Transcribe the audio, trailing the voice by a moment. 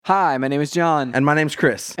Hi, my name is John. And my name's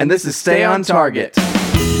Chris. And this is Stay on Target.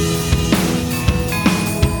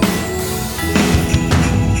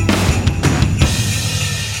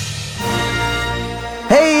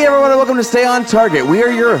 Hey everyone, and welcome to Stay on Target. We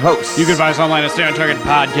are your hosts. You can find us online at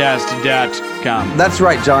stayontargetpodcast.com. That's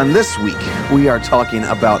right, John. This week we are talking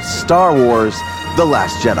about Star Wars: The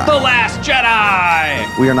Last Jedi. The Last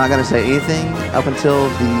Jedi! We are not going to say anything up until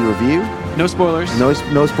the review. No spoilers. No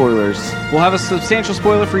spoilers. We'll have a substantial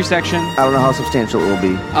spoiler-free section, I don't know how substantial it will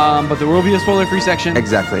be. but there will be a spoiler-free section.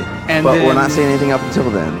 Exactly. And but then- we're not saying anything up until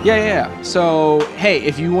then. Yeah. So, hey,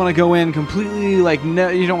 if you want to go in completely, no,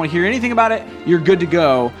 you don't want to hear anything about it, you're good to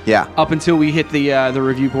go. Yeah. Up until we hit the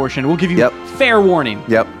review portion. We'll give you fair warning.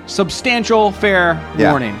 Yep. Substantial fair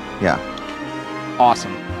warning. Yeah.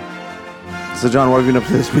 Awesome. So, John, what have you been up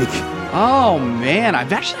to this week? Oh man, I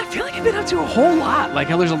feel like I've been up to a whole lot. Like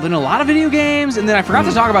there's been a lot of video games, and then I forgot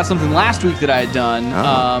to talk about something last week that I had done.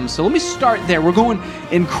 Oh. So let me start there. We're going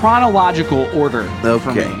in chronological order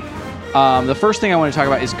for me. The first thing I want to talk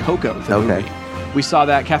about is Coco, the movie. We saw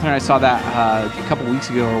that. Catherine and I saw that a couple weeks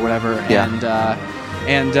ago or whatever, and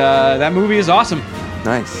that movie is awesome.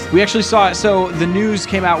 Nice. We actually saw it. So the news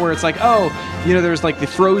came out where it's like, there's like the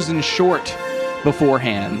Frozen short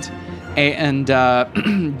beforehand. And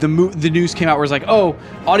the news came out where it's like,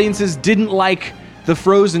 audiences didn't like the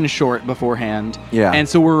Frozen short beforehand. Yeah. And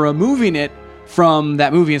so we're removing it from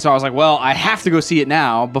that movie. And so I was like, well, I have to go see it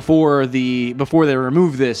now before they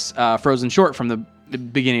remove this Frozen short from the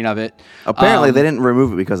beginning of it. Apparently, they didn't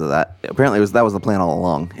remove it because of that. Apparently, that was the plan all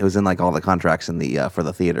along. It was in like all the contracts in the for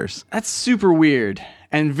the theaters. That's super weird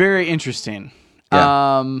and very interesting.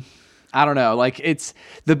 Yeah. I don't know. Like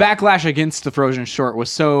the backlash against the Frozen short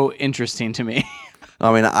was so interesting to me.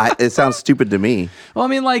 I mean, it sounds stupid to me. Well, I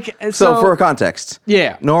mean, like so for context,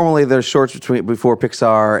 yeah. Normally there's shorts before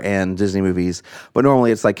Pixar and Disney movies, but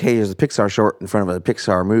normally it's like, hey, here's a Pixar short in front of a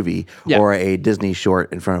Pixar movie, or a Disney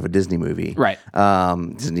short in front of a Disney movie, right?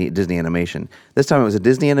 Disney animation. This time it was a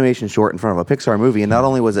Disney animation short in front of a Pixar movie, and not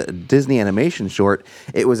only was it a Disney animation short,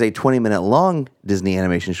 it was a 20-minute long Disney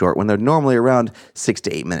animation short when they're normally around 6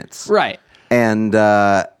 to 8 minutes, right? And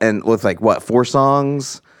with like 4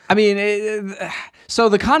 songs. I mean, so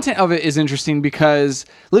the content of it is interesting because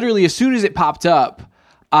literally as soon as it popped up,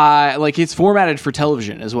 like it's formatted for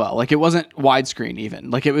television as well. Like it wasn't widescreen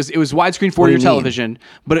even. Like it was widescreen for your television,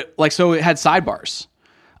 but it had sidebars.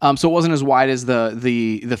 So it wasn't as wide as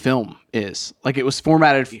the film is. Like it was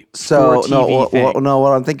formatted for a TV thing. No.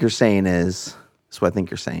 What I think you're saying is what I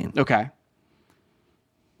think you're saying. Okay.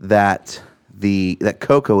 That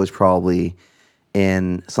Coco is probably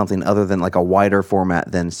in something other than like a wider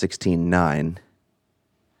format than 16:9,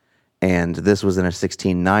 and this was in a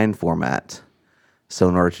 16:9 format. So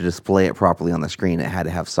in order to display it properly on the screen, it had to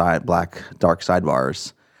have dark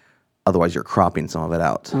sidebars. Otherwise, you're cropping some of it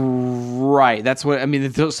out. Right. That's what I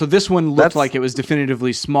mean. So this one looked like it was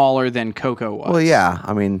definitively smaller than Coco was. Well, yeah.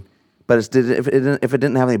 I mean, but if it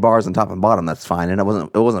didn't have any bars on top and bottom, that's fine. And it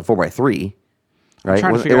wasn't 4:3. Right,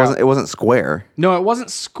 it wasn't square. No, it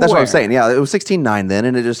wasn't square. That's what I'm saying. Yeah, it was 16:9 then,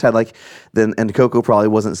 and it just had and Coco probably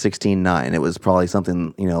wasn't 16:9. It was probably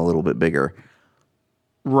something a little bit bigger.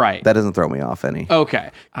 Right. That doesn't throw me off any.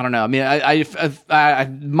 Okay, I don't know. I mean, I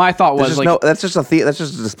my thought was like that's just a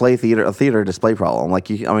theater display problem.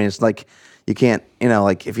 Like it's like you can't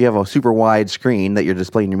like if you have a super wide screen that you're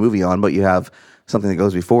displaying your movie on, but you have something that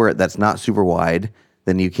goes before it that's not super wide,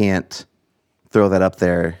 then you can't throw that up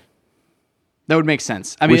there. That would make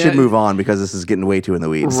sense. I mean, we should move on because this is getting way too in the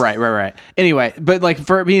weeds. Right. Anyway, but like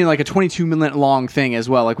for it being like a 22-minute long thing as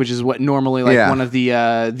well, like which is what normally one of the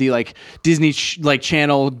like Disney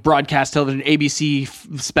channel broadcast television ABC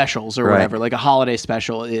specials or whatever, like a holiday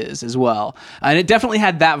special is as well. And it definitely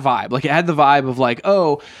had that vibe. Like it had the vibe of like,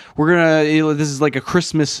 this is like a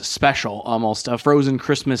Christmas special almost, a Frozen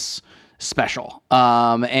Christmas special.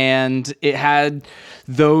 And it had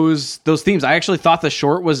those themes. I actually thought the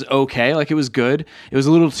short was okay. Like it was good. It was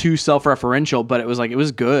a little too self-referential, but it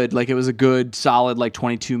was good. Like it was a good solid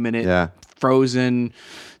 22-minute Frozen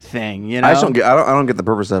thing, I just don't get the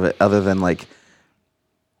purpose of it other than like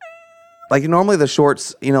normally the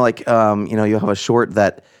shorts, you'll have a short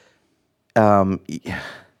that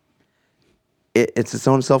it's its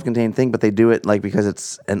own self-contained thing, but they do it because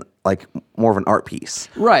it's more of an art piece,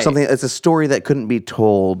 right? It's a story that couldn't be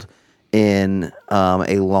told in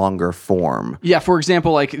a longer form. Yeah, for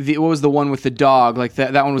example, like what was the one with the dog? Like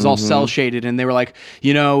that one was all cell shaded, and they were like,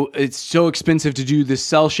 it's so expensive to do this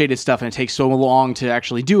cell shaded stuff, and it takes so long to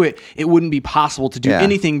actually do it. It wouldn't be possible to do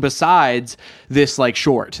anything besides this like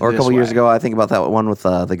short. Or a couple years ago, I think about that one with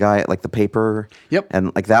the guy at like the paper. Yep.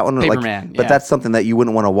 And like that one, Paperman, but that's something that you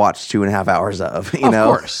wouldn't want to watch 2.5 hours of. You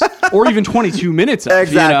know, of course, or even 22 minutes of.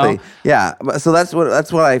 Exactly. Yeah. So that's what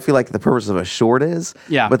I feel like the purpose of a short is.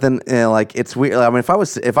 Yeah. But then like it's weird. I mean,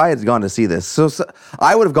 if I had gone to see this, so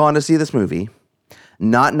I would have gone to see this movie,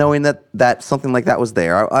 not knowing that something like that was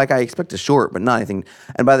there. I expect a short, but not anything.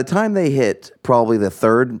 And by the time they hit probably the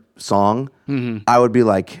third song, I would be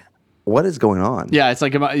like, what is going on? Yeah, it's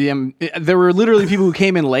like there were literally people who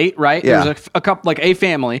came in late, right? Yeah. There was a couple, like a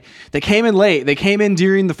family. They came in late. They came in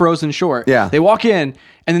during the Frozen short. Yeah. They walk in,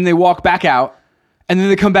 and then they walk back out, and then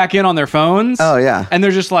they come back in on their phones. Oh, yeah. And they're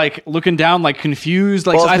just like looking down, like confused.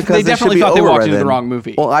 Like Well, so it's because they definitely should be thought they over walked by into the then. wrong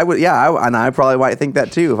movie. Well, I would, and I probably might think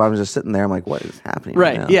that too if I was just sitting there. I'm like, what is happening?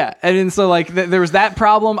 Right. now? Yeah. And then so like there was that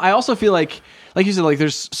problem. I also feel like you said, like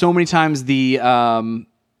there's so many times they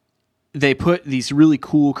put these really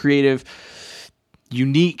cool, creative,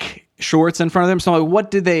 unique shorts in front of them. So I'm like, what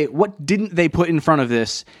didn't they put in front of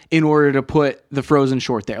this in order to put the Frozen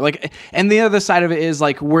short there? Like, and the other side of it is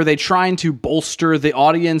like, were they trying to bolster the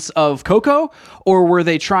audience of Coco, or were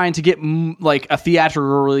they trying to get like a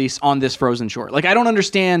theatrical release on this Frozen short? Like, I don't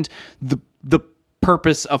understand the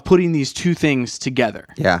purpose of putting these two things together.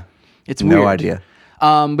 Yeah. It's weird. No idea.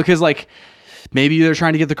 Because like, maybe they're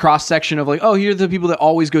trying to get the cross section of like, oh, here are the people that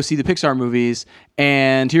always go see the Pixar movies,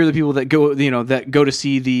 and here are the people that go, that go to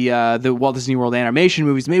see the Walt Disney World animation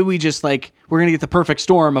movies. Maybe we just like we're gonna get the perfect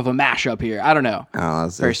storm of a mashup here. I don't know. Oh,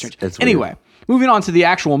 Very strange. It's anyway, weird. moving on to the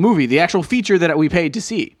actual movie, the actual feature that we paid to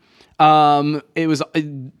see. It was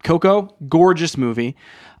Coco, gorgeous movie,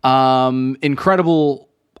 incredible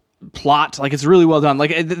plot. Like it's really well done.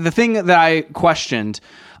 Like the thing that I questioned.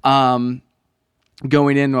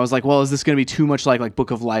 Going in, I was like, well, is this going to be too much like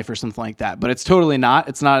Book of Life or something like that? But it's totally not.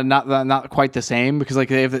 It's not quite the same, because like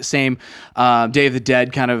they have that same Day of the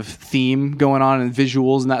Dead kind of theme going on and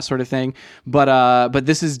visuals and that sort of thing. But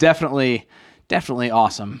this is definitely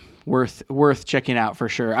awesome. Worth checking out for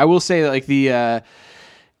sure. I will say that like the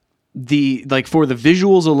like for the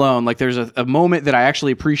visuals alone, like there's a moment that I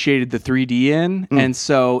actually appreciated the 3D in. And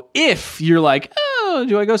so if you're like, oh,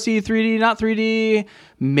 do I go see 3D, not 3D?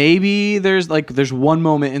 Maybe there's one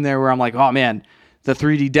moment in there where I'm like, oh man, the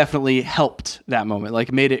 3D definitely helped that moment,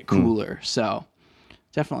 like made it cooler. So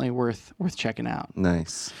definitely worth checking out.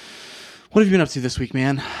 Nice. What have you been up to this week,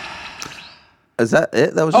 man? Is that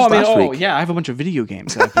it? That was just last week. Yeah, I have a bunch of video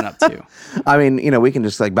games that I've been up to. I mean, we can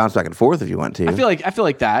just like bounce back and forth if you want to. I feel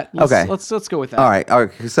like that. Let's go with that. All right.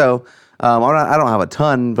 So I don't have a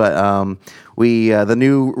ton, but the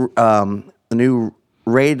new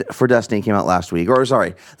Raid for Destiny came out last week, or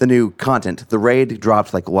sorry, the new content. The Raid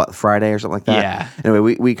dropped like Friday or something like that. Yeah.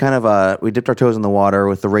 Anyway, we kind of we dipped our toes in the water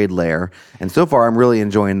with the Raid layer, and so far I'm really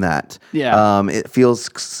enjoying that. Yeah. It feels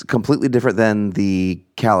completely different than the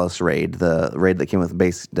Callous Raid, the raid that came with the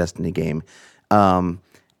base Destiny game, and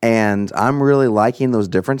I'm really liking those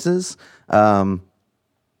differences. The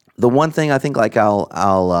one thing I think like we've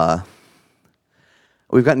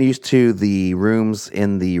gotten used to the rooms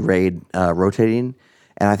in the Raid rotating.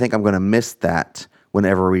 And I think I'm going to miss that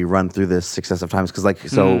whenever we run through this successive times. Because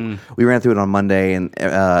we ran through it on Monday, and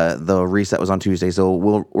the reset was on Tuesday. So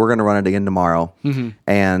we're going to run it again tomorrow,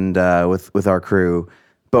 and with our crew.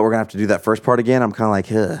 But we're going to have to do that first part again. I'm kind of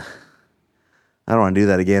like, ugh, I don't want to do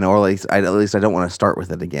that again, or at least I don't want to start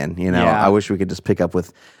with it again. Yeah. I wish we could just pick up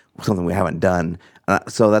with something we haven't done.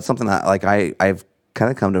 So that's something that like I've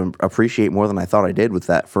kind of come to appreciate more than I thought I did with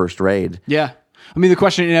that first raid. Yeah. I mean, the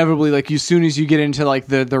question inevitably, like, as soon as you get into like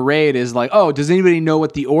the raid, is like, oh, does anybody know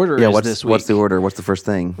what the order is this week? What's the order? What's the first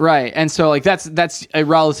thing? Right, and so like that's a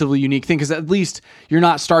relatively unique thing, because at least you're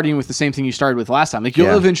not starting with the same thing you started with last time. Like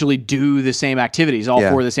you'll eventually do the same activities, all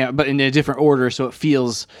four the same, but in a different order, so it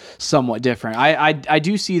feels somewhat different. I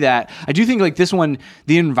do see that. I do think like this one,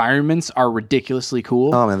 the environments are ridiculously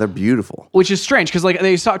cool. Oh man, they're beautiful. Which is strange, because like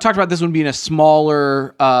they talked about this one being a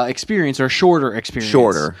smaller experience, or shorter experience.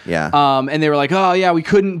 Shorter, yeah. And they were like, oh yeah,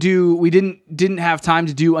 we didn't have time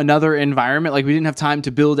to do another environment. Like we didn't have time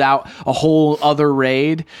to build out a whole other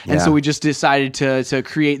raid. And so we just decided to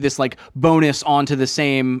create this like bonus onto the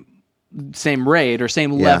same raid or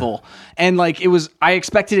same level. And like I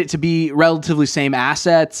expected it to be relatively same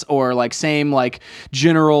assets or like same like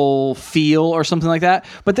general feel or something like that.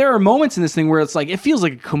 But there are moments in this thing where it's like, it feels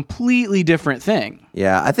like a completely different thing.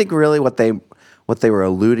 Yeah. I think really what they were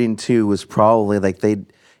alluding to was probably like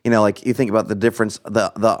like you think about the difference,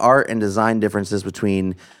 the art and design differences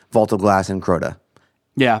between Vault of Glass and Crota.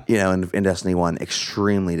 Yeah. In Destiny 1,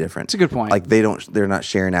 extremely different. It's a good point. Like they're not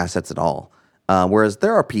sharing assets at all. Whereas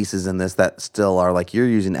there are pieces in this that still are like you're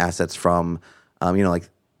using assets from, like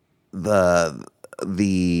the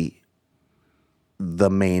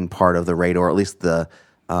main part of the raid, or at least the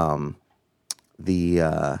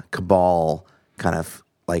Cabal kind of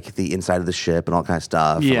like the inside of the ship and all kind of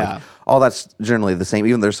stuff. Yeah. Like, all that's generally the same.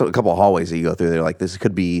 Even there's a couple of hallways that you go through. They're like, this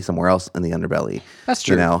could be somewhere else in the underbelly. That's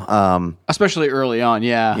true. Especially early on.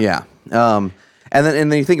 Yeah. Yeah. And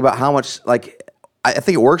then you think about how much, like, I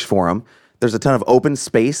think it works for them. There's a ton of open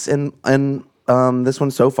space in this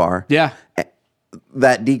one so far. Yeah.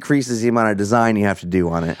 That decreases the amount of design you have to do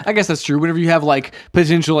on it. I guess that's true. Whenever you have like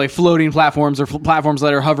potential like floating platforms or platforms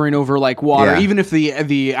that are hovering over like water, even if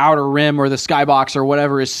the outer rim or the skybox or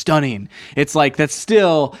whatever is stunning, it's like it's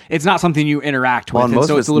not something you interact with, Most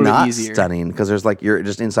so of it's a little not bit easier. Stunning because there's like you're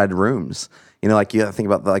just inside rooms. Like you think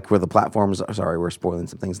about like where the platforms. Sorry, we're spoiling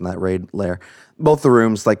some things in that raid layer. Both the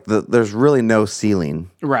rooms, like there's really no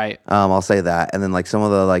ceiling. Right. I'll say that, and then like some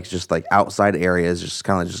of the like just like outside areas just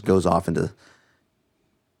kind of just goes off into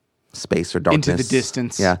space or darkness. Into the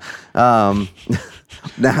distance. Yeah. Now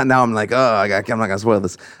I'm like, I'm not gonna spoil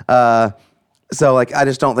this. So like I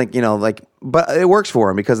just don't think but it works for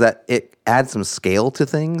him because it adds some scale to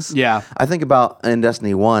things. Yeah. I think about in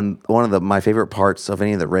Destiny 1, one of my favorite parts of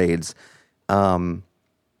any of the raids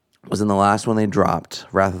was in the last one they dropped,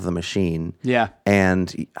 Wrath of the Machine. Yeah.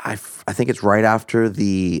 And I think it's right after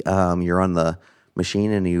the you're on the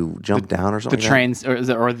machine and you jump down or something. The trains what is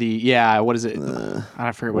it? What is it?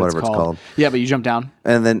 I forget what whatever it's called. Yeah, but you jump down.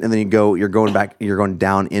 And then you're going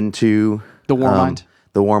down into the Warmind.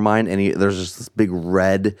 The Warmind, and there's just this big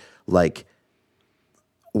red like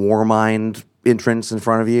Warmind entrance in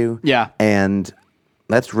front of you. Yeah. And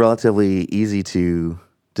that's relatively easy to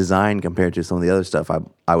design compared to some of the other stuff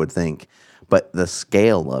I would think. But the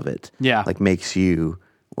scale of it like makes you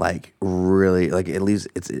like really like at least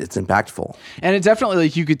it's impactful. And it definitely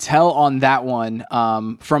like you could tell on that one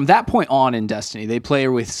from that point on in Destiny they play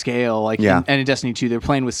with scale and in Destiny 2 they're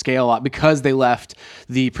playing with scale a lot because they left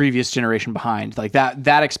the previous generation behind. Like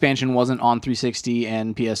that expansion wasn't on 360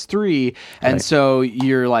 and PS3 and so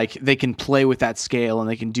you're like they can play with that scale and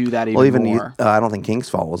they can do that even more. I don't think King's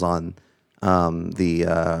Fall was on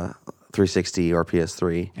the 360 or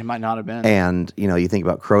PS3. It might not have been. And, you think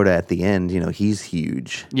about Crota at the end, he's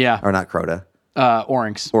huge. Yeah. Or not Crota.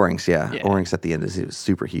 Oryx. Oryx, yeah. Oryx at the end is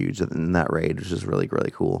super huge in that raid, which is really,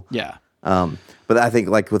 really cool. Yeah. But I think,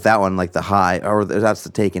 like, with that one, like, the high, or that's the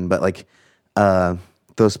Taken, but, like,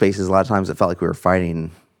 those spaces, a lot of times it felt like we were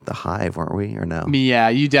fighting the Hive, weren't we, or no? Yeah,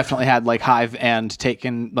 you definitely had, like, Hive and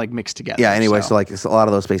Taken, like, mixed together. Yeah, anyway, so like, a lot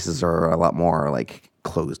of those spaces are a lot more, like,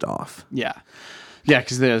 closed off. Yeah. Yeah,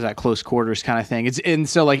 because there's that close quarters kind of thing. And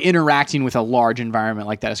so like interacting with a large environment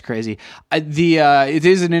like that is crazy. It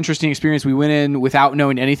is an interesting experience. We went in without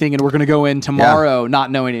knowing anything, and we're going to go in tomorrow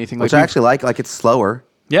not knowing anything. Which I actually like. Like it's slower.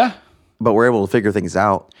 Yeah. But we're able to figure things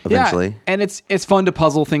out eventually. Yeah, and it's fun to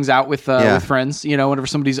puzzle things out with friends. Whenever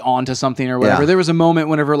somebody's onto something or whatever. Yeah. There was a moment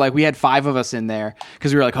whenever like we had 5 of us in there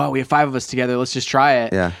because we were like, oh, we have 5 of us together. Let's just try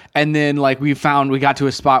it. Yeah. And then like we got to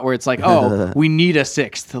a spot where it's like, oh, we need a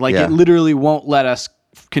 6th. Like Yeah. it literally won't let us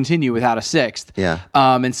continue without a 6th. Yeah.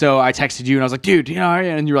 And so I texted you and I was like, dude,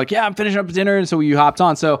 and you were like, yeah, I'm finishing up dinner. And so you hopped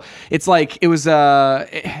on. So it's like, it was,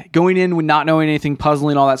 going in with not knowing anything,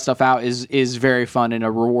 puzzling all that stuff out is very fun and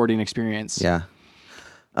a rewarding experience. Yeah.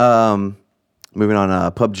 Moving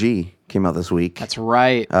on, PUBG came out this week. That's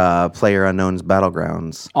right. PlayerUnknown's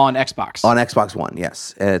Battlegrounds. On Xbox. On Xbox One,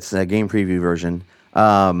 yes. It's a game preview version.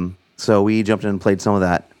 So we jumped in and played some of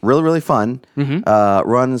that. Really, really fun. Mm-hmm.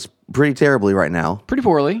 Runs pretty terribly right now. Pretty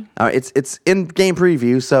poorly. It's in game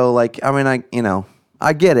preview, so like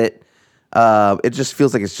I get it. It just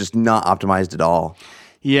feels like it's just not optimized at all.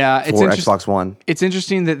 Yeah, it's for Xbox One. It's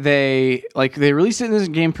interesting that they released it in this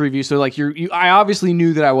game preview. So like I obviously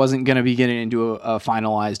knew that I wasn't going to be getting into a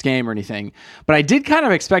finalized game or anything, but I did kind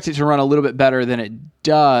of expect it to run a little bit better than it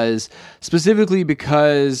does, specifically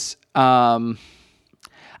because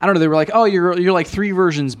I don't know. They were like, "Oh, you're like 3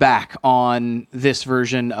 versions back on this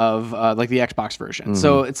version of like the Xbox version." Mm-hmm.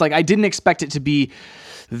 So it's like I didn't expect it to be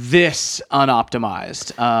this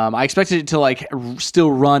unoptimized. I expected it to like still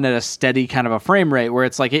run at a steady kind of a frame rate where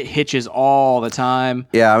it's like it hitches all the time.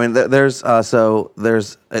 Yeah, I mean, it does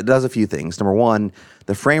a few things. Number one,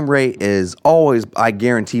 the frame rate is always, I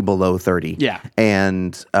guarantee, below 30. Yeah,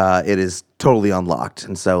 and it is totally unlocked.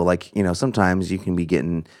 And so, like sometimes you can be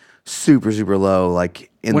getting super super low, like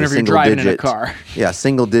in whenever the single you're driving digit in a car. Yeah,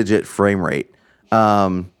 single digit frame rate.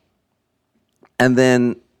 And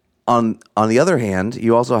then on the other hand,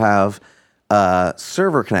 you also have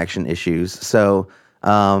server connection issues. So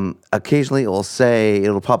occasionally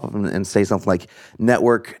it'll pop up and say something like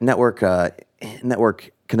network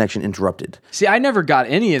connection interrupted. See, I never got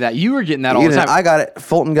any of that. You were getting that all the time. I got it.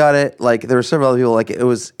 Fulton got it. Like there were several other people. Like it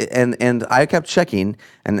was, and I kept checking,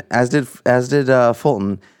 and as did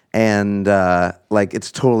Fulton. And like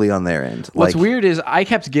it's totally on their end. What's weird is I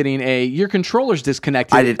kept getting your controller's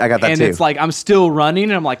disconnected. I got that and too. And it's like I'm still running,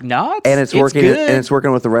 and I'm like, no, it's working, good. and it's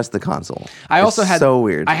working with the rest of the console. I also had so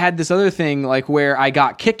weird. I had this other thing like where I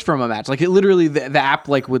got kicked from a match. Like it literally the app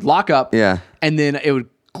like would lock up, and then it would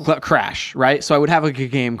crash, right? So I would have like a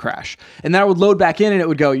game crash, and then I would load back in, and it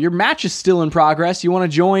would go, "Your match is still in progress. You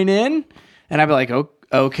want to join in?" And I'd be like, "Oh,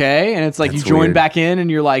 okay." And it's like you join weird. back in,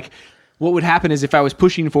 and you're like. What would happen is if I was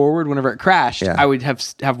pushing forward whenever it crashed, I would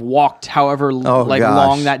have walked however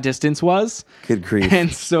long that distance was. Good grief.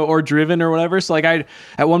 And so, or driven or whatever. So like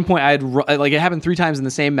at one point it happened 3 times in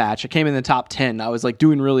the same match. I came in the top 10. I was like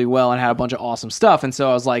doing really well and had a bunch of awesome stuff. And so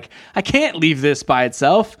I was like, I can't leave this by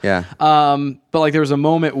itself. Yeah. But like there was a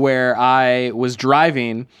moment where I was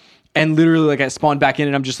driving and literally like I spawned back in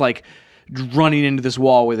and I'm just like, running into this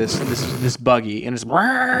wall with this buggy, and it's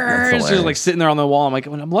just like sitting there on the wall. I'm like,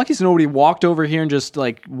 I'm lucky nobody walked over here and just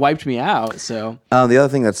like wiped me out. So the other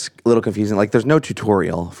thing that's a little confusing, like there's no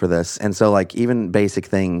tutorial for this, and so like even basic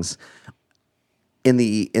things in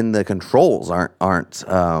the controls aren't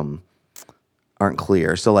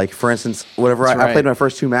clear. So like for instance, whatever I played my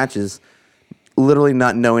first 2 matches, literally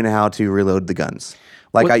not knowing how to reload the guns.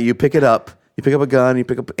 Like you pick a gun, you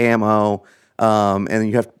pick up ammo, and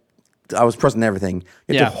you have. I was pressing everything.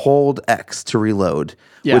 You have to hold X to reload,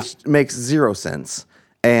 which makes 0 sense.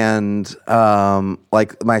 And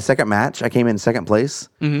like my second match, I came in second place,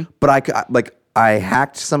 but I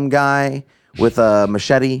hacked some guy with a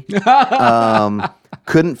machete.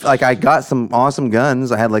 Couldn't I got some awesome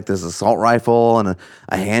guns. I had like this assault rifle and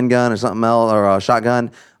a handgun or something else or a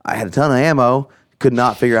shotgun. I had a ton of ammo. Could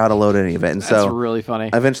not figure out how to load any of it. And that's really funny.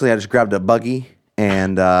 Eventually, I just grabbed a buggy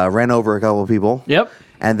and ran over a couple of people. Yep.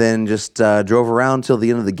 And then just drove around till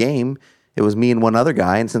the end of the game. It was me and one other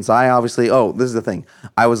guy. And since I obviously, this is the thing.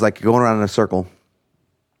 I was like going around in a circle.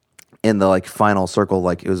 In the like final circle,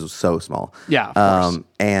 like it was so small. Yeah, of course.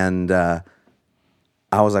 And I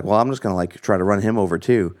was like, well, I'm just going to like try to run him over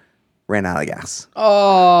too. Ran out of gas.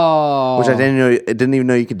 Oh. Which I didn't even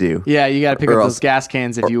know you could do. Yeah, you got to pick up those gas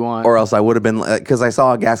cans if you want. Or else I would have been, because I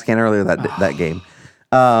saw a gas can earlier that game.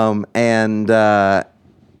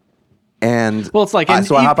 Well, it's like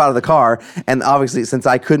so I hop out of the car, and obviously since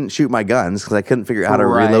I couldn't shoot my guns because I couldn't figure out how to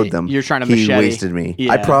reload them, you're trying to he machete. wasted me.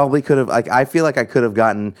 Yeah. I probably could have. Like I feel like I could have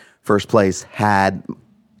gotten first place had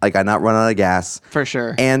like I not run out of got for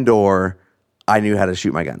sure, and or I knew how to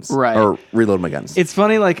shoot my guns, or reload my guns. It's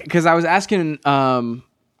funny, like because I was asking. I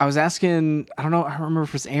don't know, I don't remember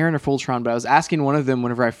if it's Aaron or Fultron, but I was asking one of them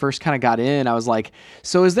whenever I first kind of got in. I was like,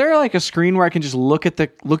 "So is there like a screen where I can just look at the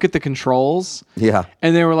controls?" Yeah,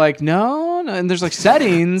 and they were like, "No." And there's like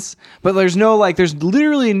settings, but there's no like, there's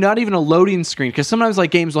literally not even a loading screen because sometimes like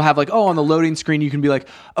games will have like, on the loading screen you can be like,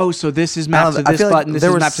 so this is mapped to this button, this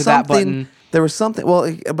is mapped to that button. There was something,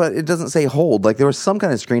 but it doesn't say hold. Like there was some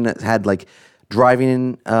kind of screen that had like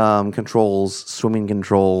driving controls, swimming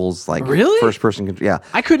controls, like first person control. Yeah,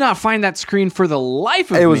 I could not find that screen for the life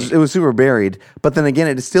of me. It was super buried. But then again,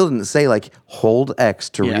 it still didn't say like hold X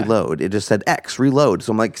to reload. It just said X reload.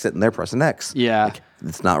 So I'm like sitting there pressing X. Yeah. Like,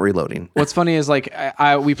 it's not reloading. What's funny is like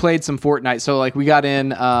we played some Fortnite, so like we got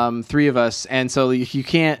in 3 of us, and so you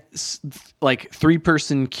can't like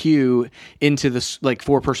 3-person queue into this like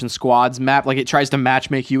 4-person squads map. Like it tries to match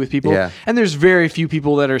make you with people, and there's very few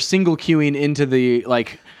people that are single queuing into the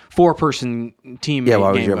like 4-person team. Yeah,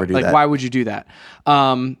 why would you ever do that? Like, why would you do that?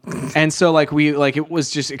 And so like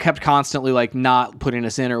it kept constantly like not putting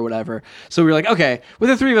us in or whatever. So we were like, okay, with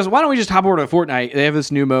the 3 of us, why don't we just hop over to Fortnite? They have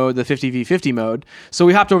this new mode, the 50v50 mode. So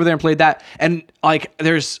we hopped over there and played that. And like,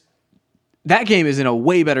 that game is in a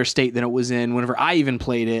way better state than it was in whenever I even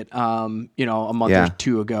played it, a month or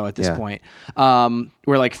 2 ago at this point.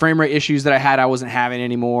 Where like frame rate issues that I had, I wasn't having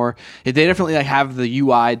anymore. They definitely like have the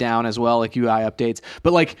UI down as well, like UI updates.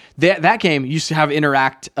 But like that game used to have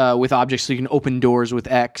interact with objects, so you can open doors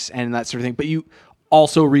with X and that sort of thing. But you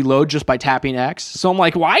also reload just by tapping X. So I'm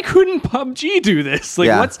like, why couldn't PUBG do this?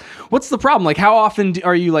 Like, what's the problem? Like, how often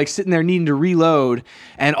are you like sitting there needing to reload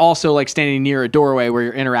and also like standing near a doorway where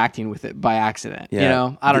you're interacting with it by accident? Yeah. You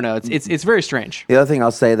know, I don't know. It's very strange. The other thing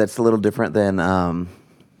I'll say that's a little different than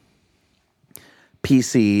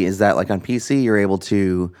PC is that like on PC you're able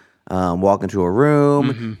to walk into a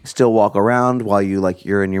room, still walk around while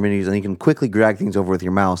you're in your menus, and you can quickly drag things over with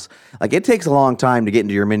your mouse. Like it takes a long time to get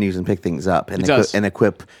into your menus and pick things up and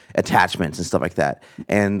equip attachments and stuff like that.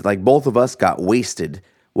 And like both of us got wasted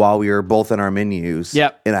while we were both in our menus in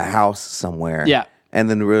a house somewhere. Yeah. And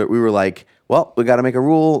then we were like, well, we got to make a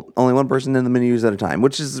rule, only one person in the menus at a time,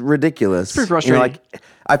 which is ridiculous. It's pretty frustrating.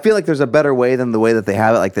 I feel like there's a better way than the way that they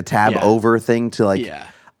have it, like the tab over thing to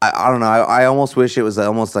I don't know. I almost wish it was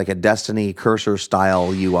almost like a Destiny cursor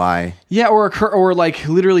style UI. Yeah, or like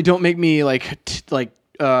literally don't make me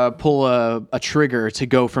pull a trigger to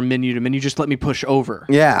go from menu to menu. Just let me push over.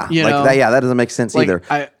 Yeah, that doesn't make sense either.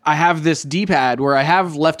 I have this D-pad where I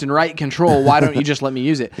have left and right control. Why don't you just let me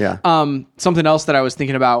use it? Yeah. Something else that I was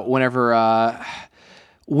thinking about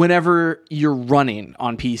whenever you're running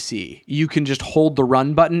on PC, you can just hold the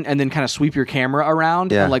run button and then kind of sweep your camera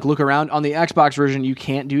around and like look around. On the Xbox version, you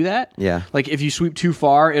can't do that. Yeah. Like if you sweep too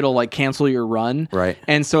far, it'll like cancel your run. Right.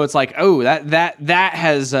 And so it's like, oh, that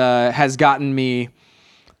has gotten me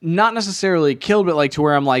not necessarily killed, but like to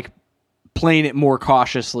where I'm like playing it more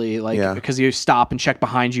cautiously, because you stop and check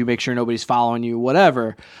behind you, make sure nobody's following you,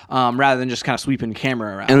 whatever, rather than just kind of sweeping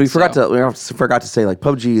camera around. And we forgot to say like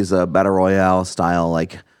PUBG is a battle royale style,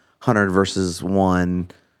 like 100 versus 1,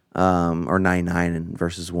 or 99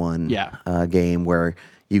 versus 1 game where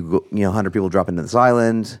you go, 100 people drop into this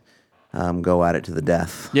island. Go at it to the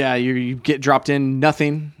death. Yeah, you get dropped in,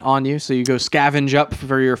 nothing on you, so you go scavenge up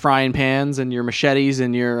for your frying pans and your machetes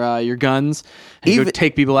and your guns, and you go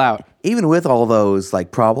take people out. Even with all those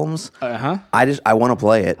like problems, I want to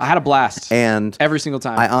play it. I had a blast, and every single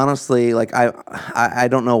time. I honestly I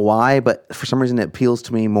don't know why, but for some reason it appeals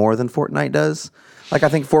to me more than Fortnite does. Like I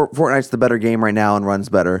think Fortnite's the better game right now and runs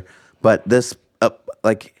better, but this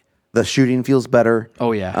the shooting feels better.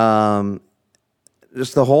 Oh yeah.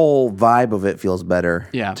 Just the whole vibe of it feels better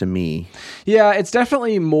to me. Yeah, it's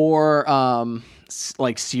definitely more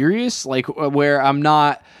serious, like where I'm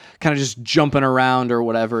not kind of just jumping around or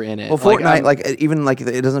whatever in it. Well, Fortnite,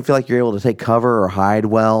 it doesn't feel like you're able to take cover or hide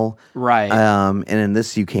well. Right. And in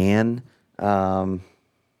this you can. Yeah.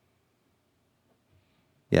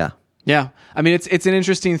 Yeah. I mean, it's an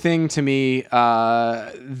interesting thing to me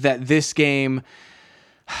that this game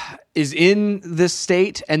is in this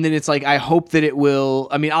state, and then it's like I hope that it will.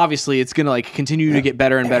 I mean, obviously, it's going to like continue to get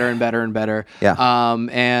better and better and better and better. Yeah.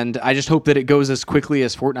 And I just hope that it goes as quickly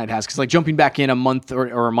as Fortnite has, because like jumping back in a month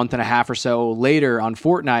or a month and a half or so later on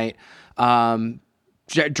Fortnite,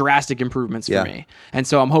 drastic improvements for me. And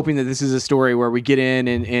so I'm hoping that this is a story where we get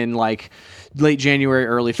in like late January,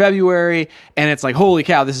 early February, and it's like, holy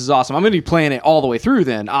cow, this is awesome. I'm going to be playing it all the way through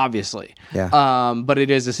then, obviously. Yeah. But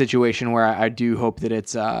it is a situation where I do hope that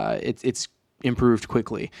it's improved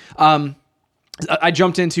quickly. I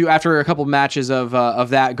jumped into, after a couple of matches of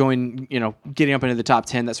that going, getting up into the top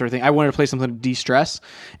 10, that sort of thing. I wanted to play something to de-stress.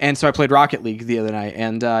 And so I played Rocket League the other night,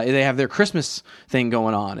 and they have their Christmas thing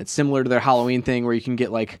going on. It's similar to their Halloween thing where you can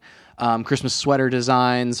get like Christmas sweater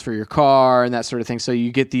designs for your car and that sort of thing. So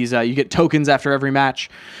you get these, you get tokens after every match,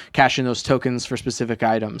 cash in those tokens for specific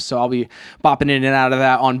items. So I'll be bopping in and out of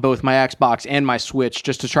that on both my Xbox and my Switch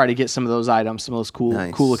just to try to get some of those items, some of those cool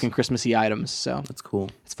looking Christmassy items. So that's cool.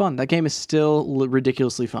 It's fun. That game is still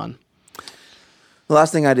ridiculously fun. The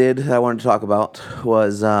last thing I did that I wanted to talk about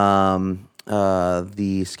was the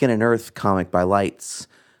Skin and Earth comic by Lights.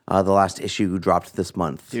 The last issue dropped this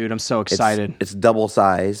month. Dude, I'm so excited. It's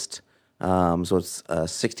double-sized. So it's a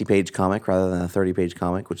 60-page comic rather than a 30-page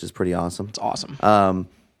comic, which is pretty awesome. It's awesome.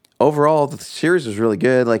 Overall, the series was really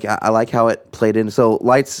good. Like I like how it played in. So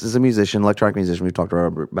Lights is a musician, electronic musician. We've talked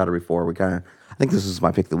about her before. I think this was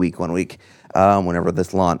my pick of the week one week, whenever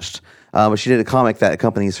this launched. But she did a comic that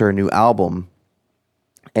accompanies her new album,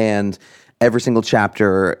 and every single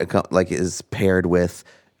chapter is paired with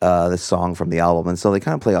this song from the album, and so they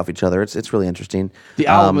kind of play off each other. It's really interesting. The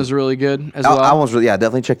album is really good as well. Album's really,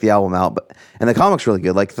 definitely check the album out. And the comic's really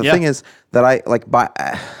good. Like the thing is that I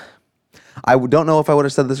don't know if I would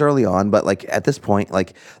have said this early on, but like at this point,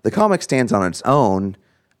 like the comic stands on its own,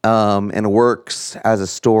 and works as a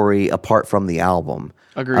story apart from the album.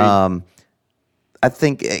 Agreed. I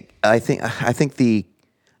think the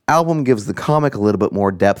album gives the comic a little bit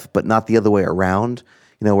more depth, but not the other way around.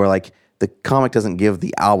 Where like the comic doesn't give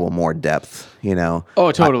the album more depth,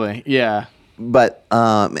 Oh, totally. Yeah. But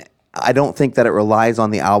I don't think that it relies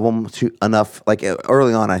on the album enough. Like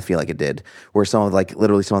early on, I feel like it did, where some of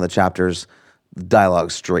the chapters,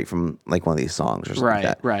 dialogue straight from like one of these songs or something like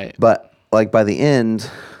that. Right. But like by the end,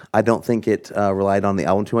 I don't think it relied on the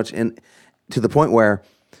album too much, and to the point where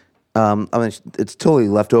I mean, it's totally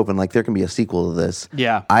left open. Like there can be a sequel to this.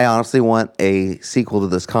 Yeah. I honestly want a sequel to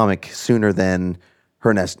this comic sooner than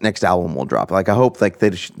her next album will drop. Like I hope like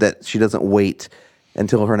that she doesn't wait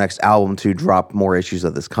until her next album to drop more issues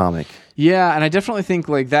of this comic. Yeah, and I definitely think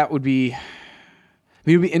like that would be. I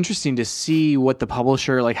mean, it would be interesting to see what the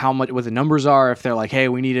publisher, like how much, what the numbers are. If they're like, "Hey,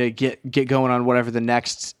 we need to get going on whatever the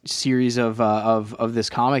next series of this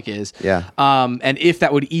comic is." Yeah. And if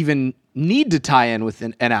that would even need to tie in with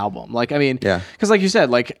an album, like I mean, Yeah. because like you said,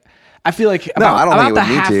 like I feel like I don't think it about the would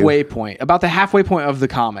need to. halfway point of the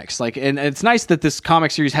comics. Like, and it's nice that this comic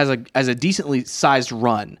series has a decently sized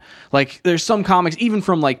run. Like, there's some comics, even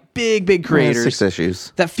from like big creators, 6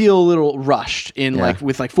 issues. that feel a little rushed in Yeah. like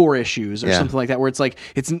with like 4 issues or Yeah. something like that, where it's like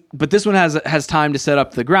but this one has time to set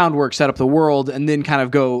up the groundwork, set up the world, and then kind of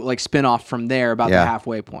go like spin off from there about the Yeah.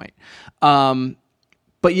 halfway point.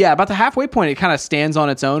 But yeah, about the halfway point, it kind of stands on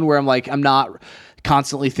its own, where I'm not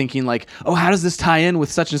constantly thinking like, oh, how does this tie in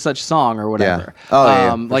with such and such song or whatever. Yeah. Oh,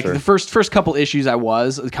 yeah, for like sure. the first couple issues I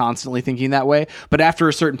was constantly thinking that way, but after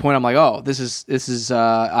a certain point I'm like, oh, this is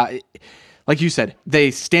like you said,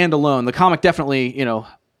 they stand alone. The comic definitely,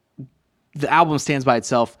 the album stands by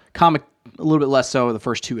itself. Comic a little bit less so the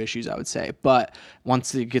first 2 issues, I would say, but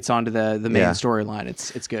once it gets onto the main Yeah. storyline,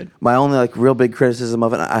 it's good. My only like real big criticism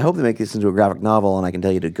of it, I hope they make this into a graphic novel, and I can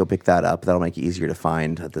tell you to go pick that up. That'll make it easier to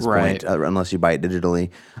find at this Right. point, unless you buy it digitally.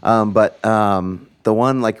 But the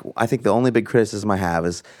one, like, I think the only big criticism I have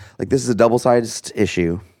is like this is a double-sided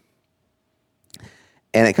issue,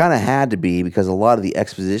 and it kind of had to be because a lot of the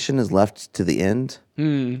exposition is left to the end.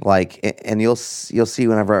 Like, and you'll see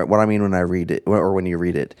whenever what I mean when I read it or when you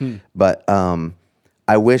read it. But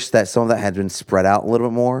I wish that some of that had been spread out a little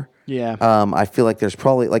bit more. Yeah. I feel like there's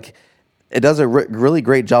probably like it does a really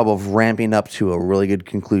great job of ramping up to a really good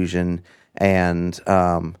conclusion, and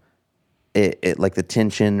it like the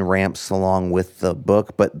tension ramps along with the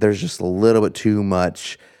book, but there's just a little bit too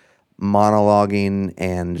much monologuing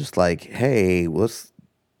and just like, hey, let's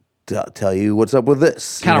tell you what's up with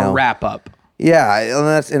this. Kind of wrap up. Yeah, and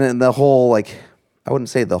that's and the whole like I wouldn't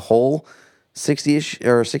say the whole 60-ish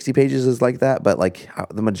or 60 pages is like that, but like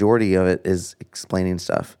the majority of it is explaining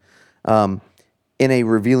stuff in a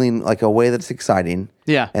revealing like a way that's exciting.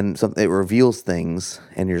 Yeah. And it reveals things,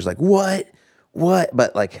 and you're just like, what?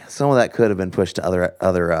 But like some of that could have been pushed to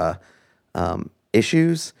other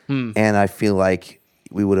issues, and I feel like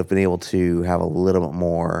we would have been able to have a little bit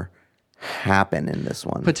more happen in this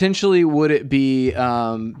one. Potentially, would it be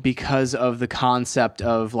because of the concept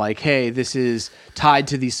of like, hey, this is tied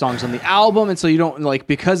to these songs on the album, and so you don't like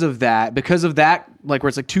because of that, like where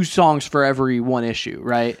it's like 2 songs for every 1 issue,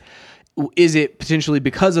 right? Is it potentially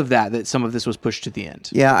because of that some of this was pushed to the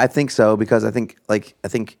end? Yeah, I think so, because I think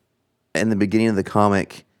in the beginning of the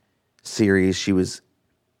comic series, she was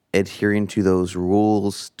adhering to those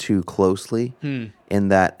rules too closely. In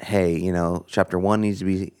that, hey, chapter 1 needs to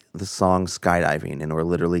be the song skydiving, and we're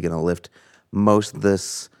literally going to lift most of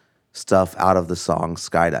this stuff out of the song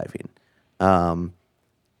skydiving.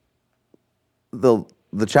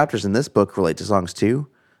 The chapters in this book relate to songs too,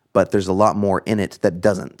 but there's a lot more in it that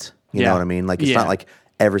doesn't. You know what I mean? Like it's not like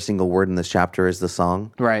every single word in this chapter is the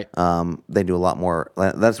song. Right. They do a lot more.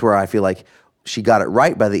 That's where I feel like she got it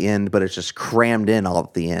right by the end, but it's just crammed in all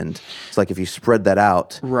at the end. It's like if you spread that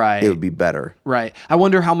out, Right. it would be better. Right. I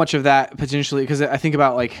wonder how much of that potentially, because I think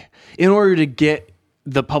about like, in order to get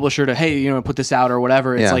the publisher to, hey, put this out or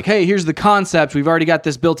whatever, it's like, hey, here's the concept. We've already got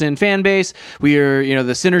this built-in fan base. We are,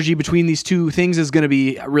 the synergy between these 2 things is going to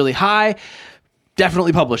be really high.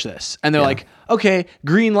 Definitely publish this. And they're like, okay,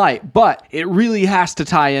 green light, but it really has to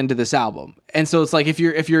tie into this album. And so it's like, if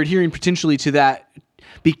you're adhering potentially to that,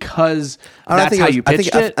 because that's how you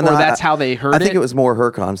pitched it, or that's how they heard it. I think it was more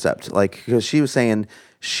her concept, like because she was saying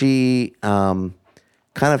she kind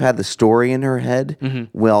of had the story in her head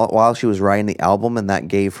while she was writing the album, and that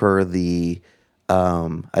gave her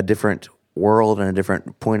a different world and a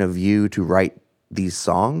different point of view to write these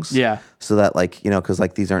songs. Yeah. So that because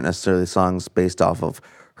like these aren't necessarily songs based off of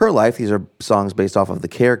her life; these are songs based off of the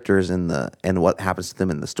characters and what happens to them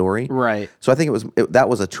in the story. Right. So I think that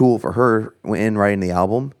was a tool for her in writing the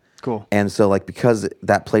album. Cool. And so like because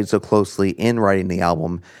that played so closely in writing the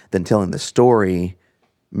album, then telling the story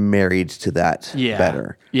married to that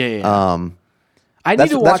better. Yeah. I need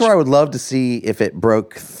to watch. That's where I would love to see if it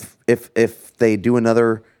broke. If they do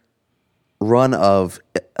another run of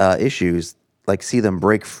issues, like see them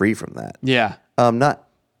break free from that. Yeah. Not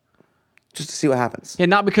just to see what happens. Yeah,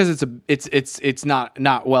 not because it's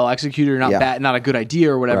not well executed or not bad, not a good idea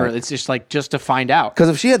or whatever. Right. It's just like to find out. Because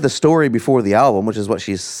if she had the story before the album, which is what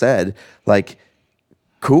she said, like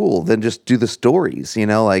cool, then just do the stories. You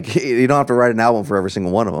know, like you don't have to write an album for every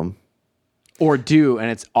single one of them. Or do,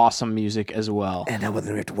 and it's awesome music as well. And then we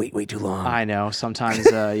have to wait way too long. I know sometimes,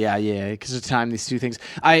 yeah, because of time these two things.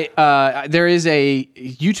 There is a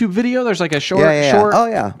YouTube video. There's like a short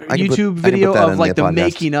YouTube video of like the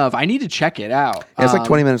making of. I need to check it out. Yeah, it's like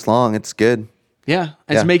 20 minutes long. It's good. Yeah,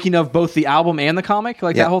 it's making of both the album and the comic,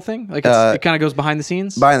 like that whole thing. Like it kind of goes behind the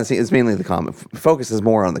scenes. Behind the scenes, it's mainly the comic. Focus is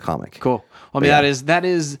more on the comic. Cool. Well, I mean, that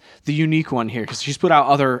is the unique one here because she's put out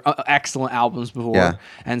other excellent albums before,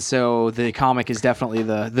 and so the comic is definitely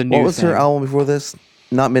the new. What was her album before this?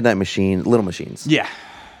 Not Midnight Machine, Little Machines. Yeah,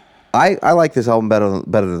 I like this album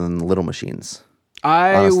better than Little Machines.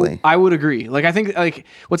 Honestly, I would agree. Like I think like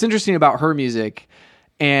what's interesting about her music,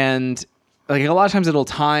 and like a lot of times it'll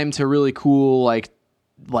time to really cool like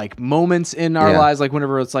moments in our lives, like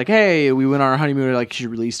whenever it's like, hey, we went on our honeymoon, like she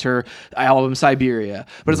released her album Siberia,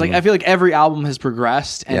 but it's like I feel like every album has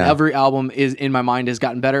progressed and every album is in my mind has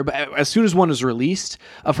gotten better, but as soon as one is released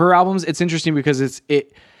of her albums, it's interesting because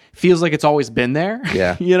it feels like it's always been there.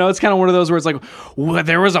 Yeah. You know, it's kind of one of those where it's like,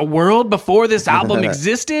 there was a world before this album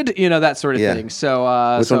existed, you know, that sort of thing.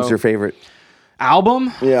 So which one's your favorite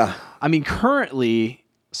album? Yeah, I mean, currently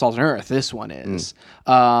Salt and Earth, this one is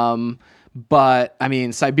but I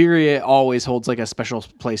mean, Siberia always holds like a special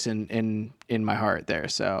place in my heart there.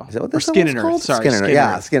 So is that what or Skin and Earth? Sorry, Skin and Earth.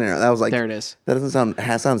 Yeah, Skin and Earth. That was like there it is. That doesn't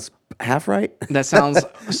sounds half right. That sounds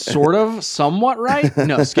sort of somewhat right.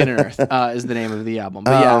 No, Skin and Earth is the name of the album.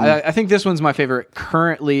 But yeah, I think this one's my favorite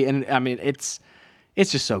currently, and I mean it's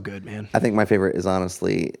just so good, man. I think my favorite is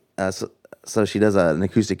honestly so she does an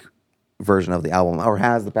acoustic version of the album, or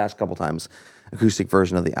has the past couple times, acoustic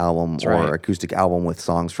version of the album, or acoustic album with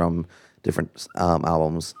songs from different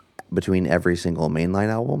albums between every single mainline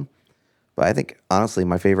album. But I think honestly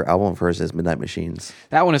my favorite album of hers is Midnight Machines.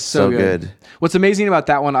 That one is so good. What's amazing about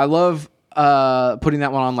that one, I love putting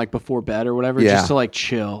that one on like before bed or whatever, just to like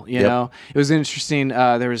chill, you know. It was interesting.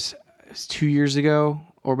 It was 2 years ago,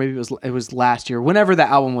 or maybe it was last year, whenever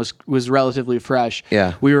that album was relatively fresh.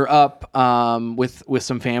 Yeah. We were up with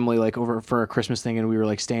some family like over for a Christmas thing, and we were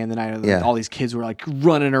like staying the night. And all these kids were like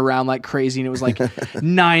running around like crazy, and it was like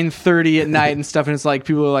 9:30 at night and stuff. And it's like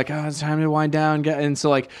people were like, "Oh, it's time to wind down." And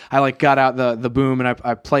so like I like got out the boom and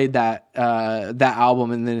I played that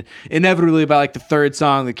album, and then inevitably by like the third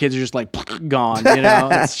song, the kids are just like gone. You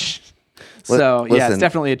know. So yeah, it's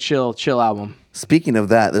definitely a chill album. Speaking of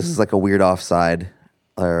that, this is like a weird offside.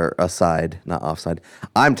 Or aside, not offside.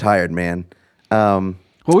 I'm tired, man. Well,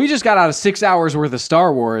 we just got out of 6 hours worth of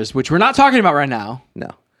Star Wars, which we're not talking about right now. No.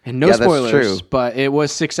 And no spoilers, that's true. But it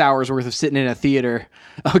was 6 hours worth of sitting in a theater,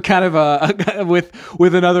 kind of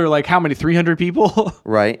with another, like, how many, 300 people?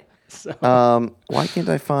 Right. So. Why can't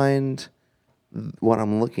I find what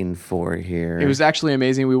I'm looking for here? It was actually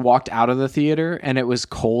amazing. We walked out of the theater, and it was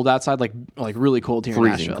cold outside, like really cold here in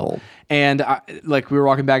Nashville. Cold. And we were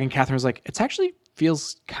walking back, and Catherine was like, it's actually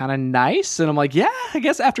feels kind of nice. And I'm like, yeah, I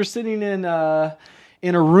guess after sitting in a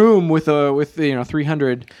room with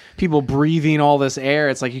 300 people breathing all this air,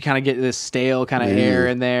 it's like you kind of get this stale kind of air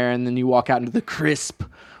in there, and then you walk out into the crisp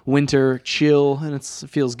winter chill, and it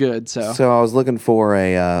feels good. So I was looking for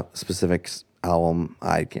a specific album.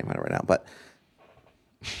 I can't find it right now, but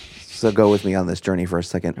so go with me on this journey for a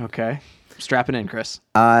second. Okay, strapping in, Chris.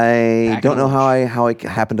 I don't know how I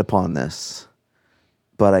happened upon this,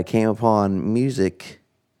 but I came upon music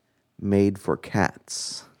made for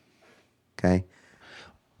cats. Okay.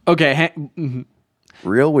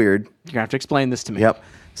 Real weird. You're going to have to explain this to me. Yep.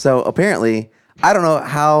 So apparently, I don't know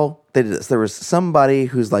how they did this. There was somebody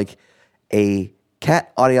who's like a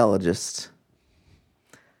cat audiologist,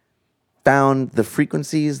 found the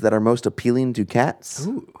frequencies that are most appealing to cats.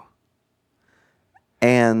 Ooh.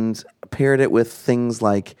 And paired it with things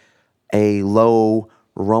like a low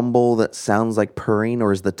rumble that sounds like purring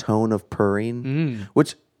or is the tone of purring,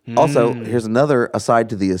 which also, here's another aside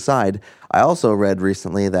to the aside. I also read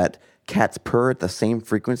recently that cats purr at the same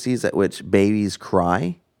frequencies at which babies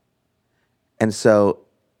cry. And so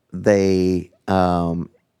it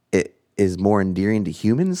is more endearing to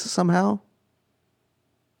humans somehow.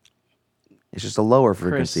 It's just a lower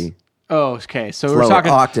frequency. Chris. Oh, okay. So we're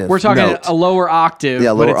talking octave. We're talking note. A lower octave,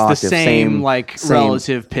 but it's octave, the same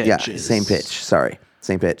relative pitch. Yeah, same pitch. Sorry.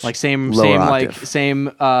 Same pitch. Like same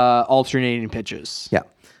alternating pitches. Yeah.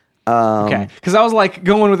 Okay. Because I was like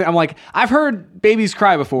going with it. I'm like, I've heard babies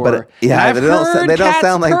cry before. But they don't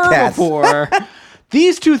sound like cats before.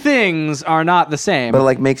 These two things are not the same. But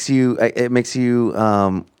it makes you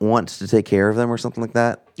want to take care of them or something like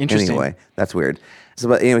that. Interesting. Anyway, that's weird. So,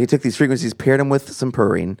 but he took these frequencies, paired them with some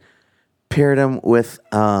purring, paired them with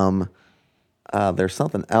there's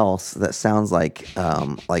something else that sounds like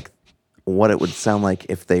what it would sound like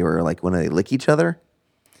if they were like when they lick each other.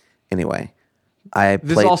 Anyway,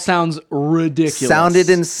 This all sounds ridiculous. Sounded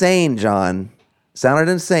insane, John.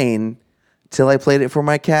 Sounded insane till I played it for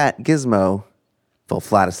my cat, Gizmo. Fell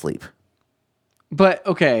flat asleep. But,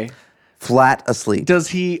 okay. Flat asleep. Does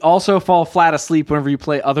he also fall flat asleep whenever you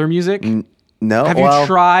play other music? No. Have you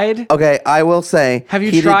tried? Okay, I will say. Have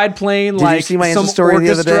you tried playing like you see my some Insta story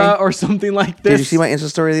the other day? orchestra or something like this? Did you see my Insta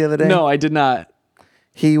story the other day? No, I did not.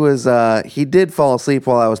 He did fall asleep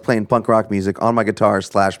while I was playing punk rock music on my guitar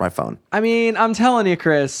 / my phone. I mean, I'm telling you,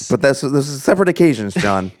 Chris. But this is separate occasions,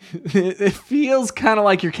 John. It feels kind of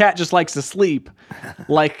like your cat just likes to sleep,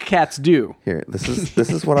 like cats do. Here, this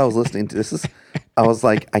is what I was listening to. I was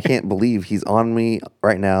like, I can't believe he's on me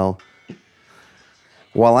right now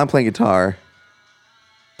while I'm playing guitar,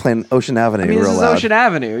 playing Ocean Avenue real loud. This is Ocean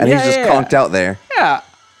Avenue. And he's just conked out there. Yeah.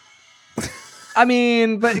 I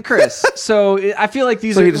mean, but Chris, so I feel like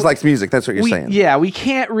these So are... he just likes music. That's what you're saying. Yeah, we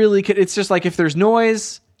can't really... It's just like if there's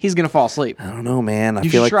noise, he's going to fall asleep. I don't know, man. You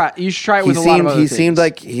should try it with a lot of other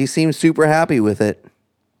things. He seemed super happy with it.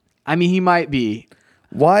 I mean, he might be.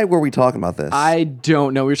 Why were we talking about this? I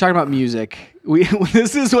don't know. We were talking about music.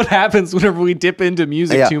 This is what happens whenever we dip into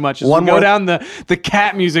music too much. We go down the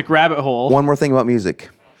cat music rabbit hole. One more thing about music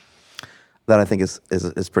that I think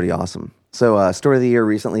is pretty awesome. So, Story of the Year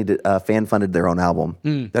recently fan funded their own album.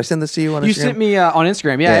 Did I send this to you on Instagram? You sent me on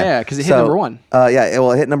Instagram. Yeah, because it hit number one.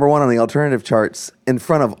 It hit number one on the alternative charts in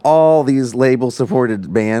front of all these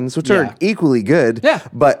label-supported bands, which are equally good. Yeah.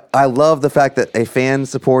 But I love the fact that a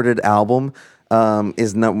fan-supported album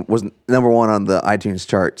was number one on the iTunes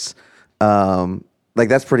charts.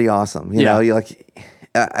 That's pretty awesome. You know,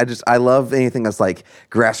 I love anything that's like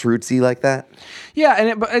grassrootsy like that. Yeah,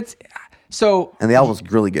 and the album's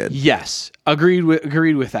really good. Yes, agreed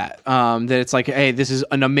with that. That it's like, hey, this is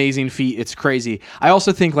an amazing feat. It's crazy. I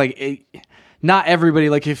also think not everybody,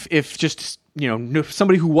 like if just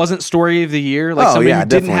somebody who wasn't Story of the Year, like somebody who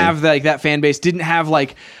didn't have that fan base, didn't have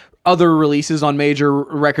like other releases on major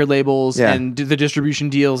record labels and the distribution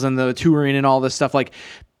deals and the touring and all this stuff, like.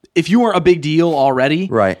 If you weren't a big deal already,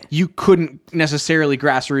 right, you couldn't necessarily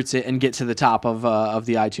grassroots it and get to the top of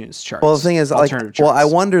the iTunes charts. Well, the thing is, I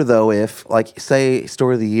wonder though if, say,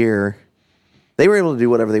 Story of the Year, they were able to do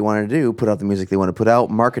whatever they wanted to do, put out the music they wanted to put out,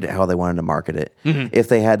 market it how they wanted to market it. Mm-hmm. If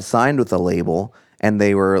they had signed with a label and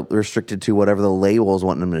they were restricted to whatever the label was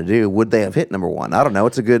wanting them to do, would they have hit number one? I don't know.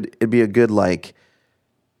 It'd be a good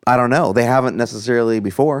I don't know. They haven't necessarily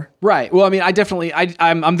before. Right. Well, I mean,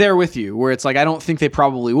 I'm there with you where it's like, I don't think they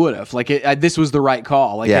probably would have. This was the right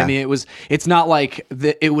call. I mean, it's not like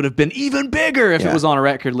it would have been even bigger if it was on a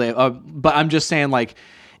record label. But I'm just saying,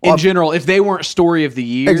 in general, if they weren't Story of the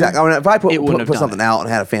Year. Exactly. I mean, if I put something out and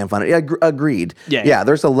had a fan fund, agreed. Yeah.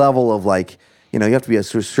 There's a level of you have to be a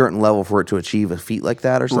certain level for it to achieve a feat like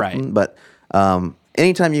that or something. Right. But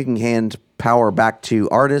anytime you can hand power back to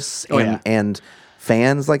artists and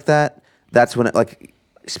fans like that, that's when it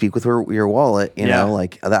speak with your wallet, you know,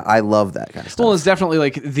 that. I love that kind of stuff. Well, it's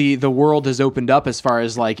definitely the world has opened up as far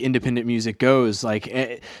as independent music goes.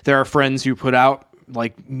 There are friends who put out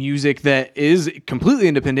music that is completely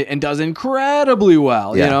independent and does incredibly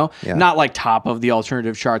well, you know, not top of the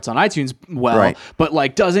alternative charts on iTunes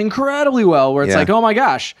but does incredibly well where it's oh my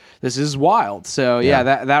gosh, this is wild. So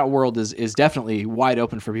that world is definitely wide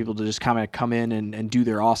open for people to just kind of come in and do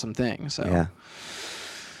their awesome thing. So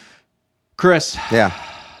Chris,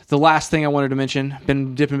 the last thing I wanted to mention,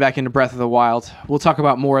 been dipping back into Breath of the Wild. We'll talk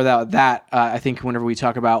about more about that. I think whenever we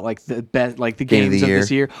talk about the games of this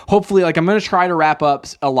year, hopefully, I'm going to try to wrap up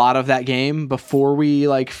a lot of that game before we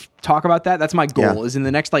talk about that. That's my goal. Is in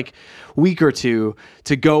the next week or two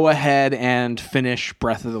to go ahead and finish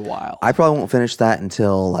Breath of the Wild. I probably won't finish that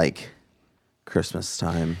until Christmas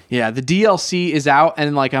time. Yeah, the DLC is out,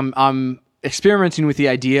 and I'm experimenting with the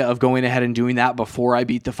idea of going ahead and doing that before I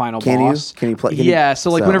beat the final boss. Can you play?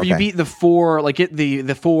 Whenever you beat the four,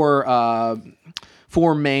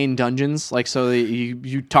 four main dungeons,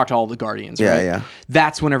 you talk to all the guardians, right? Yeah.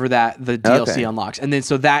 That's whenever the DLC unlocks. And then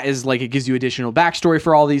so that is it gives you additional backstory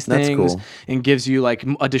for all these things. Cool. And gives you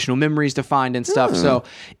additional memories to find and stuff. So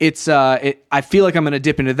it's I feel like I'm going to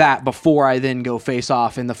dip into that before I then go face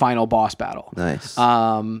off in the final boss battle. Nice.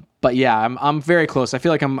 But yeah, I'm very close. I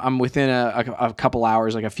feel like I'm within a couple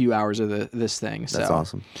hours, a few hours of this thing. So. That's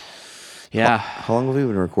awesome. Yeah. How long have we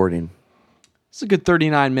been recording? It's a good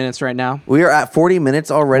 39 minutes right now. We are at 40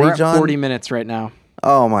 minutes already, John? 40 minutes right now.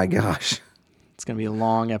 Oh my gosh. It's going to be a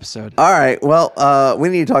long episode. All right. Well, we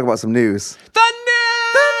need to talk about some news. The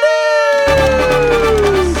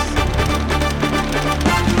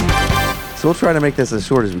news! So we'll try to make this as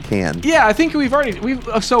short as we can. Yeah, I think we've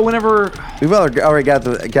so whenever We've already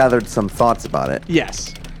gathered some thoughts about it.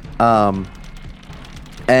 yes.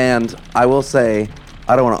 And I will say,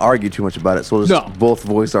 I don't want to argue too much about it, so we'll just No. both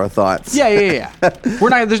voice our thoughts. Yeah. There's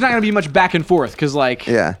not going to be much back and forth because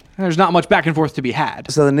Yeah. there's not much back and forth to be had.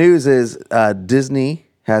 So the news is Disney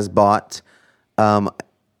has bought a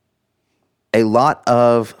lot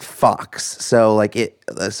of Fox. So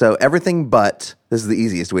so everything but, this is the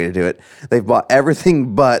easiest way to do it. They've bought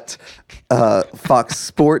everything but Fox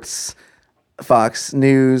Sports, Fox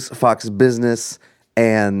News, Fox Business,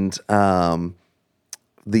 and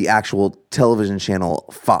the actual television channel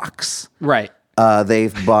Fox. Right.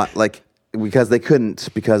 They've bought because they couldn't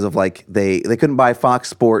buy Fox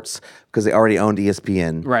Sports because they already owned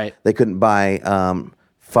ESPN. Right. They couldn't buy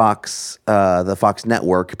Fox, the Fox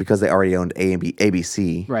network because they already owned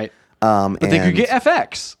ABC. Right. But they could get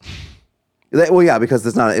FX. Because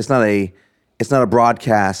it's not a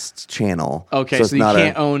broadcast channel. Okay, so you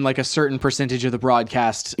can't own a certain percentage of the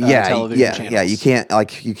broadcast television channels. Yeah, you can't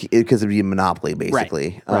because it'd be a monopoly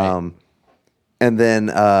basically. Right. And then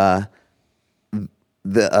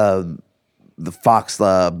the Fox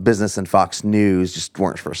Business and Fox News just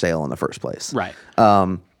weren't for sale in the first place. Right.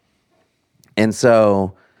 And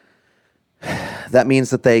so that means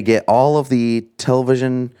that they get all of the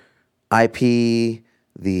television IP,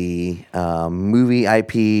 the movie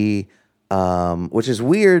IP, which is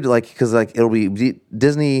weird, because it'll be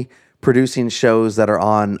Disney producing shows that are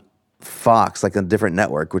on Fox, a different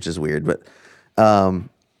network, which is weird, but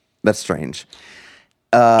that's strange.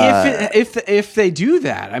 If they do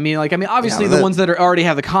that, obviously the ones that already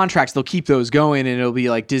have the contracts, they'll keep those going, and it'll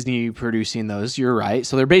be Disney producing those. You're right.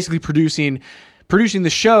 So they're basically producing the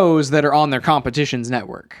shows that are on their competition's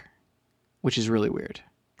network, which is really weird.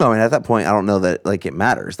 No, at that point, I don't know that it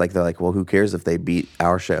matters. They're well, who cares if they beat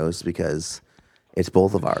our shows because it's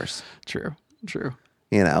both of ours. True.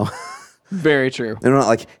 Very true. They're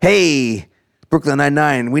not hey, Brooklyn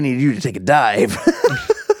Nine-Nine, we need you to take a dive.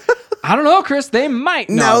 I don't know, Chris. They might.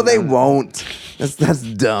 No, they won't. That's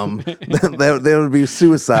dumb. that would be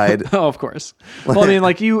suicide. Oh, of course. Well,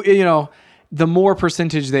 the more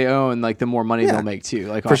percentage they own, the more money they'll make too.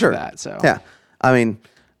 For sure. Of that. So yeah,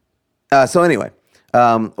 so anyway,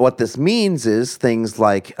 what this means is things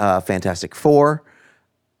like Fantastic Four,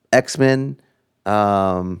 X-Men,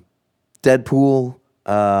 Deadpool.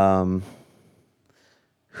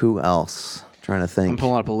 Who else? Trying to think. I'm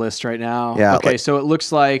pulling up a list right now. Yeah, okay, so it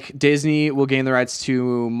looks like Disney will gain the rights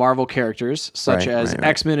to Marvel characters such as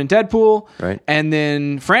X-Men and Deadpool, right? And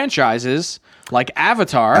then franchises like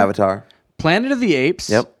Avatar, Planet of the Apes,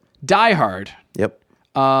 yep, Die Hard, yep.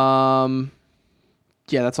 Yeah,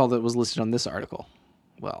 that's all that was listed on this article.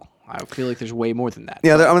 Well, I feel like there's way more than that.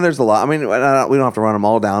 Yeah, there's a lot. We don't have to run them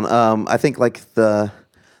all down. I think the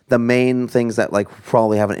main things that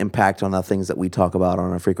probably have an impact on the things that we talk about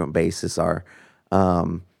on a frequent basis are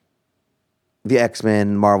the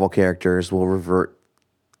X-Men Marvel characters will revert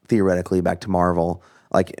theoretically back to Marvel,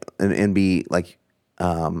 and be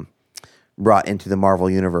brought into the Marvel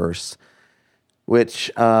universe,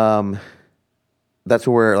 which that's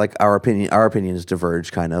where our opinions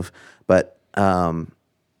diverge kind of, but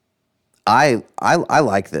I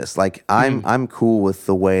like this. I'm cool with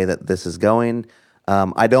the way that this is going.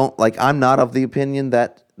 I'm not of the opinion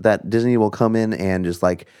that Disney will come in and just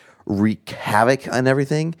wreak havoc on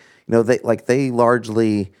everything. They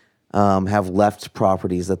largely have left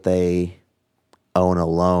properties that they own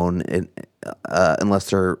alone,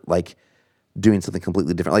 unless they're doing something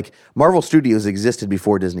completely different. Marvel Studios existed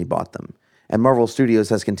before Disney bought them, and Marvel Studios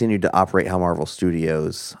has continued to operate how Marvel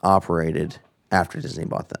Studios operated after Disney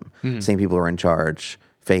bought them. Mm-hmm. Same people are in charge.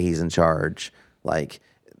 Fahey's in charge.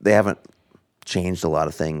 They haven't changed a lot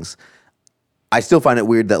of things. I still find it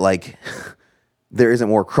weird that there isn't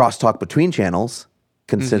more crosstalk between channels,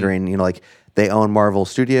 considering they own Marvel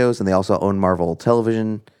Studios and they also own Marvel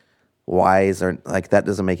Television. Why is there that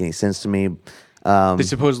doesn't make any sense to me. They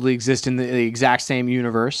supposedly exist in the exact same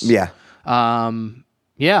universe. Yeah.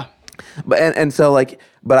 Yeah. But so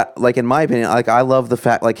in my opinion, I love the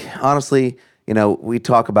fact honestly, we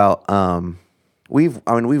talk about we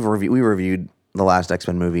reviewed the last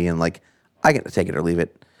X-Men movie, and I get to take it or leave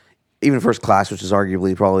it. Even First Class, which is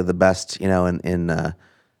arguably probably the best, in the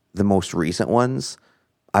most recent ones,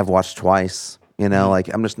 I've watched twice.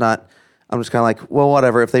 I'm just kind of well,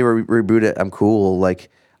 whatever. If they reboot it, I'm cool.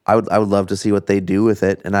 I would love to see what they do with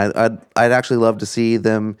it, and I'd actually love to see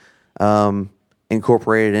them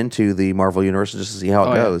incorporate it into the Marvel universe just to see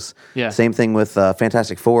how it goes. Yeah. Same thing with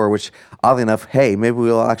Fantastic Four, which oddly enough, hey, maybe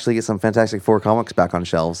we'll actually get some Fantastic Four comics back on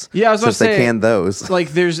shelves. Yeah, I was about to say, they canned those. Like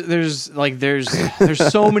there's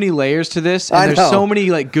so many layers to this, and I there's know. so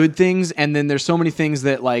many like good things, and then there's so many things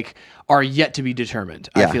that like are yet to be determined.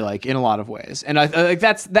 Yeah. I feel like in a lot of ways, and I like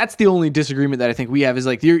that's the only disagreement that I think we have is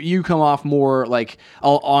like you come off more like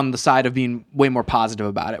on the side of being way more positive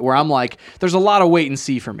about it, where I'm like there's a lot of wait and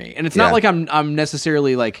see for me, and it's not like I'm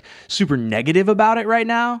necessarily like super negative about it right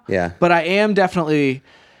now. Yeah. But I am definitely.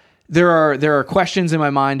 There are questions in my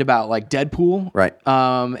mind about like Deadpool, Right.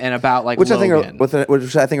 And about like which Logan.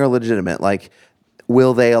 which I think are legitimate. Like,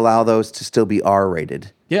 will they allow those to still be R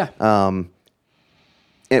rated? Yeah.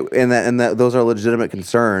 Those are legitimate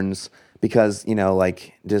concerns because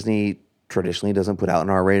like Disney traditionally doesn't put out an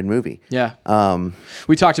R-rated movie. Yeah.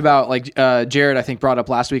 We talked about like Jared, I think, brought up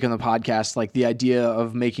last week on the podcast, like the idea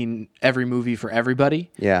of making every movie for everybody.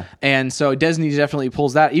 Yeah. And so Disney definitely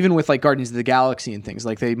pulls that, even with like Guardians of the Galaxy and things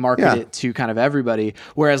like they market it to kind of everybody.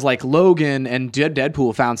 Whereas like Logan and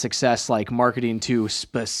Deadpool found success like marketing to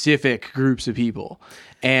specific groups of people.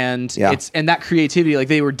 And and that creativity, like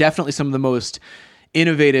they were definitely some of the most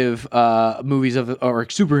innovative movies or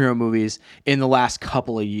superhero movies in the last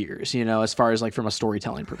couple of years, as far as like from a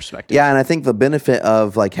storytelling perspective. Yeah, and I think the benefit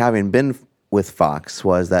of like having been with Fox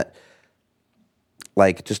was that,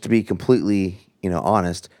 like, just to be completely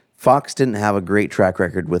honest, Fox didn't have a great track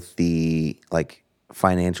record with the like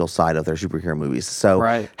financial side of their superhero movies.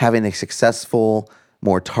 So having a successful,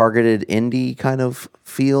 more targeted indie kind of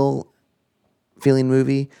feeling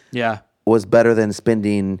movie was better than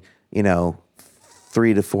spending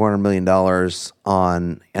 $300 to $400 million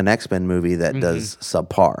on an X-Men movie that does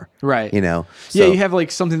subpar. Right. So, you have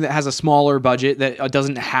like something that has a smaller budget that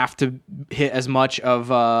doesn't have to hit as much of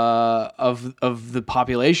the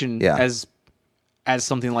population as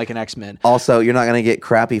something like an X-Men. Also, you're not going to get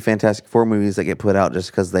crappy Fantastic Four movies that get put out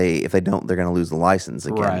just because if they don't, they're going to lose the license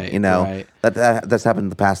again. Right. That's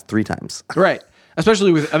happened the past 3 times. Right.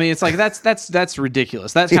 Especially with, I mean, it's like that's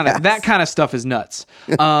ridiculous. That kind of stuff is nuts.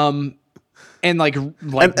 And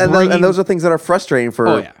those are things that are frustrating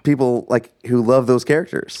for people like who love those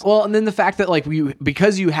characters. Well, and then the fact that like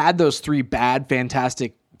because you had those 3 bad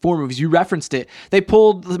Fantastic Four movies, you referenced it. They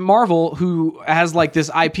pulled Marvel, who has like this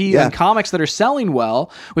IP and comics that are selling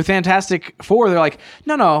well with Fantastic Four. They're like,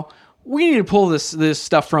 no, we need to pull this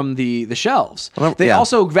stuff from the shelves. They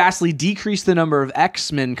also vastly decreased the number of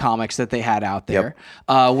X-Men comics that they had out there.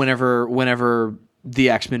 Whenever the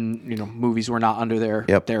X-Men movies were not under their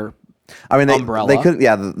umbrella. They couldn't.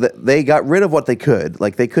 Yeah, they got rid of what they could.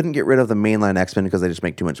 Like they couldn't get rid of the mainline X-Men because they just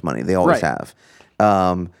make too much money. They always have.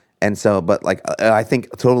 And so, but like I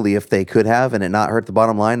think totally, if they could have and it not hurt the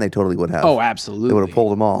bottom line, they totally would have. Oh, absolutely. They would have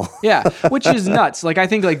pulled them all. Yeah, which is nuts. Like I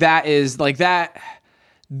think like that is like that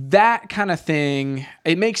kind of thing.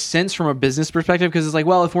 It makes sense from a business perspective because it's like,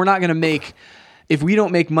 well, if we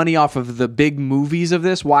don't make money off of the big movies of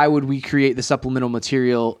this, why would we create the supplemental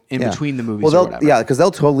material in between the movies or whatever? Yeah, because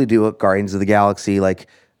they'll totally do a Guardians of the Galaxy like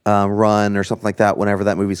run or something like that whenever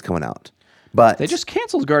that movie's coming out. But they just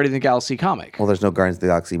canceled Guardians of the Galaxy comic. Well, there's no Guardians of the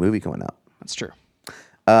Galaxy movie coming out. That's true.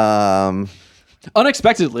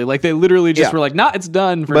 Unexpectedly, like they literally just were like, "Nah, it's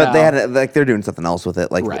done for now." But they had they're doing something else with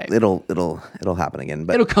it. Like it'll happen again.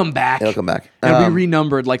 But it'll come back. It'll come back. It'll be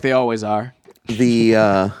renumbered like they always are.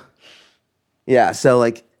 So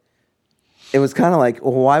like, it was kind of like,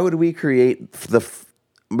 well, why would we create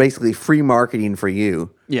basically free marketing for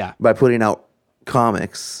you? Yeah. By putting out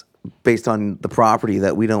comics based on the property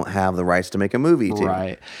that we don't have the rights to make a movie to.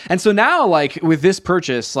 Right. And so now, like, with this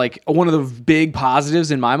purchase, like, one of the big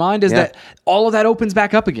positives in my mind is that all of that opens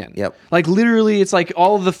back up again. Yep. Like, literally, it's like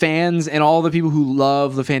all of the fans and all the people who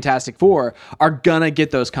love the Fantastic Four are gonna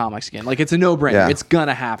get those comics again. Like, it's a no-brainer. Yeah. It's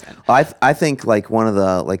gonna happen. I think, like, one of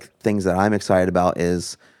the, like, things that I'm excited about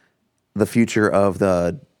is the future of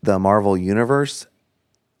the Marvel Universe.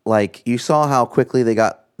 Like, you saw how quickly they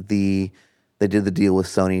did the deal with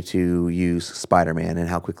Sony to use Spider-Man and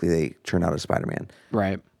how quickly they turned out a Spider-Man.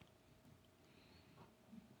 Right.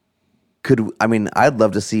 I'd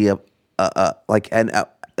love to see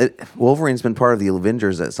Wolverine's been part of the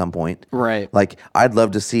Avengers at some point. Right. Like, I'd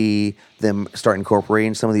love to see them start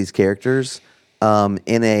incorporating some of these characters I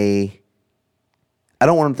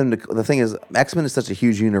don't want them to, the thing is, X-Men is such a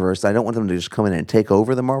huge universe, I don't want them to just come in and take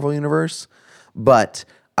over the Marvel universe, but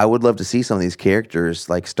I would love to see some of these characters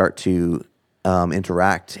like start to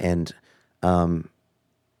interact and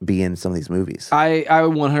be in some of these movies. I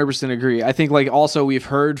 100% agree. I think like also we've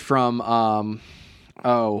heard from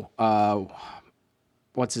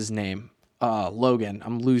what's his name? Logan.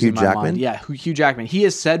 I'm losing Hugh my Jackman? mind. Yeah, Hugh Jackman. He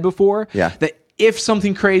has said before Yeah. that if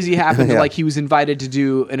something crazy happened, Yeah. like he was invited to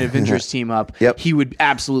do an Avengers team up, Yep. he would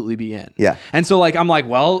absolutely be in. Yeah. And so like I'm like,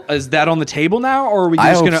 well, is that on the table now, or are we I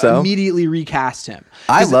just hope going to so. immediately recast him?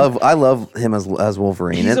 I love him as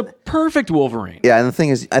Wolverine. He's And- a perfect Wolverine. yeah, and the thing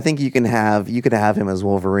is, I think you could have him as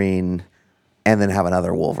Wolverine, and then have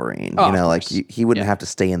another Wolverine. Oh, you know, of like course. he wouldn't have to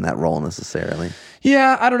stay in that role necessarily.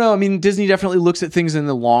 Yeah, I don't know. I mean, Disney definitely looks at things in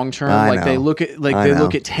the long term. I Like they know. look at I know.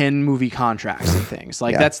 10 movie contracts and things.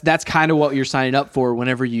 Like Yeah. that's kind of what you're signing up for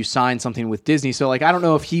whenever you sign something with Disney. So like I don't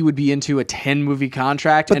know if he would be into a 10 movie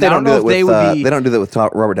contract. But and they I don't don't know do it if they with would be they don't do that with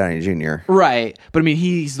Robert Downey Jr. right. But I mean,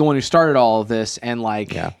 he's the one who started all of this, and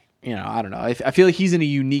like Yeah. you know, I don't know. I feel like he's in a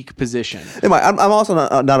unique position. I'm also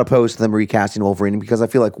not opposed to them recasting Wolverine because I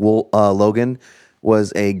feel like Logan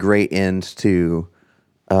was a great end to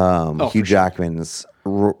Hugh Jackman's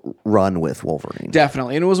run with Wolverine.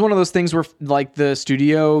 Definitely. And it was one of those things where like the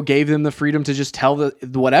studio gave them the freedom to just tell the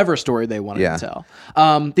whatever story they wanted Yeah. to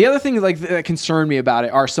tell. The other thing like that concerned me about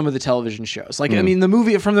it are some of the television shows. Like, I mean, the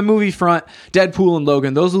movie front, Deadpool and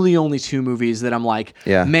Logan, those are the only two movies that I'm like,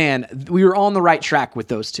 Yeah. man, we were on the right track with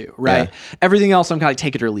those two, right? Yeah. Everything else I'm kind of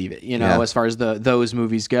take it or leave it, you know, Yeah. as far as those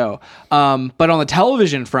movies go. But on the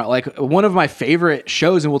television front, like one of my favorite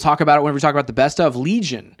shows, and we'll talk about it when we talk about the best of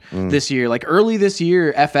Legion this year, like early this year,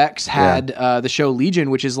 FX had the show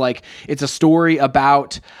Legion, which is like it's a story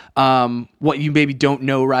about what you maybe don't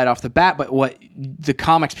know right off the bat, but what the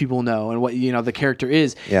comics people know and what you know the character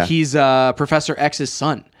is. Yeah. He's Professor X's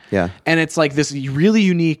son. Yeah. And it's like this really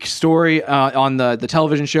unique story on the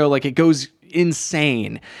television show. Like it goes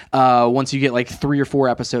insane once you get like 3 or 4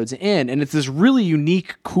 episodes in, and it's this really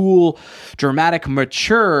unique, cool, dramatic,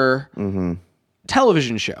 mature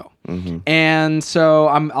television show. And so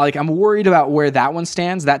I'm worried about where that one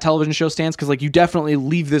stands, that television show stands, because like you definitely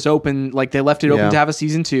leave this open, like they left it open Yeah. to have a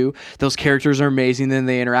season 2. Those characters are amazing, then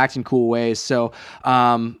they interact in cool ways. So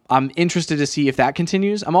I'm interested to see if that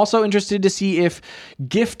continues. I'm also interested to see if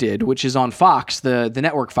Gifted, which is on Fox, the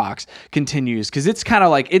network Fox, continues, because it's kind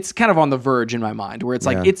of on the verge in my mind, where it's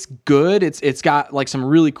like Yeah. it's good, it's got like some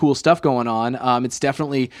really cool stuff going on. It's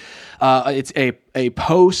definitely it's a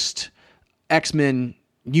post X-Men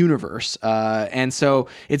universe, and so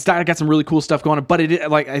it's got some really cool stuff going on, but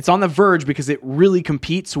it's on the verge because it really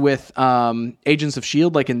competes with Agents of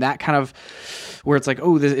S.H.I.E.L.D., like in that kind of where it's like,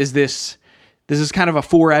 oh, this is kind of a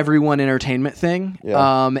for everyone entertainment thing.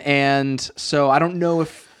 Yeah. And so I don't know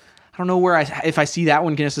if I see that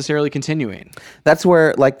one necessarily continuing. That's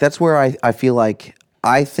where I feel like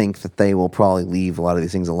I think that they will probably leave a lot of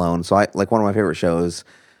these things alone. So I like one of my favorite shows.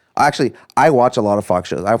 I watch a lot of Fox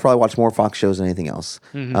shows. I probably watch more Fox shows than anything else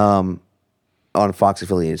on Fox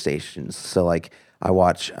affiliated stations. So like I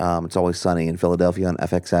watch It's Always Sunny in Philadelphia on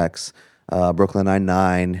FXX, Brooklyn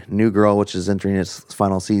Nine-Nine, New Girl, which is entering its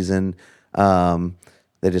final season.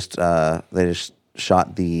 They just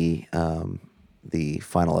shot the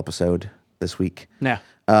final episode this week. Yeah.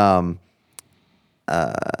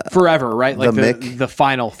 Forever, right? Like The the Mick.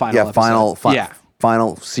 final Yeah, episode.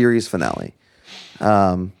 final series finale.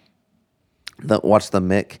 Watch the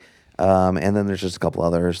Mick, and then there's just a couple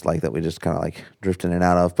others like that we just kind of like drift in and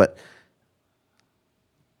out of. But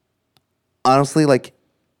honestly, like,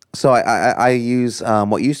 so I use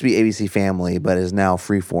what used to be ABC Family, but is now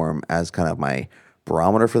Freeform as kind of my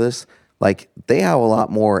barometer for this. Like, they have a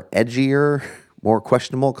lot more edgier, more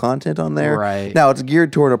questionable content on there. Right. Now it's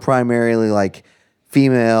geared toward a primarily like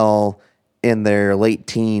female in their late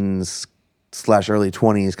teens / early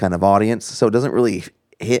 20s kind of audience. So it doesn't really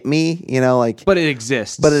hit me, you know, like, But it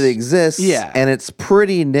exists. Yeah. And it's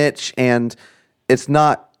pretty niche, and it's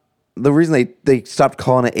not, the reason they stopped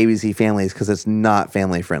calling it ABC Family is because it's not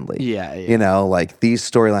family friendly. Yeah. You know, like these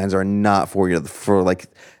storylines are not for like,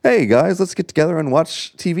 hey guys, let's get together and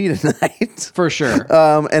watch TV tonight. For sure.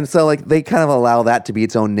 And so like they kind of allow that to be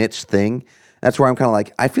its own niche thing. That's where I'm kind of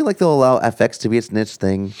like, I feel like they'll allow FX to be its niche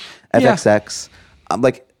thing. FXX.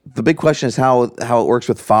 Like the big question is how it works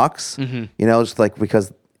with Fox. You know, just like,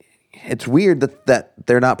 because it's weird that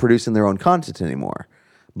they're not producing their own content anymore.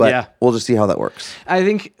 But we'll just see how that works. I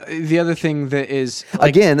think the other thing that is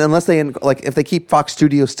like, again, unless if they keep Fox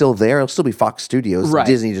Studios still there, it'll still be Fox Studios. Right.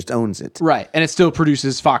 Disney just owns it. right, and it still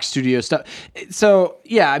produces Fox Studio stuff. So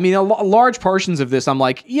yeah, I mean, large portions of this, I'm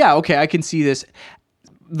like, yeah, okay, I can see this.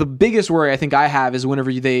 The biggest worry I think I have is whenever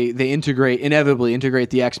they inevitably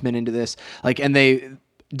integrate the X-Men into this, like, and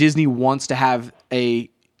Disney wants to have a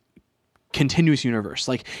continuous universe,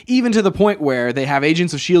 like even to the point where they have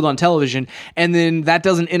Agents of S.H.I.E.L.D. on television, and then that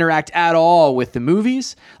doesn't interact at all with the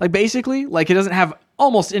movies. Like basically, like it doesn't have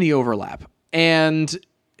almost any overlap.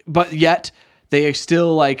 but yet they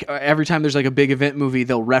still like every time there's like a big event movie,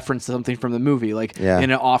 they'll reference something from the movie, like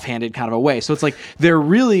in an offhanded kind of a way. So it's like they're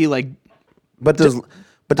really like, but does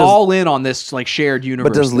all in on this like shared universe.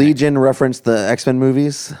 But does Legion reference the X-Men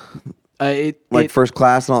movies? First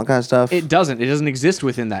Class and all that kind of stuff? It doesn't. It doesn't exist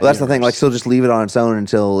within that. Well, that's universe. The thing. Like, so just leave it on its own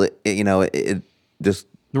until it just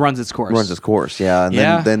runs its course. Yeah,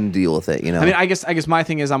 and then deal with it. I mean, I guess my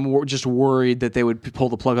thing is I'm just worried that they would pull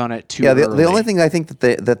the plug on it too. early. The only thing I think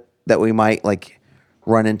that we might like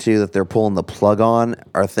run into that they're pulling the plug on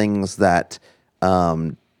are things that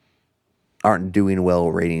aren't doing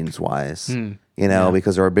well ratings wise.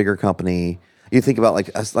 Because they're a bigger company. You think about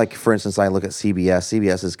like for instance, I look at CBS.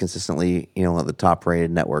 CBS is consistently one of the top rated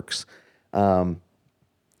networks, and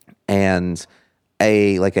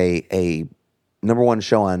a number one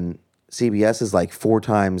show on CBS is like 4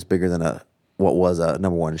 times bigger than what was a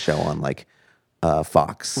number one show on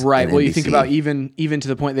Fox. Right. Well, NBC. You think about even to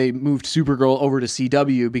the point they moved Supergirl over to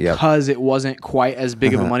CW because it wasn't quite as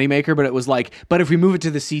big of a moneymaker, but it was like, but if we move it to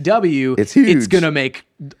the CW, it's huge. It's going to make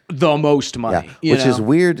the most money. Yeah. Which is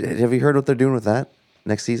weird. Have you heard what they're doing with that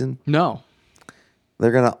next season? No.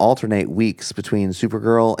 They're going to alternate weeks between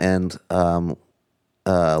Supergirl and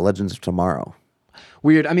Legends of Tomorrow.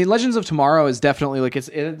 Weird. I mean, Legends of Tomorrow is definitely like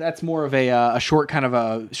that's more of a short kind of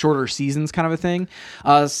a shorter seasons kind of a thing,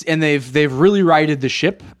 and they've really righted the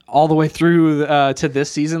ship all the way through to this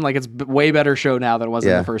season. Like it's way better show now than it was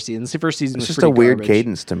in the first season. The first season was just pretty a weird garbage.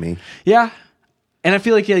 Cadence to me. Yeah. And I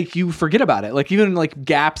feel like you forget about it. Like even like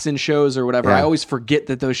gaps in shows or whatever, I always forget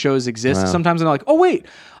that those shows exist. Wow. Sometimes I'm like, oh wait,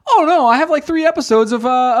 oh no, I have like 3 episodes of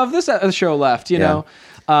this show left. You know.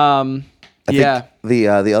 I think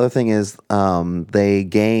the other thing is they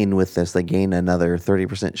gain with this. They gain another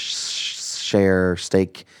 30% share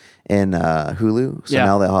stake in Hulu. So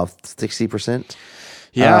now they'll have 60%.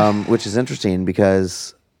 Yeah, which is interesting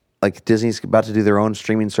because like Disney's about to do their own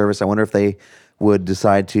streaming service. I wonder if they would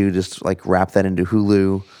decide to just like wrap that into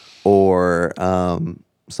Hulu or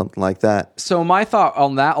something like that. So my thought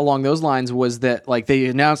on that along those lines was that like they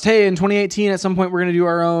announced, hey, in 2018 at some point we're going to do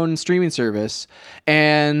our own streaming service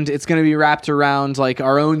and it's going to be wrapped around like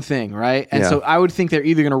our own thing, right? And so I would think they're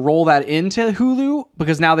either going to roll that into Hulu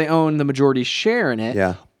because now they own the majority share in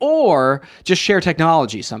it, or just share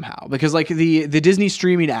technology somehow. Because like the Disney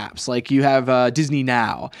streaming apps, like you have Disney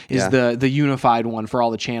Now is the unified one for all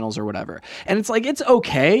the channels or whatever. And it's like, it's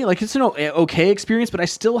okay. Like it's an okay experience, but I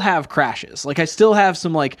still have crashes. Like I still have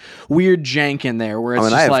some like weird jank in there where it's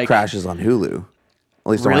just I have like crashes on Hulu. At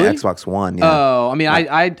least on Xbox One. Yeah. Oh, I mean,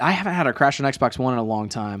 I haven't had a crash on Xbox One in a long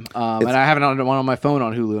time. And I haven't had one on my phone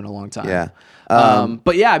on Hulu in a long time. Yeah.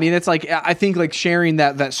 But yeah, I mean, it's like, I think like sharing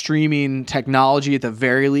that streaming technology at the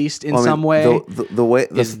very least in some way the way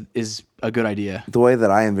is a good idea. The way that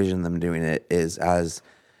I envision them doing it is as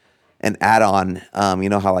an add-on. You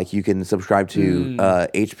know how like you can subscribe to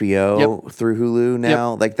HBO through Hulu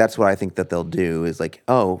now? Like that's what I think that they'll do is like,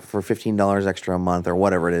 oh, for $15 extra a month or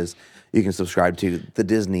whatever it is, you can subscribe to the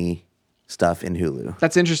Disney stuff in Hulu.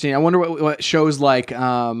 That's interesting. I wonder what shows like,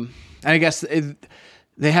 I guess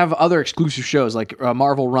they have other exclusive shows like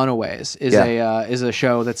Marvel Runaways is a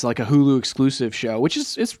show that's like a Hulu exclusive show, which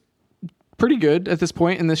is pretty good at this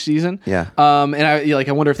point in this season. Yeah. And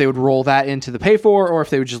I wonder if they would roll that into the pay for, or if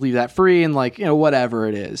they would just leave that free and like, whatever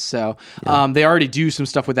it is. So, they already do some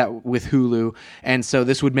stuff with that with Hulu. And so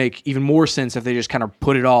this would make even more sense if they just kind of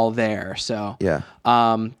put it all there. So,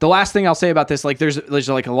 the last thing I'll say about this, like there's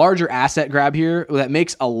like a larger asset grab here that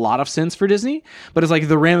makes a lot of sense for Disney, but it's like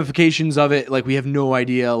the ramifications of it, like we have no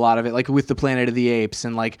idea a lot of it, like with the Planet of the Apes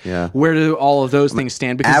and like where do all of those things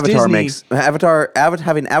stand? Because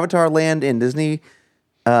having Avatar land in Disney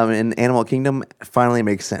in Animal Kingdom finally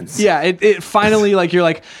makes sense. Yeah, it finally like you're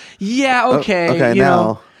like, okay, you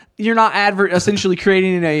know, you're not essentially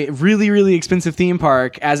creating a really, really expensive theme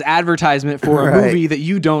park as advertisement for a movie that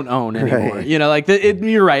you don't own anymore. Right. You know, like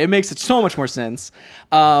you're right. It makes it so much more sense.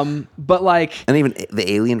 But like, and even the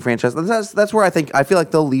Alien franchise, that's where I feel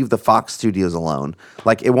like they'll leave the Fox studios alone.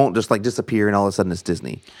 Like it won't just like disappear and all of a sudden it's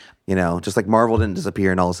Disney. You know, just like Marvel didn't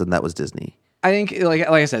disappear and all of a sudden that was Disney. I think, like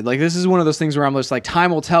I said, like this is one of those things where I'm just like,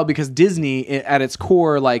 time will tell, because Disney, at its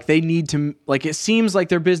core, like they need to, like it seems like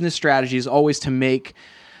their business strategy is always to make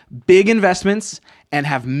big investments and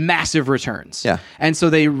have massive returns. Yeah. And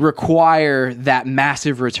so they require that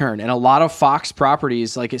massive return. And a lot of Fox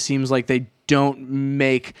properties, like it seems like they don't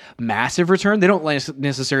make massive return. They don't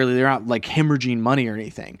necessarily, they're not like hemorrhaging money or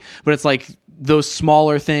anything, but it's like those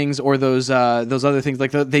smaller things or those other things,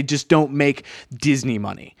 like they just don't make Disney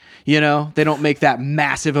money. You know, they don't make that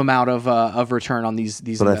massive amount of return on these.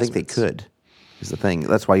 But I think they could. Is the thing.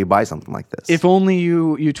 That's why you buy something like this. If only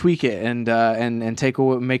you tweak it and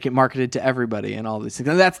make it marketed to everybody and all these things.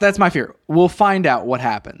 And that's my fear. We'll find out what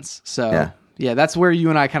happens. So yeah, that's where you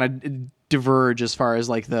and I kind of diverge as far as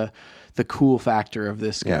like the cool factor of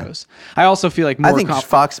this goes. I also feel like I think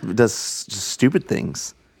Fox does stupid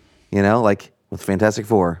things. Like with Fantastic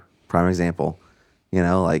Four, prime example.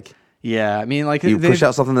 Yeah, I mean, like you push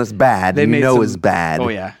out something that's bad, is bad. Oh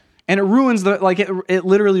yeah. And it ruins it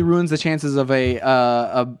literally ruins the chances of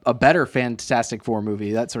a better Fantastic Four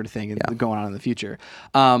movie, that sort of thing going on in the future.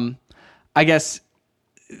 I guess,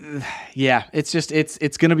 yeah, it's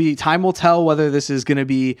going to be, time will tell whether this is going to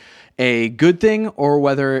be a good thing or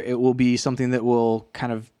whether it will be something that will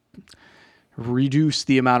kind of reduce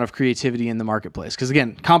the amount of creativity in the marketplace. Because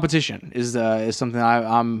again, competition is something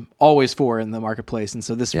I'm always for in the marketplace. And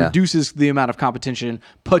so this reduces the amount of competition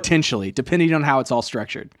potentially, depending on how it's all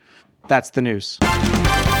structured. That's the news.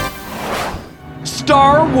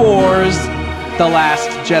 Star Wars The Last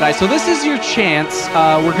Jedi. So this is your chance.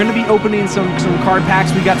 We're going to be opening some card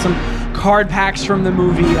packs. We got some card packs from the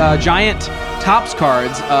movie Giant Topps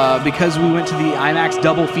cards because we went to the IMAX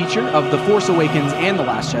double feature of The Force Awakens and The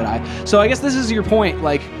Last Jedi. So I guess this is your point.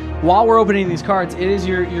 Like, while we're opening these cards, it is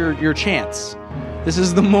your chance. This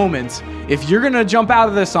is the moment. If you're going to jump out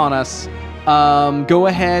of this on us, go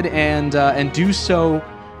ahead and do so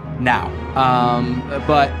now.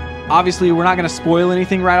 But obviously we're not going to spoil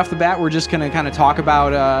anything right off the bat. We're just going to kind of talk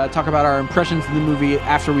about our impressions of the movie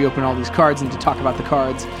after we open all these cards and to talk about the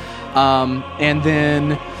cards. And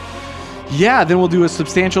then we'll do a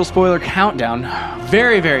substantial spoiler countdown.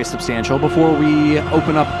 Very, very substantial before we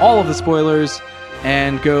open up all of the spoilers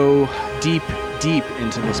and go deep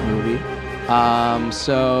into this movie.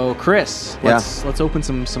 So Chris, let's open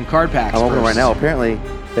some card packs. I'm opening right now. Apparently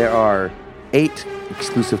there are 8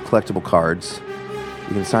 exclusive collectible cards.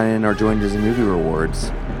 You can sign in or join Disney Movie Rewards.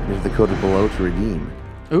 There's the code below to redeem.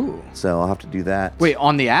 Ooh. So I'll have to do that. Wait,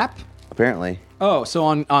 on the app? Apparently. Oh, so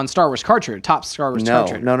on Star Wars Card Trader, Top Star Wars Card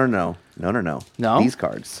Trader. No. No? These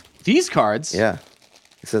cards. These cards? Yeah.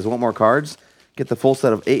 It says, want more cards? Get the full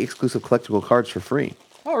set of 8 exclusive collectible cards for free.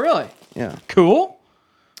 Oh, really? Yeah. Cool.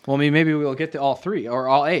 Well, I mean, maybe we'll get to all 3 or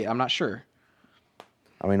all 8. I'm not sure.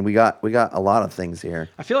 I mean, we got a lot of things here.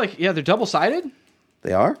 I feel like, they're double-sided.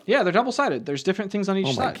 They are? Yeah, they're double-sided. There's different things on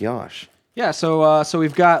each side. Oh, my gosh. Yeah, so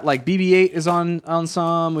we've got, like, BB-8 is on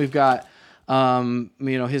some. We've got,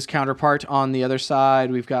 his counterpart on the other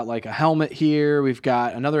side. We've got, like, a helmet here. We've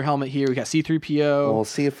got another helmet here. We've got C-3PO. Well, we'll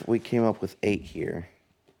see if we came up with 8 here.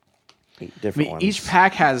 8 different ones. Each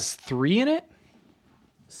pack has 3 in it.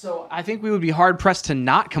 So I think we would be hard-pressed to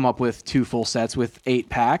not come up with 2 full sets with 8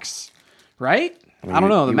 packs, right? I don't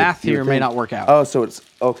know. The math here may not work out. Oh, so it's...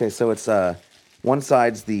 Okay, so it's... one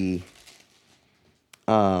side's the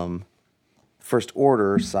First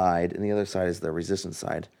Order side, and the other side is the Resistance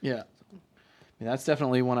side. Yeah. I mean, that's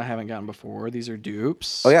definitely one I haven't gotten before. These are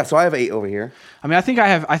dupes. Oh yeah, so I have 8 over here. I mean, I think I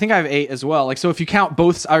have 8 as well. Like, so if you count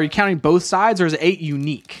both, are you counting both sides, or is it 8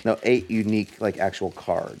 unique? No, 8 unique, like, actual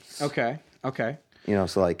cards. Okay.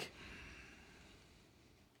 So like...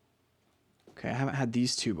 Okay, I haven't had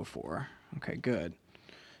these 2 before. Okay, good.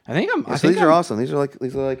 These are awesome. These are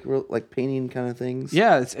like real, like painting kind of things.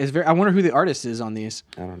 Yeah, it's very. I wonder who the artist is on these.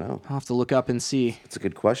 I don't know. I'll have to look up and see. It's a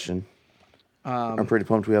good question. I'm pretty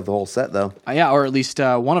pumped we have the whole set though. Yeah, or at least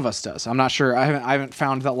one of us does. I'm not sure. I haven't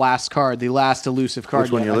found the last card, the last elusive card.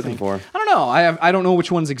 Which one you're looking for? I don't know. I don't know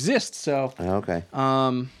which ones exist. So okay.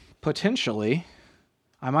 Potentially,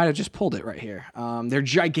 I might have just pulled it right here. They're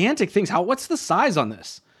gigantic things. What's the size on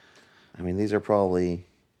this? I mean, these are probably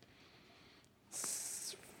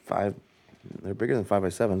 5. They're bigger than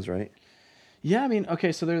 5x7s, right? Yeah, I mean,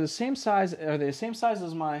 okay, so they're the same size. Are they the same size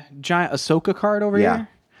as my giant Ahsoka card over here?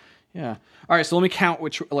 Yeah. All right, so let me count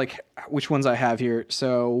which ones I have here.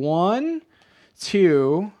 So 1,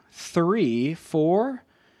 2, 3, 4,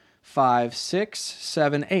 5, 6,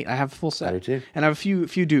 7, 8. I have a full set. I do too. And I have a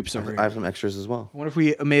few dupes over here. I have some extras as well. What if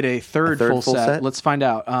we made a third full set? Let's find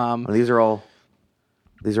out. Well, these are all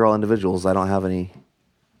individuals. I don't have any.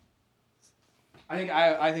 I think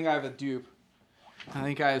I have a dupe. I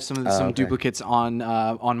think I have some duplicates on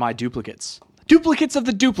my duplicates. Duplicates of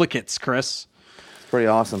the duplicates, Chris. It's pretty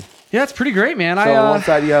awesome. Yeah, it's pretty great, man. So on one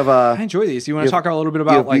side you have I enjoy these. You want to talk a little bit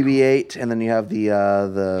about like BB-8, and then you have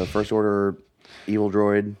the First Order evil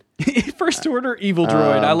droid. First Order evil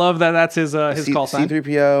droid. I love that. That's his call sign.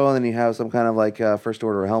 C-3PO, and then you have some kind of like First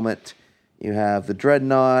Order helmet. You have the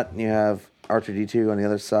Dreadnought. And you have R2-D2 on the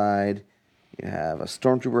other side. You have a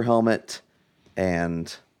Stormtrooper helmet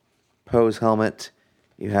and Poe's helmet.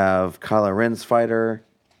 You have Kylo Ren's fighter.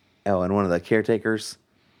 Oh, and one of the caretakers.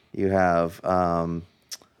 You have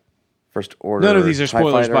First Order. None of these are TIE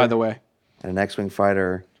spoilers, Fighter, by the way. And an X-Wing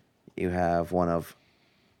fighter. You have one of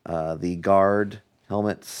the Guard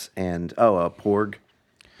helmets and a Porg.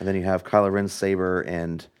 And then you have Kylo Ren's saber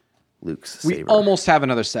and Luke's saber. We almost have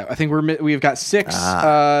another set. I think we've got six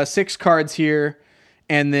cards here,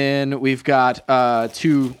 and then we've got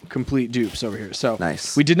 2 complete dupes over here. So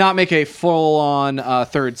nice. We did not make a full-on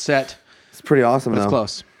third set. It's pretty awesome, though. It's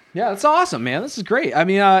close. Yeah, that's awesome, man. This is great. I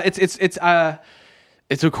mean, it's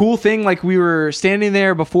a cool thing. Like, we were standing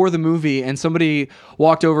there before the movie, and somebody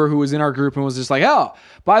walked over who was in our group and was just like, "Oh,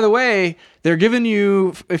 by the way, they're giving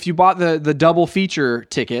you, if you bought the double feature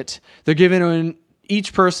ticket, they're giving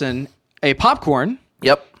each person a popcorn,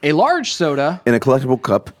 Yep. a large soda, In a collectible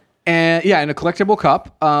cup. and in a collectible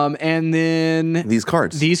cup, and then These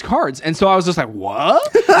cards. And so I was just like,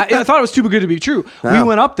 what? I thought it was too good to be true. We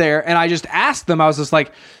went up there and I just asked them, I was just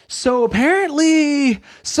like, so apparently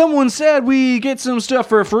someone said we get some stuff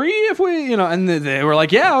for free if we, and they were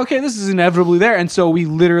like, yeah, okay, this is inevitably there. And so we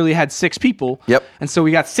literally had 6 people. Yep. And so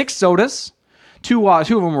we got 6 sodas. 2 of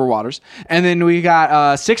them were waters, and then we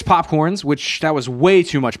got 6 popcorns, which that was way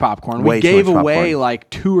too much popcorn. We gave away like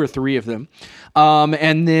 2 or 3 of them,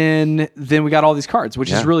 and then we got all these cards,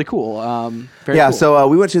 which is really cool. Very cool. So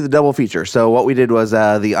we went to the double feature. So what we did was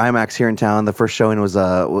the IMAX here in town. The first showing was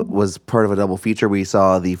part of a double feature. We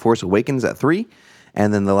saw The Force Awakens at 3,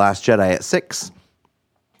 and then The Last Jedi at 6,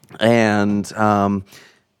 and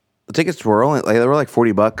the tickets were only they were like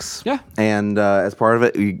 $40. Yeah. And as part of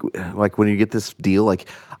it, like when you get this deal, like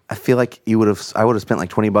I feel like I would have spent like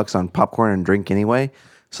 $20 on popcorn and drink anyway.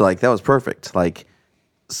 So like that was perfect. Like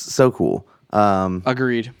so cool.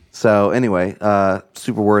 Agreed. So anyway,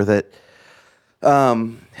 super worth it.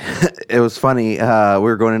 It was funny. We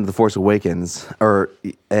were going into The Force Awakens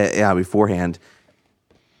beforehand.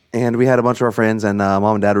 And we had a bunch of our friends and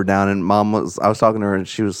mom and dad were down and I was talking to her and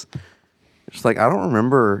she was just like, I don't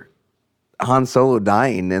remember Han Solo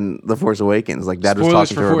dying in The Force Awakens. Like dad Spoilers was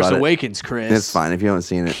talking to her for Force about Awakens, Chris. It's fine if you haven't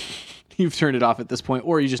seen it. You've turned it off at this point,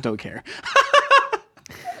 or you just don't care.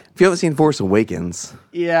 If you haven't seen Force Awakens,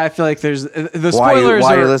 Yeah, I feel like there's the spoilers.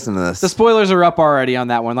 Why are you listening to this? The spoilers are up already on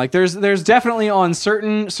that one. Like there's definitely on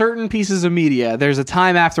certain pieces of media. There's a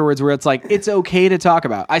time afterwards where it's like it's okay to talk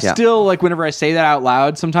about. I still like whenever I say that out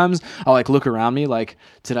loud. Sometimes I'll like look around me like,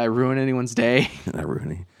 did I ruin anyone's day? Not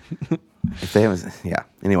ruining. If they haven't,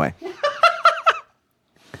 Anyway,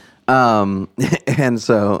 and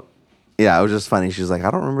so. Yeah, it was just funny. She was like,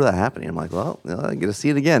 I don't remember that happening. I'm like, well, I get to see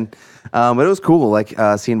it again. But it was cool, like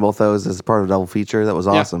seeing both those as part of a double feature. That was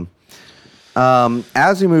awesome.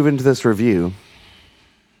 As we move into this review,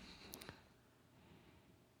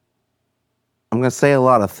 I'm going to say a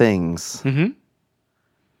lot of things. Mm-hmm.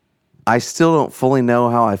 I still don't fully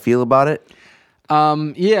know how I feel about it. I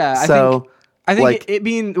think like, it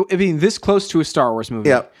being this close to a Star Wars movie.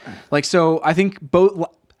 Yeah. Like, so I think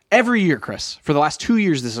every year, Chris, for the last 2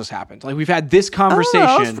 years, this has happened. Like we've had this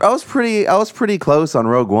conversation. I was pretty close on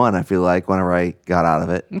Rogue One. I feel like whenever I got out of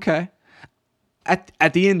it. Okay.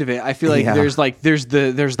 At the end of it, I feel like there's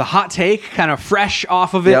the hot take, kind of fresh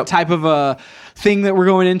off of it type of a thing that we're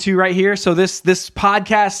going into right here. So this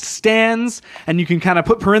podcast stands, and you can kind of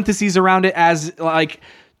put parentheses around it as like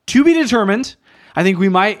to be determined. I think we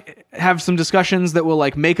might have some discussions that will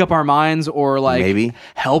like make up our minds or like maybe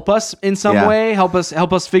help us in some way, help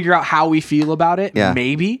us figure out how we feel about it. Yeah.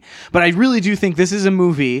 Maybe. But I really do think this is a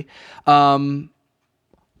movie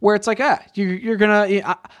where it's like, you're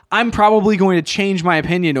gonna. I'm probably going to change my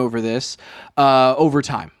opinion over this over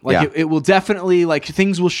time. Like it will definitely like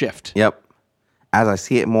things will shift. Yep. As I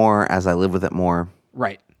see it more, as I live with it more.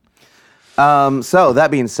 Right. So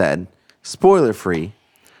that being said, spoiler free.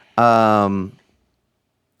 Like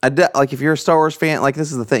if you're a Star Wars fan, like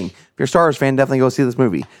this is the thing. If you're a Star Wars fan, definitely go see this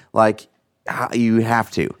movie. Like you have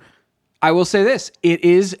to. I will say this: it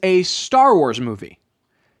is a Star Wars movie.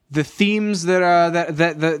 The themes that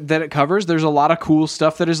it covers, there's a lot of cool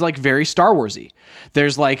stuff that is like very Star Warsy.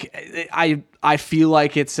 There's like I feel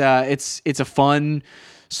like it's a fun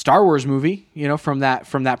Star Wars movie, from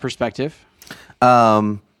that perspective.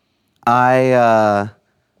 The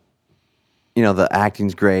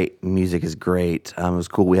acting's great, music is great. It was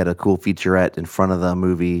cool. We had a cool featurette in front of the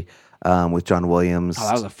movie with John Williams. Oh,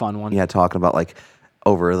 that was a fun one. Yeah, talking about like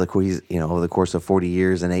over the course of 40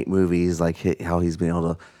 years and 8 movies, like how he's been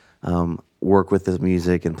able to work with the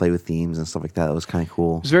music and play with themes and stuff like that. It was kind of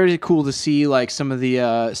cool. It was very cool to see like some of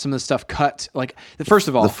the stuff cut. Like first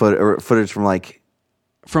of all, the footage from like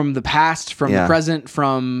from the past, from the present,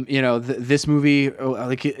 from this movie.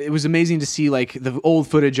 Like it was amazing to see like the old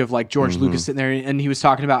footage of like George Lucas sitting there, and he was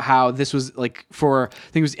talking about how this was like I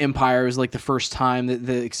think it was Empire, was like the first time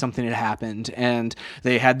that something had happened, and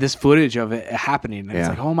they had this footage of it happening, and it's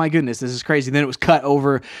like, oh my goodness, this is crazy. And then it was cut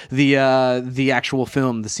over the actual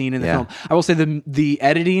film, the scene in the film. I will say the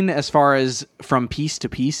editing, as far as from piece to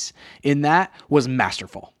piece in that, was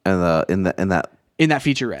masterful. And in that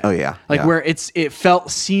featurette. Oh yeah. Where it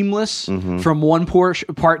felt seamless from one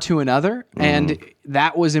part to another. And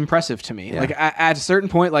that was impressive to me. Yeah. Like at a certain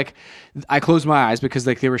point, like I closed my eyes because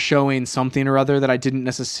like they were showing something or other that I didn't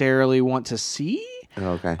necessarily want to see.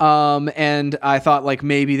 Okay. And I thought like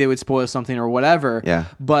maybe they would spoil something or whatever. Yeah.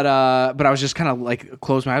 But I was just kind of like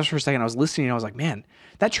closed my eyes for a second. I was listening and I was like, man,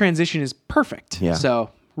 that transition is perfect. Yeah.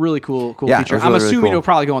 So really cool Yeah, feature. really, I'm really assuming cool. it'll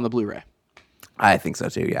probably go on the Blu-ray. I think so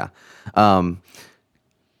too. Yeah.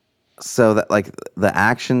 So that like the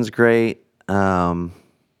action's great. The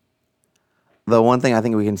one thing I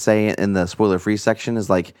think we can say in the spoiler-free section is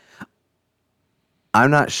like, I'm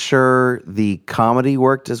not sure the comedy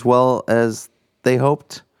worked as well as they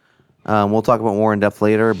hoped. We'll talk about more in depth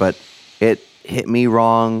later, but it hit me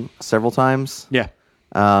wrong several times. Yeah.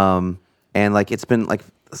 And like it's been like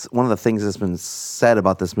one of the things that's been said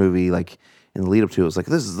about this movie, like in the lead up to it, was like,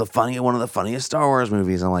 this is one of the funniest Star Wars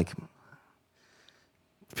movies. I'm like,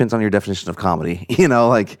 depends on your definition of comedy.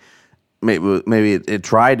 Like maybe it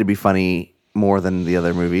tried to be funny more than the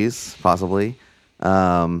other movies, possibly.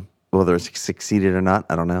 Whether it succeeded or not,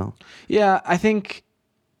 I don't know. Yeah, I think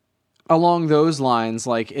along those lines,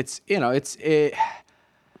 like the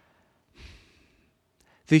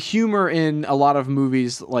humor in a lot of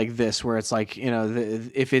movies like this, where it's like,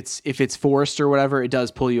 if it's forced or whatever, it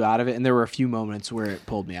does pull you out of it. And there were a few moments where it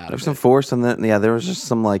pulled me out of it. There's some force, and then there was just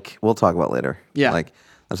some like we'll talk about later. Yeah, like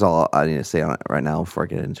that's all I need to say on it right now before I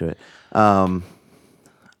get into it.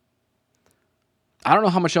 I don't know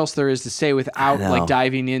how much else there is to say without like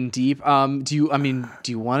diving in deep. Do you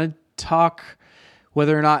want to talk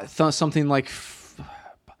whether or not something like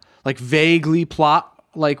vaguely plot,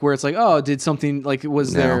 like where it's like, oh, did something like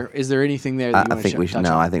is there anything there that you want to touch on?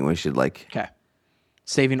 I think we should like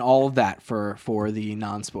saving all of that for the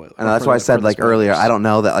non-spoiler. And that's why I said like earlier, I don't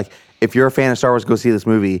know that like if you're a fan of Star Wars, go see this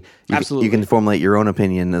movie. Absolutely. You can formulate your own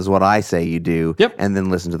opinion, is what I say you do. Yep. And then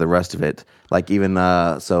listen to the rest of it. Like even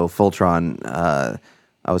so Fultron, I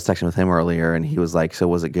was texting with him earlier, and he was like, "So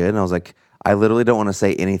was it good?" And I was like, "I literally don't want to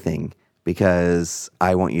say anything because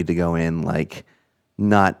I want you to go in like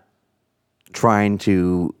not trying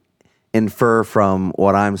to infer from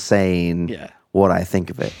what I'm saying." What I think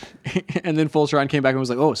of it. And then Fultron came back and was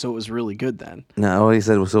like, "Oh, so it was really good then?" No, he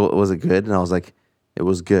said, "So was it good?" And I was like, "It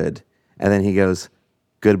was good." And then he goes,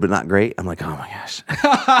 "Good but not great." I'm like, "Oh my gosh!"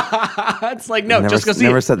 It's like, no, just go see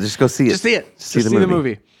it. Just go see it. Just see it. Just see the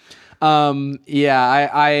movie.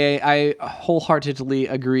 I wholeheartedly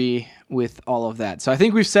agree with all of that. So I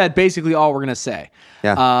think we've said basically all we're gonna say.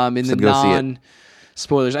 Yeah. In the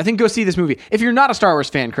non-spoilers, I think go see this movie. If you're not a Star Wars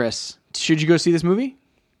fan, Chris, should you go see this movie?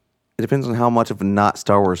 It depends on how much of a not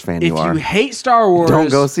Star Wars fan you are. If you hate Star Wars, don't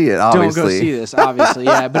go see it. Obviously, don't go see this. Obviously,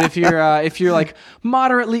 yeah. But if you're like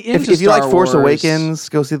moderately into Star Wars, if you like Force Awakens,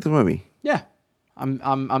 go see the movie. Yeah, I'm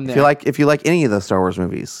there. If you like any of the Star Wars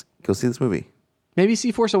movies, go see this movie. Maybe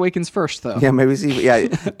see Force Awakens first, though. Yeah, maybe see. Yeah,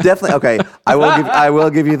 definitely. Okay, I will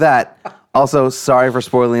give you that. Also, sorry for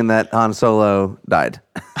spoiling that Han Solo died.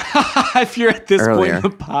 If you're at this point in the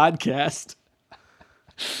podcast.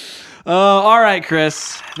 All right,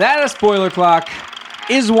 Chris. That spoiler clock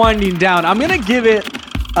is winding down. I'm going to give it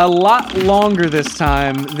a lot longer this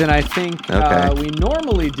time than I think we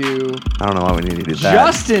normally do. I don't know why we need to do that.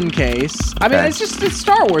 Just in case. I mean, it's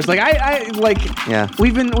Star Wars. Like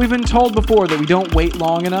we've been told before that we don't wait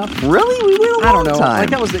long enough. Really? We wait a long time. I don't know. Like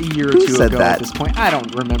that was a year or two ago at this point. I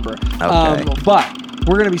don't remember. Okay. But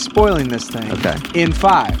we're going to be spoiling this thing. Okay. In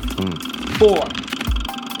 5, 4,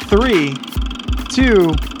 3,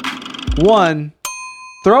 2, 1.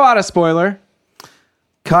 Throw out a spoiler.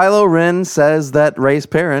 Kylo Ren says that Rey's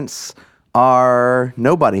parents are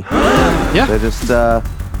nobody. Yeah. They're just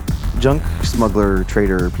junk smuggler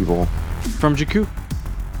trader people. From Jakku.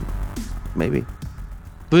 Maybe.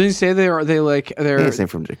 But didn't he say they're He didn't say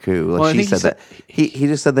from Jakku. Like well, she said that. He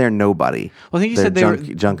just said they're nobody. Well, I think he said their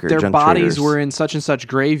bodies were in such and such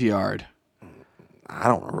graveyard. I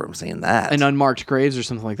don't remember him saying that. And unmarked graves or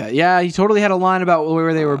something like that. Yeah, he totally had a line about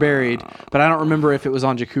where they were buried, but I don't remember if it was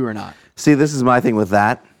on Jakku or not. See, this is my thing with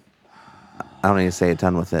that. I don't need to say a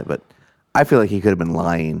ton with it, but I feel like he could have been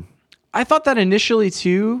lying. I thought that initially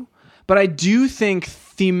too, but I do think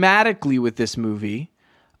thematically with this movie,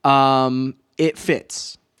 it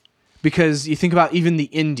fits because you think about even the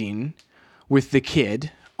ending with the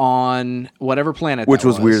kid on whatever planet, which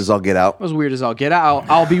was weird as all get out. It was weird as all get out.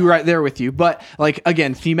 I'll be right there with you. But like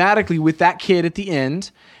again, thematically with that kid at the end,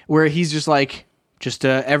 where he's just like just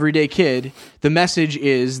a everyday kid, the message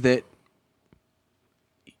is that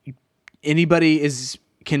anybody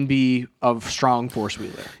can be a strong force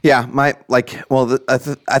wielder. Yeah, I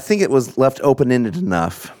think it was left open ended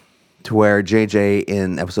enough to where JJ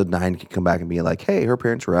in episode 9 can come back and be like, "Hey, her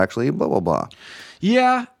parents were actually blah blah blah."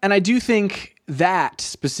 Yeah, and I do think that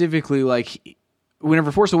specifically, like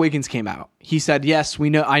whenever Force Awakens came out, he said, "Yes,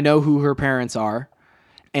 I know who her parents are,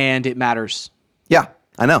 and it matters." Yeah,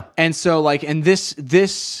 I know. And so, like, and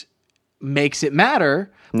this makes it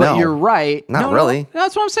matter. But No, you're right. not really. No,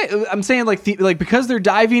 that's what I'm saying. I'm saying like because they're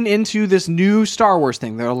diving into this new Star Wars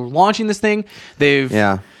thing. They're launching this thing.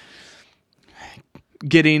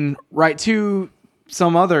 Getting right to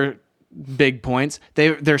some other big points.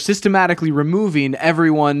 They're systematically removing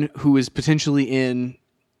everyone who is potentially in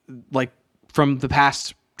like from the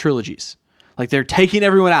past trilogies. Like they're taking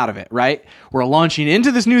everyone out of it, right? We're launching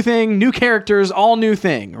into this new thing, new characters, all new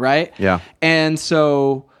thing, right? Yeah. And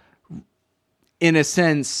so in a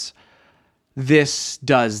sense, this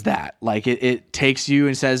does that. Like it takes you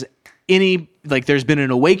and says there's been an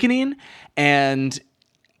awakening and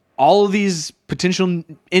all of these potential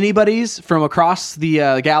anybody's from across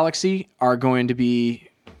the galaxy are going to be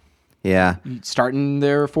starting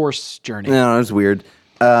their Force journey. No, it was weird.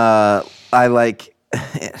 I like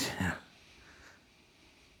it.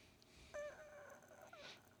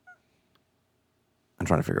 I'm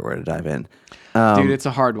trying to figure out where to dive in. Dude, it's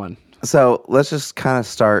a hard one. So let's just kind of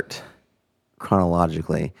start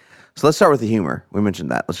chronologically. So let's start with the humor. We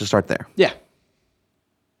mentioned that. Let's just start there. Yeah.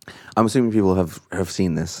 I'm assuming people have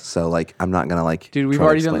seen this, so like I'm not gonna like. Dude, we've try to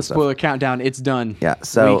already done the explain spoiler countdown. It's done. Yeah,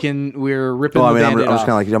 so we're ripping Well, the I mean, Band-Aid I'm just off.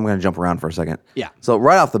 kind of like I'm gonna jump around for a second. Yeah. So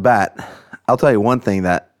right off the bat, I'll tell you one thing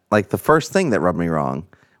that like the first thing that rubbed me wrong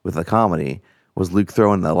with the comedy was Luke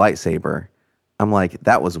throwing the lightsaber. I'm like,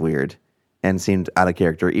 that was weird and seemed out of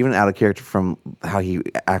character, even out of character from how he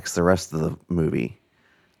acts the rest of the movie.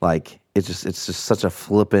 Like it's just such a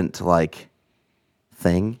flippant like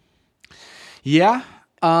thing. Yeah.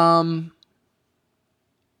 And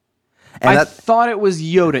I thought it was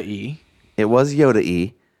Yoda-y. It was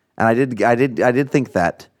Yoda-y, and I did think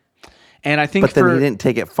that. And I think But then he didn't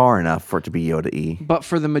take it far enough for it to be Yoda-y. But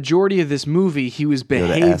for the majority of this movie, he was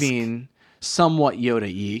behaving somewhat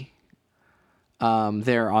Yoda-y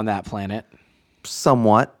there on that planet.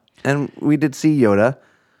 Somewhat. And we did see Yoda,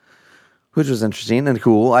 which was interesting and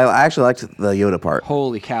cool. I actually liked the Yoda part.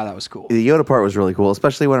 Holy cow, that was cool. The Yoda part was really cool,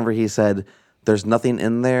 especially whenever he said, there's nothing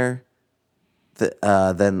in there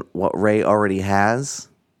than what Rey already has.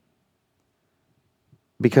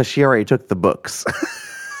 Because she already took the books.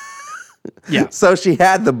 Yeah. So she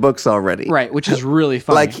had the books already. Right, which is really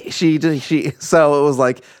funny. Like so it was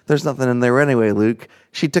like, there's nothing in there anyway, Luke.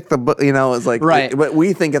 She took the book, you know, it's like, right. But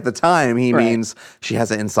we think at the time he means she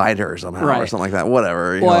has it inside her somehow or something like that.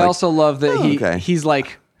 Whatever. Well, I also love that he's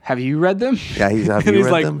like, have you read them? Yeah, he's and he's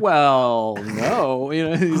like, well, no. You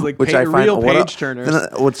know, he's like real page turners.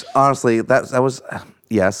 Which honestly, that was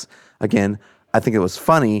yes. Again, I think it was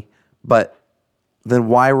funny, but then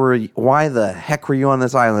why the heck were you on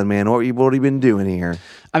this island, man? What have you been doing here?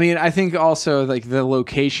 I mean, I think also like the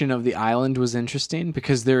location of the island was interesting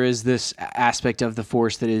because there is this aspect of the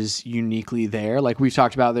Force that is uniquely there. Like we've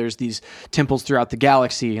talked about, there's these temples throughout the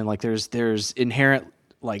galaxy, and like there's inherent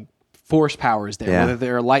like Force powers there, whether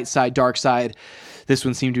they're light side, dark side. This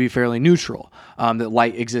one seemed to be fairly neutral, that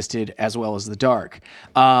light existed as well as the dark,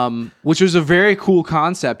 which was a very cool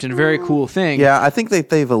concept and a very cool thing. Yeah, I think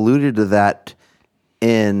they've alluded to that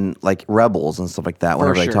in like Rebels and stuff like that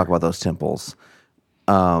whenever they talk about those temples,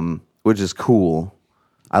 which is cool.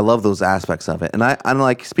 I love those aspects of it. And I'm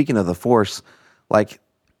like, speaking of the Force, like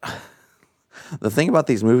the thing about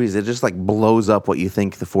these movies, it just like blows up what you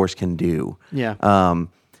think the Force can do. Yeah.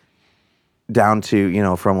 Down to, you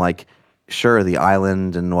know, from like, sure, the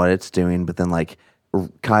island and what it's doing, but then like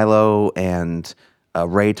Kylo and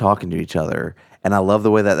Rey talking to each other. And I love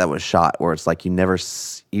the way that was shot, where it's like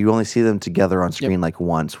you only see them together on screen like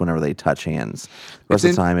once whenever they touch hands. The rest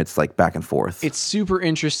of the time, it's like back and forth. It's super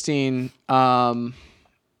interesting to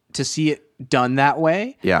see it done that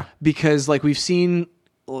way. Yeah. Because like we've seen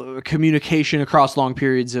communication across long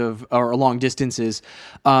periods or long distances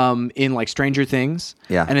in like Stranger Things.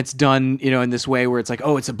 Yeah. And it's done, you know, in this way where it's like,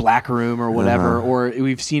 oh, it's a black room or whatever. Or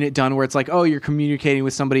we've seen it done where it's like, oh, you're communicating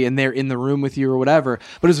with somebody and they're in the room with you or whatever.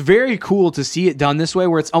 But it's very cool to see it done this way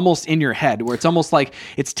where it's almost in your head, where it's almost like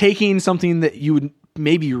it's taking something that you would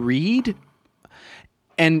maybe read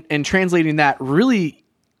and translating that really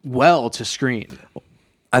well to screen.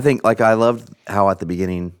 I think like I loved how at the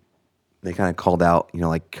beginning they kind of called out,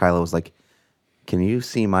 like Kylo was like, "Can you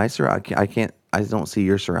see my I don't see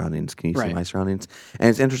your surroundings. Can you see my surroundings?" And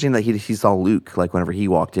it's interesting that he saw Luke like whenever he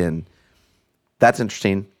walked in. That's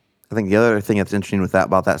interesting. I think the other thing that's interesting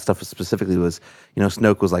about that stuff specifically was,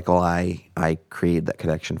 Snoke was like, "Oh, I created that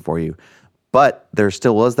connection for you." But there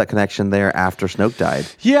still was that connection there after Snoke died.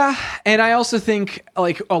 Yeah, and I also think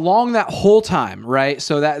like along that whole time, right?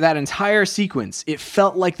 So that entire sequence, it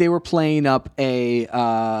felt like they were playing up a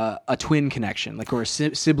twin connection, like or a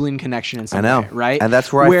sibling connection in some way, right? And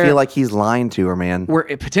that's where I feel like he's lying to her, man. Where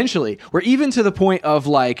even to the point of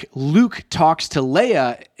like Luke talks to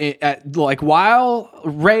Leia like while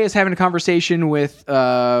Rey is having a conversation with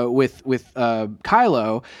Kylo.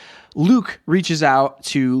 Luke reaches out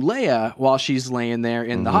to Leia while she's laying there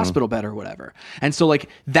in the hospital bed or whatever. And so like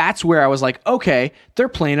that's where I was like, okay, they're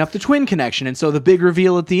playing up the twin connection. And so the big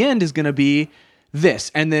reveal at the end is going to be this.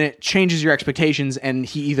 And then it changes your expectations and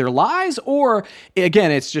he either lies or again,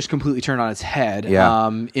 it's just completely turned on its head. Yeah.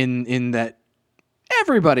 In that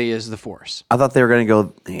everybody is the Force. I thought they were going to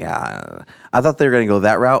go, I thought they were going to go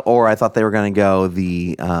that route, or I thought they were going to go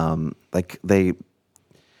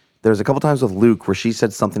there was a couple times with Luke where she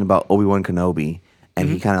said something about Obi-Wan Kenobi, and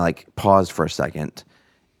he kind of like paused for a second,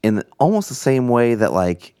 in almost the same way that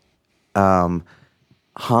like Han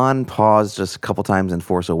paused just a couple times in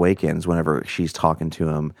Force Awakens whenever she's talking to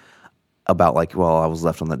him about like, well, I was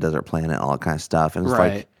left on the desert planet and all that kind of stuff, and it's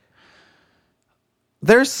like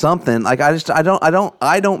there's something like I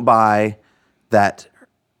don't buy that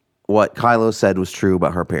what Kylo said was true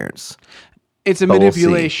about her parents. It's a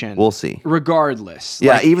manipulation. We'll see. Regardless.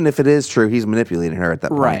 Yeah, like, even if it is true, he's manipulating her at that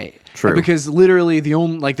point. Right. True. Because literally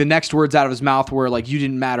the next words out of his mouth were like, you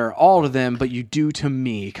didn't matter all to them, but you do to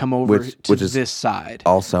me. Come over to this side.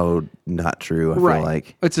 Also not true, I feel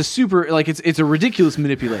like. It's a super, like, it's a ridiculous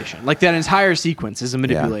manipulation. Like, that entire sequence is a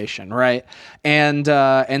manipulation, right? And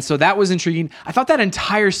so that was intriguing. I thought that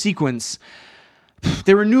entire sequence,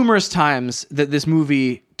 there were numerous times that this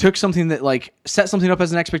movie took something that like set something up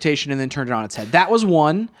as an expectation and then turned it on its head. That was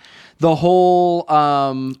one. The whole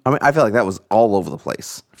I mean, I feel like that was all over the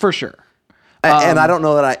place. For sure. And I don't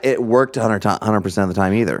know that it worked 100% of the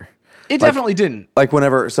time either. It definitely didn't. Like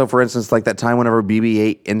whenever, so for instance, like that time whenever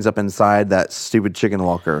BB-8 ends up inside that stupid chicken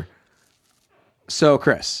walker. So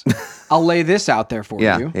Chris, I'll lay this out there for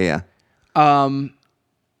you. Yeah.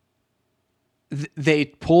 They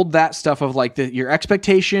pulled that stuff of like your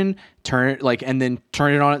expectation, turn it like, and then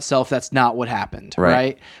turn it on itself. That's not what happened,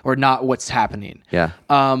 right? Or not what's happening. Yeah.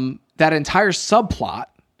 That entire subplot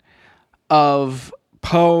of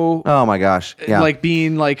Poe. Oh my gosh. Yeah. Like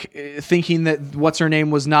being like thinking that what's her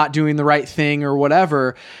name was not doing the right thing or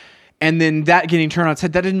whatever, and then that getting turned on its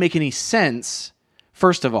head. That didn't make any sense.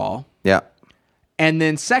 First of all. Yeah. And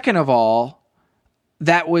then second of all,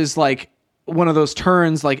 that was like one of those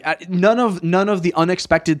turns, like none of the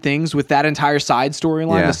unexpected things with that entire side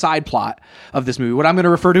storyline, the side plot of this movie, what I'm going to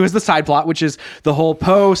refer to as the side plot, which is the whole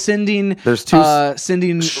Poe sending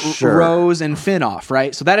Rose and Finn off,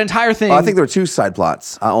 right? So that entire thing. Well, I think there were two side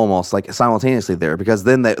plots almost like simultaneously there, because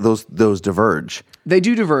then those diverge. They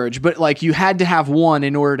do diverge, but like you had to have one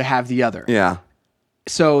in order to have the other. Yeah.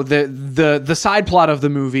 So the side plot of the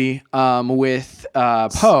movie with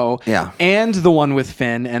Poe and the one with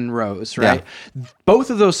Finn and Rose, right? Yeah. Both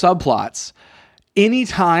of those subplots,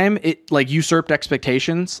 anytime it like usurped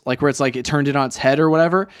expectations, like where it's like it turned it on its head or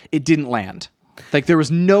whatever, it didn't land. Like there was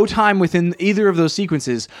no time within either of those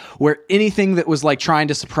sequences where anything that was like trying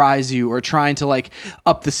to surprise you or trying to like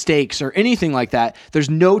up the stakes or anything like that, there's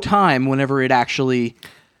no time whenever it actually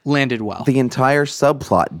landed well. The entire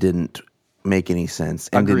subplot didn't make any sense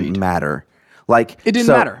and didn't matter. Like it didn't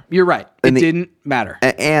matter. You're right. It didn't matter.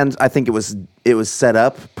 And I think it was set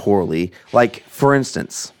up poorly. Like for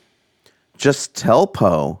instance, just tell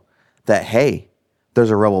Poe that, hey, there's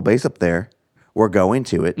a rebel base up there. We're going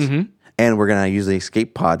to it, and we're gonna use the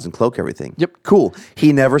escape pods and cloak everything. Yep. Cool.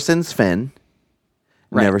 He never sends Finn.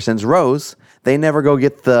 Never sends Rose. They never go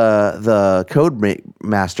get the code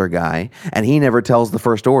master guy, and he never tells the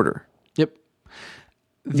First Order. Yep.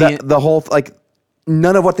 The whole, like,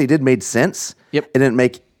 none of what they did made sense. Yep. It didn't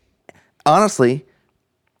make, honestly,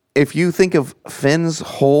 if you think of Finn's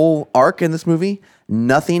whole arc in this movie,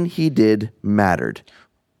 nothing he did mattered.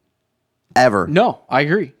 Ever. No, I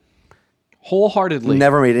agree. Wholeheartedly.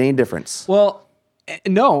 Never made any difference. Well,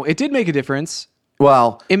 no, it did make a difference.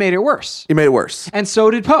 Well, it made it worse. It made it worse. And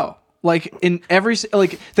so did Poe. Like in every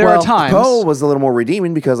like there are times Poe was a little more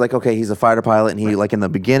redeeming because like okay, he's a fighter pilot and he like in the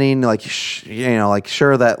beginning like like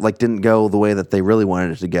sure that like didn't go the way that they really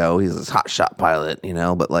wanted it to go. He's this hot shot pilot,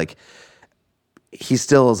 but like he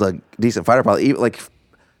still is a decent fighter pilot. Even like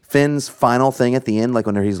Finn's final thing at the end, like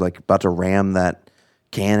when he's like about to ram that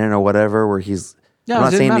cannon or whatever, where he's I'm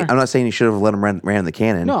not saying he should have let him ram the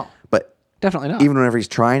cannon. No, but definitely not. Even whenever he's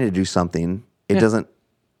trying to do something, it doesn't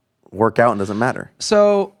work out and doesn't matter.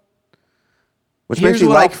 So. Which makes me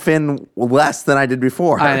like Finn less than I did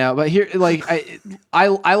before. I know, but here, like,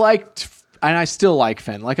 I liked, and I still like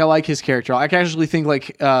Finn. Like, I like his character. I actually think,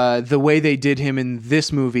 like, the way they did him in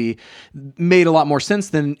this movie made a lot more sense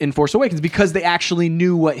than in Force Awakens because they actually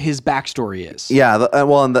knew what his backstory is. Yeah,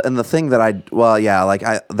 and the thing that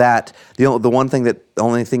the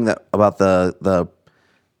only thing that about the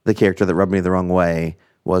character that rubbed me the wrong way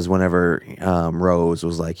was whenever Rose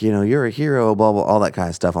was like, you're a hero, blah, blah, all that kind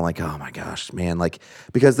of stuff. I'm like, oh my gosh, man. Like,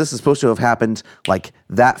 because this is supposed to have happened like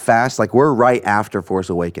that fast. Like we're right after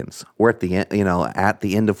Force Awakens. We're at the end, at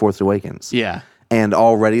the end of Force Awakens. Yeah. And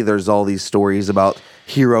already there's all these stories about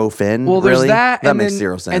hero Finn. Well, there's that. That makes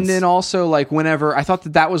zero sense. And then also, like, whenever I thought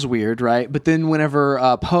that was weird, right? But then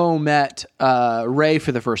whenever Poe met Rey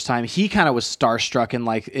for the first time, he kind of was starstruck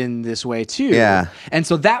in this way too. Yeah. And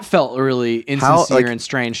so that felt really insincere and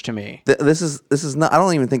strange to me. This is not. I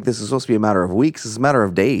don't even think this is supposed to be a matter of weeks. It's a matter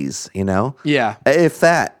of days. Yeah. If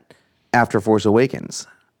that, after Force Awakens,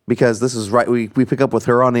 because this is right. We pick up with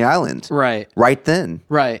her on the island. Right. Right then.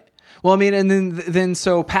 Right. Well, I mean, and then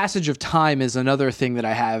so passage of time is another thing that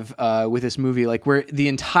I have with this movie, like where the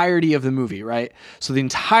entirety of the movie, right? So the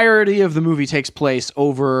entirety of the movie takes place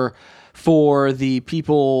for the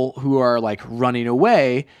people who are like running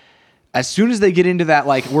away. As soon as they get into that,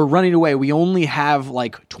 like we're running away, we only have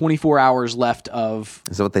like 24 hours left of.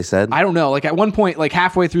 Is that what they said? I don't know. Like at one point, like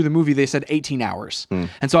halfway through the movie, they said 18 hours. And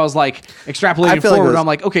so I was like extrapolating forward. I'm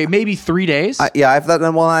like, okay, maybe 3 days. I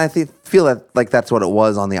feel that like that's what it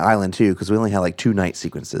was on the island too, because we only had like 2 night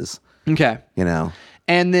sequences. Okay.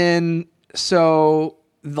 And then so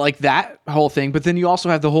like that whole thing, but then you also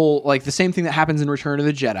have the whole like the same thing that happens in Return of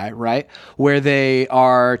the Jedi, right? Where they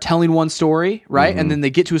are telling one story, right? And then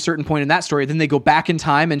they get to a certain point in that story, then they go back in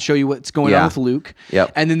time and show you what's going on with Luke.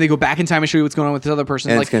 Yep. And then they go back in time and show you what's going on with this other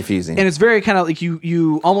person. And like, it's confusing. And it's very kind of like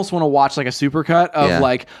you almost want to watch like a supercut of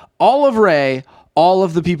like all of Rey, all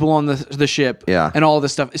of the people on the ship, and all of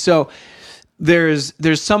this stuff. So there's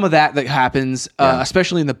some of that happens,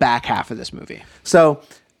 especially in the back half of this movie. So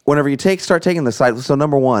whenever you start taking the side, so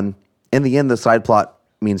number one, in the end, the side plot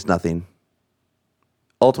means nothing.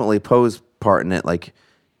 Ultimately, Poe's part in it like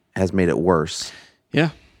has made it worse. Yeah,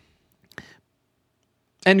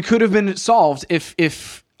 and could have been solved if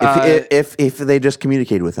they just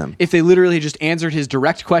communicated with him. If they literally just answered his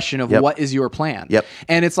direct question of what is your plan. Yep.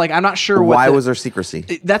 And it's like, I'm not sure why was there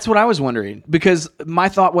secrecy? That's what I was wondering, because my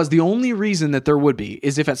thought was the only reason that there would be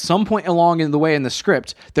is if at some point along in the way in the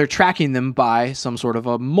script, they're tracking them by some sort of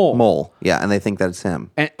a mole. Yeah. And they think that it's him.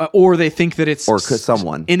 Or they think that it's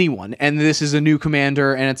anyone. And this is a new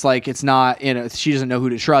commander and it's like, it's not, she doesn't know who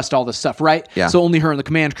to trust, all this stuff. Right. Yeah. So only her and the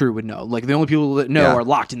command crew would know. Like the only people that know are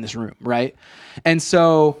locked in this room. Right. And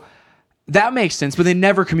so that makes sense, but they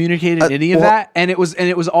never communicated any of that, and it was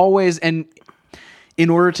always, and in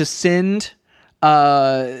order to send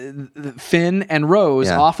Finn and Rose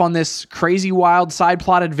off on this crazy wild side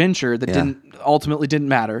plot adventure that ultimately didn't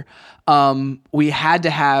matter, we had to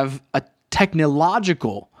have a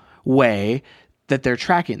technological way that they're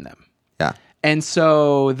tracking them. Yeah. And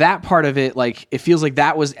so that part of it, like, it feels like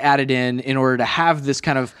that was added in order to have this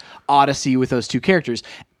kind of odyssey with those two characters.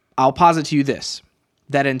 I'll posit to you this.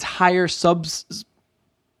 That entire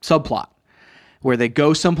subplot where they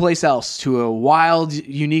go someplace else to a wild,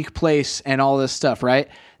 unique place and all this stuff, right?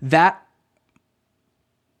 That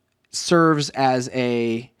serves as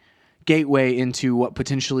a gateway into what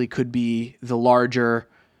potentially could be the larger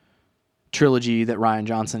trilogy that Rian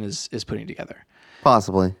Johnson is putting together.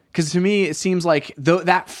 Possibly. Because to me, it seems like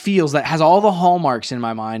that has all the hallmarks in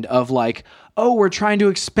my mind of like, oh, we're trying to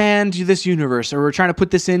expand this universe, or we're trying to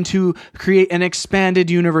put this into create an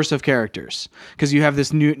expanded universe of characters. Because you have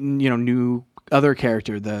this new other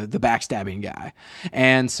character, the backstabbing guy,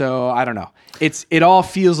 and so I don't know. It all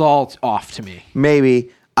feels all off to me.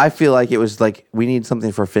 Maybe I feel like it was like we need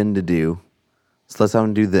something for Finn to do, so let's have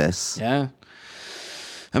him do this. Yeah.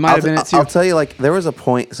 That might have been it too. I'll tell you, like, there was a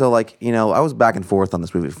point. So, like, I was back and forth on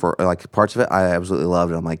this movie for like parts of it. I absolutely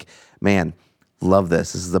loved it. I'm like, man, love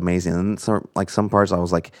this. This is amazing. And some parts I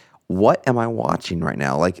was like, what am I watching right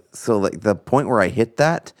now? Like, so like the point where I hit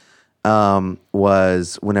that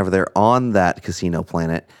was whenever they're on that casino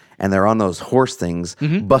planet and they're on those horse things,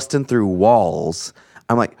 Mm-hmm. busting through walls.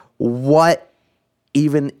 I'm like, what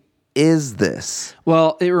even is this?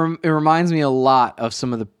 Well, it reminds me a lot of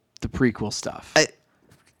some of the prequel stuff.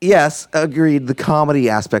 Yes, agreed. The comedy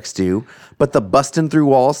aspects do, but the busting through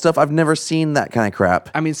walls stuff, I've never seen that kind of crap.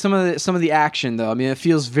 I mean, some of the action though. I mean, it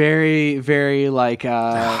feels very, very like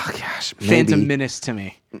Phantom Menace to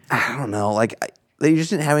me. I don't know. Like they just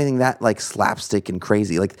didn't have anything that like slapstick and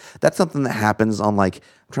crazy. Like that's something that happens on like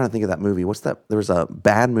I'm trying to think of that movie. What's that? There was a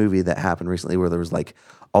bad movie that happened recently where there was like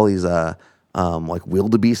all these like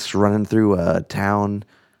wildebeests running through a town.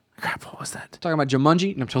 Crap, what was that? Talking about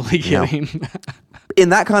Jumanji? No, I'm totally kidding. In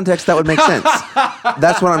that context, that would make sense.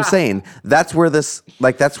 That's what I'm saying. That's where this,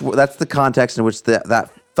 like, that's the context in which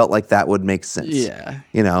that felt like that would make sense. Yeah.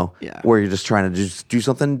 You know? Yeah. Where you're just trying to just do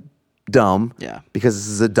something dumb. Yeah. Because this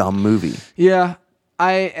is a dumb movie. Yeah,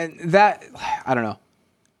 I don't know.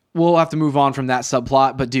 We'll have to move on from that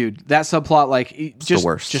subplot, but dude, that subplot, like, the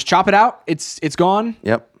worst. Just chop it out. It's gone.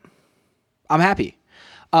 Yep. I'm happy.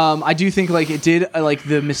 I do think like it did like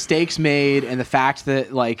the mistakes made and the fact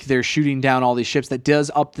that like they're shooting down all these ships, that does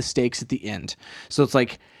up the stakes at the end. So it's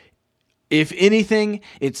like, if anything,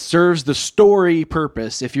 it serves the story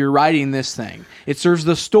purpose. If you're writing this thing, it serves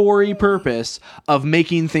the story purpose of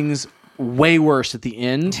making things way worse at the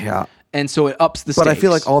end. Yeah. And so it ups the stakes. But I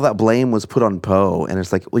feel like all that blame was put on Poe, and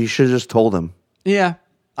it's like, well, you should have just told him. Yeah,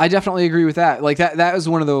 I definitely agree with that. Like that was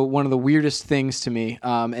one of the weirdest things to me.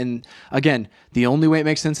 And again, the only way it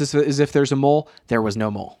makes sense is if there's a mole. There was no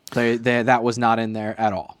mole. That was not in there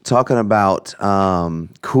at all. Talking about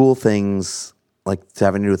cool things like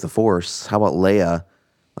having to do with the Force. How about Leia,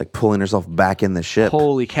 like pulling herself back in the ship?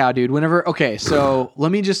 Holy cow, dude! So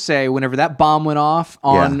let me just say, whenever that bomb went off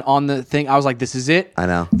on the thing, I was like, "This is it." I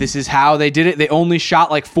know. This is how they did it. They only shot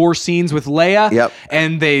like 4 scenes with Leia. Yep.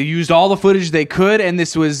 And they used all the footage they could, and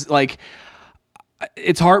this was like,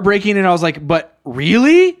 it's heartbreaking. And I was like, "But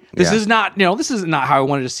really? This Yeah. is not. This is not how I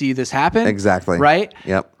wanted to see this happen." Exactly. Right.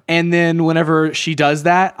 Yep. And then whenever she does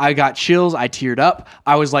that, I got chills. I teared up.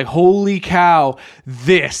 I was like, "Holy cow!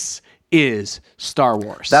 This is Star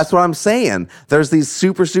Wars." That's what I'm saying. There's these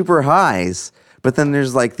super, super highs, but then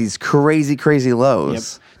there's like these crazy, crazy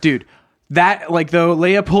lows. Dude, that like though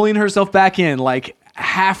Leia pulling herself back in, like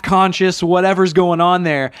half conscious, whatever's going on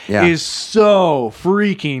there, is so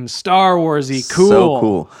freaking Star Warsy cool. So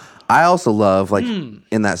cool. I also love like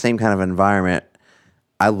in that same kind of environment.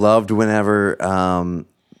 I loved whenever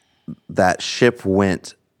that ship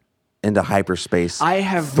went into hyperspace. I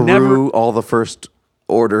have through never all the First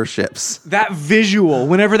Order ships. That visual,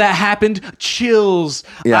 whenever that happened, chills.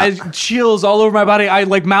 Yeah. Chills all over my body. I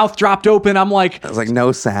like mouth dropped open. I'm like, It was like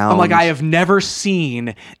no sound. I'm like, I have never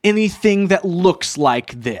seen anything that looks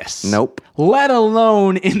like this. Nope. Let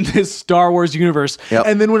alone in this Star Wars universe. Yep.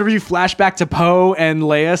 And then whenever you flash back to Poe and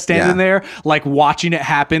Leia standing there, like watching it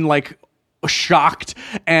happen, like shocked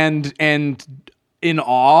and in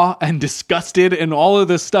awe and disgusted and all of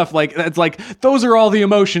this stuff, like it's like those are all the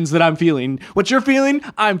emotions that I'm feeling. What you're feeling,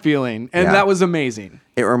 I'm feeling, and that was amazing.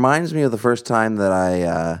 It reminds me of the first time that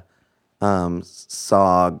I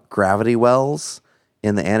saw Gravity Wells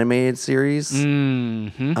in the animated series.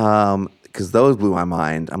 Because those blew my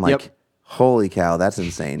mind. I'm like, holy cow, that's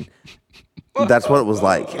insane. That's what it was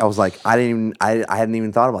like. I was like, I hadn't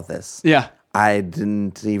even thought about this. Yeah. I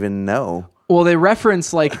didn't even know. Well, they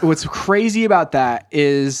reference, like, what's crazy about that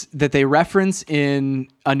is that they reference in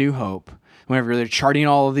A New Hope, whenever they're charting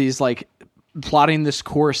all of these, like, plotting this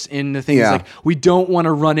course into things, like, we don't want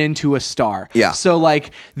to run into a star. Yeah. So,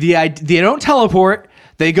 like, they don't teleport,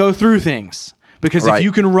 they go through things. Because if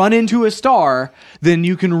you can run into a star, then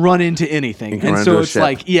you can run into anything. And so it's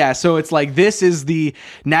like, so it's like, this is the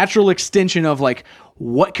natural extension of, like,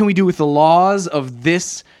 what can we do with the laws of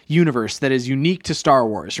this universe that is unique to Star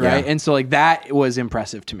Wars, right? And so like that was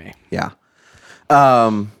impressive to me. Yeah.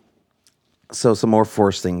 So some more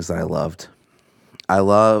Force things that I loved. I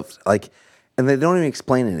loved like, and they don't even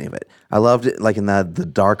explain any of it. I loved it like in the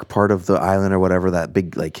dark part of the island or whatever, that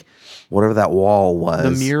big like whatever that wall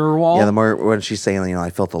was. The mirror wall? Yeah, the more when she's saying, I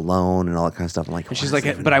felt alone and all that kind of stuff. I'm like, and she's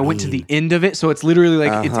like, but I went to the end of it, so it's literally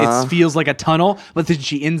like it feels like a tunnel, but then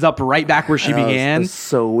she ends up right back where she began. It's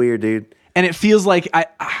so weird, dude. And it feels like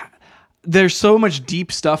there's so much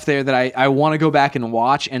deep stuff there that I want to go back and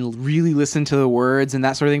watch and really listen to the words and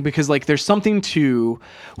that sort of thing, because like there's something to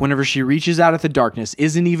whenever she reaches out at the darkness,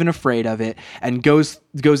 isn't even afraid of it, and goes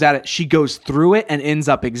at it, she goes through it and ends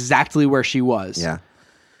up exactly where she was. Yeah.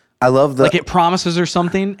 I love the like it promises her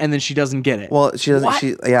something and then she doesn't get it. Well, she doesn't.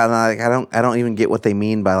 What? I don't even get what they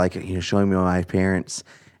mean by like showing me my parents,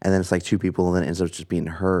 and then it's like two people, and then it ends up just being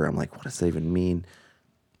her. I'm like, what does that even mean?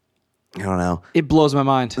 I don't know. It blows my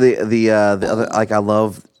mind. The other, like, I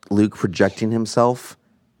love Luke projecting himself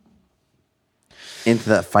into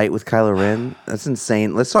that fight with Kylo Ren. That's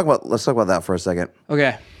insane. Let's talk about that for a second.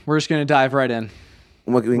 Okay, we're just gonna dive right in.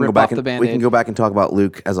 We can go back and talk about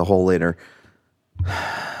Luke as a whole later.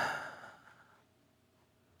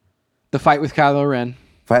 The fight with Kylo Ren.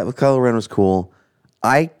 Fight with Kylo Ren was cool.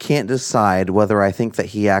 I can't decide whether I think that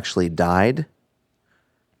he actually died.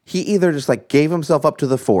 He either just like gave himself up to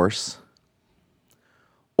the Force,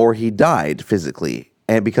 or he died physically.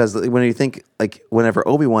 And because when you think, like, whenever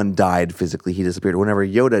Obi-Wan died physically, he disappeared. Whenever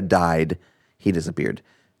Yoda died, he disappeared.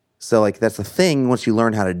 So, like, that's the thing once you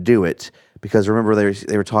learn how to do it. Because remember,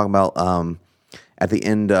 they were talking about at the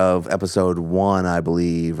end of episode 1, I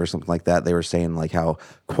believe, or something like that, they were saying, like, how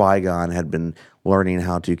Qui-Gon had been learning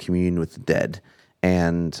how to commune with the dead.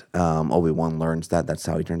 And Obi-Wan learns that. That's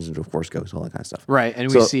how he turns into a Force ghost, all that kind of stuff. Right,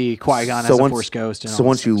 and we see Qui-Gon as a Force ghost. And so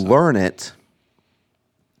once you learn it,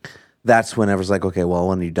 that's whenever it's like, okay, well,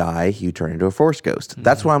 when you die, you turn into a Force ghost. Mm-hmm.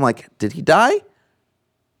 That's why I'm like, did he die?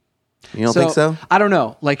 You don't think so? I don't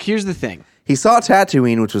know. Like, here's the thing. He saw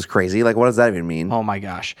Tatooine, which was crazy. Like, what does that even mean? Oh, my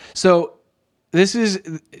gosh. So there's a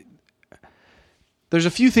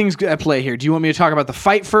few things at play here. Do you want me to talk about the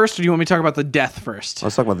fight first, or do you want me to talk about the death first?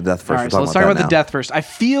 Let's talk about the death first. All right, so let's talk about the death first. I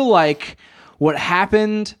feel like what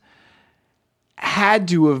happened had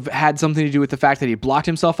to have had something to do with the fact that he blocked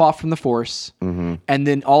himself off from the Force, and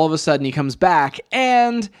then all of a sudden he comes back,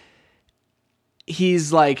 and he's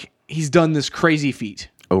done this crazy feat.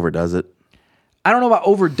 Overdoes it. I don't know about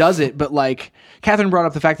overdoes it, but like Catherine brought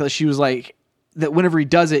up the fact that she was like that whenever he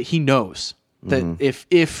does it, he knows that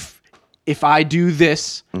if I do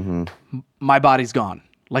this, my body's gone.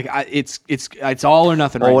 Like it's all or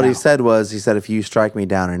nothing. Well, what now. he said was, if you strike me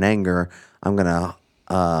down in anger, I'm gonna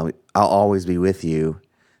I'll always be with you,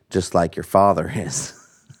 just like your father is.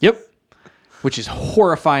 Yep. Which is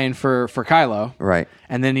horrifying for Kylo. Right.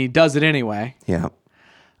 And then he does it anyway. Yeah.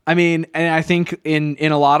 I mean, and I think in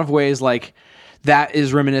a lot of ways, like, that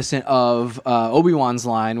is reminiscent of Obi-Wan's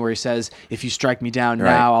line where he says, if you strike me down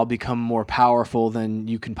now, I'll become more powerful than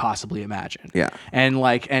you can possibly imagine. Yeah.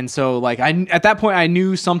 And so at that point I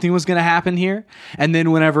knew something was going to happen here. And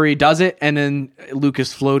then whenever he does it, and then Luke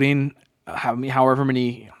is floating however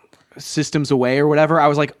many systems away or whatever, I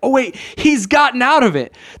was like, oh wait, he's gotten out of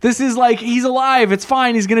it. This is like, he's alive. It's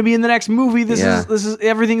fine. He's going to be in the next movie. This is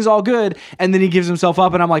everything's all good. And then he gives himself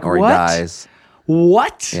up, and I'm like, or what? He dies.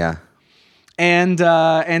 What? Yeah. And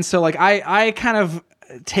so like I kind of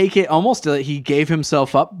take it almost that he gave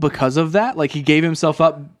himself up because of that. Like, he gave himself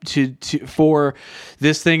up for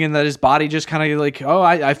this thing, and that his body just kind of like, oh,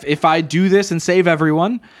 if I do this and save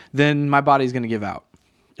everyone, then my body's going to give out,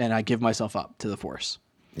 and I give myself up to the Force.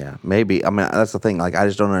 Yeah, maybe. I mean, that's the thing. Like, I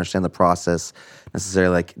just don't understand the process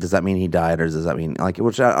necessarily. Like, does that mean he died, or does that mean, like,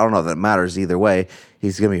 which I don't know if that matters either way.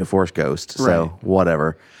 He's going to be a Force ghost, so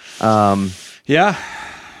whatever. Yeah.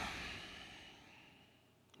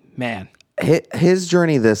 Man, his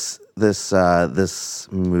journey this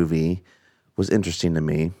movie was interesting to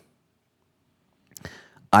me.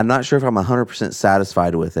 I'm not sure if I'm 100%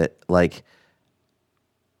 satisfied with it. Like,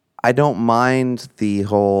 I don't mind the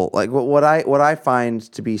whole, like, what I find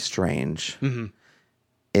to be strange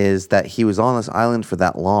is that he was on this island for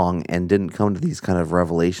that long and didn't come to these kind of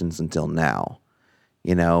revelations until now.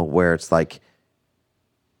 You know, where it's like,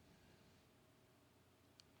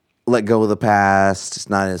 let go of the past, it's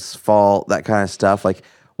not his fault, that kind of stuff. Like,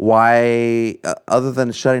 why, other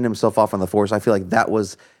than shutting himself off on the Force, I feel like that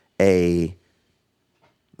was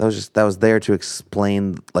there to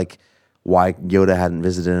explain, like, why Yoda hadn't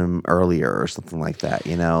visited him earlier or something like that,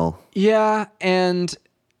 you know? Yeah, and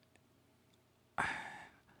I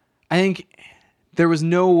think there was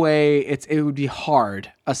no way it would be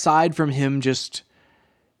hard, aside from him just,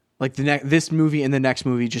 like, this movie and the next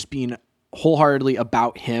movie just being wholeheartedly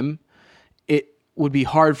about him, it would be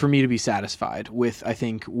hard for me to be satisfied with, I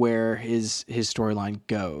think, where his storyline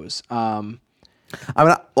goes. I mean,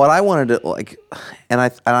 what I wanted to, like, and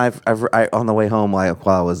I've on the way home, like,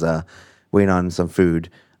 while I was waiting on some food,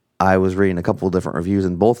 I was reading a couple of different reviews,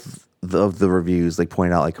 and both of the reviews, like,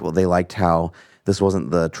 pointed out, like, well, they liked how this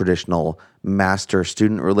wasn't the traditional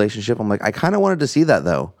master-student relationship. I'm like, I kind of wanted to see that,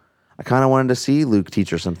 though. I kind of wanted to see Luke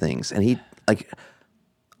teach her some things, and he, like,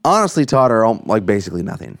 honestly taught her, like, basically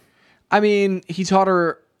nothing. I mean, he taught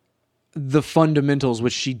her the fundamentals,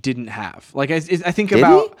 which she didn't have. Like, I think Did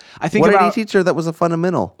about... he? I think what about... did he teach her that was a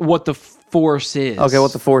fundamental? What the Force is. Okay,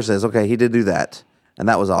 what the Force is. Okay, he did do that. And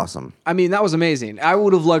that was awesome. I mean, that was amazing. I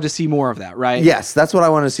would have loved to see more of that, right? Yes, that's what I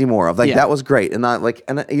wanted to see more of. Like, that was great. And not like,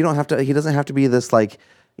 and you don't have to, he doesn't have to be this, like,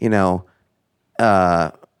 you know,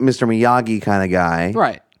 Mr. Miyagi kind of guy.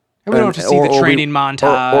 Right. And we don't have to see the training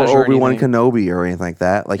montage or Obi-Wan anything. Kenobi or anything like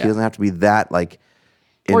that. Like he doesn't have to be that like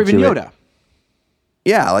Or even into it. Yoda.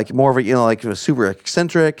 Yeah, like more of a, like super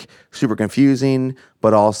eccentric, super confusing,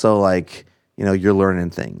 but also like, you're learning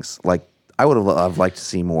things. Like I would have I've liked to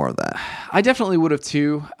see more of that. I definitely would have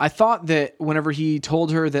too. I thought that whenever he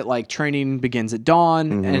told her that like training begins at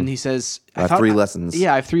dawn and he says, I have 3 lessons.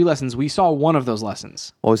 Yeah, I have 3 lessons. We saw one of those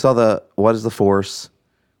lessons. Well, we saw what is the Force?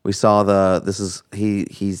 We saw there was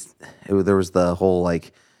the whole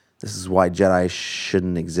like, this is why Jedi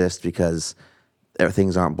shouldn't exist because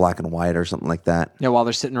things aren't black and white or something like that. Yeah, while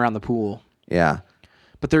they're sitting around the pool. Yeah.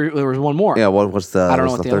 But there was one more. Yeah, what's the I don't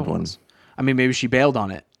know what the the third other one? was. I mean, maybe she bailed on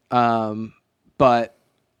it. But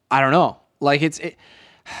I don't know. Like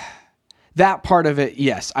that part of it,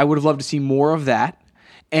 yes, I would have loved to see more of that.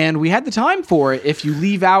 And we had the time for it if you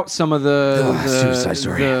leave out some of the side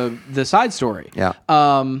story. the side story. Yeah.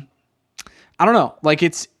 I don't know. Like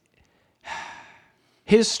it's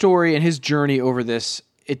his story and his journey over this.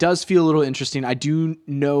 It does feel a little interesting. I do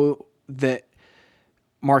know that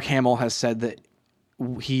Mark Hamill has said that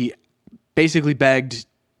he basically begged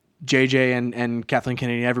JJ and Kathleen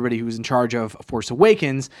Kennedy and everybody who was in charge of Force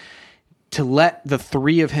Awakens to let the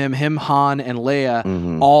 3 of him, Han, and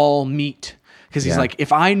Leia all meet. Because he's like,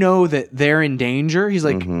 if I know that they're in danger, he's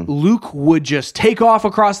like, Luke would just take off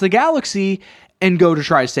across the galaxy and go to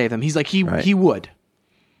try to save them. He's like, he would.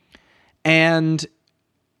 And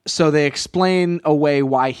so they explain away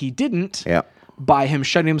why he didn't by him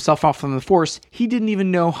shutting himself off from the Force. He didn't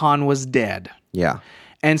even know Han was dead. Yeah.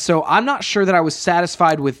 And so I'm not sure that I was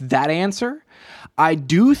satisfied with that answer. I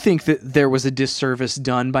do think that there was a disservice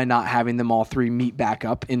done by not having them all 3 meet back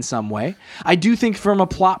up in some way. I do think from a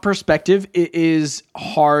plot perspective, it is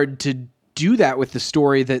hard to do that with the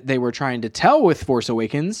story that they were trying to tell with Force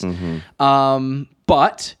Awakens.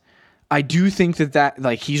 But I do think that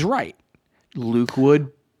like he's right. Luke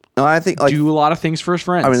would I think like, do a lot of things for his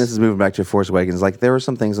friends. I mean, this is moving back to Force Awakens. Like there were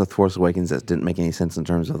some things with Force Awakens that didn't make any sense in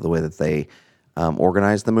terms of the way that they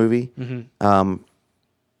organized the movie.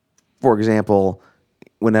 For example,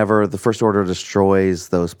 whenever the First Order destroys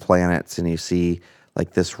those planets and you see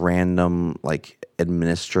like this random like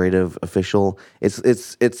administrative official, it's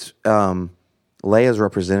Leia's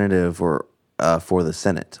representative or for the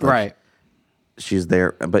Senate. Like, right. She's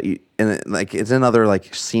there, but it's in other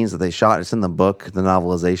like scenes that they shot. It's in the book, the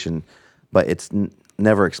novelization, but it's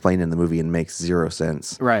never explained in the movie and makes 0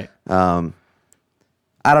 sense. Right. I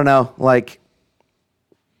don't know. Like,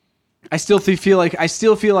 I still feel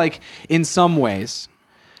like in some ways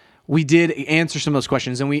we did answer some of those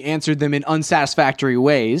questions and we answered them in unsatisfactory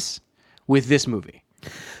ways with this movie.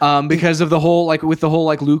 Because of the whole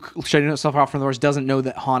Luke shutting himself off from the Force doesn't know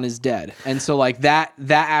that Han is dead. And so like that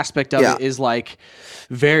aspect of it is like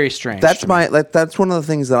very strange. That's that's one of the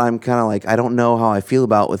things that I'm kind of like, I don't know how I feel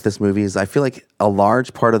about with this movie is I feel like a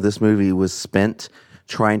large part of this movie was spent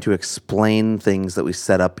trying to explain things that we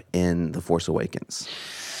set up in The Force Awakens.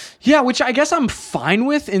 Yeah, which I guess I'm fine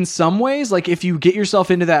with in some ways. Like if you get yourself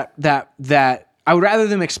into that I would rather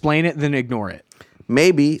them explain it than ignore it.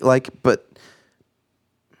 Maybe but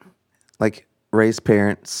like Rey's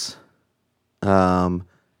parents, they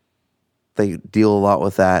deal a lot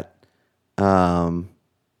with that.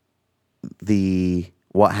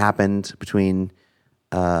 What happened between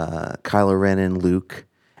Kylo Ren and Luke,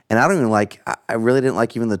 and I don't even like. I really didn't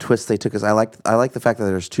like even the twist they took. Us, I like the fact that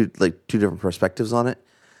there's two different perspectives on it,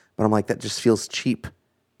 but I'm like that just feels cheap,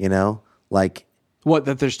 like. What,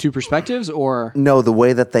 that there's 2 perspectives, or no, the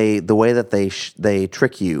way that they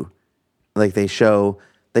trick you, like they show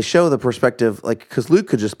the perspective, like because Luke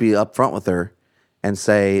could just be upfront with her and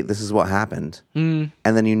say this is what happened, and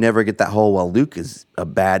then you never get that whole Luke is a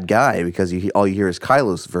bad guy because all you hear is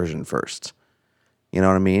Kylo's version first. You know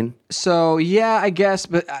what I mean? So yeah, I guess,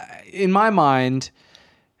 but in my mind,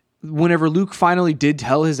 whenever Luke finally did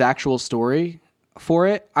tell his actual story for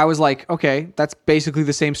it, I was like, okay, that's basically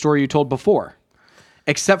the same story you told before.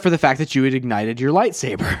 Except for the fact that you had ignited your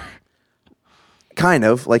lightsaber. Kind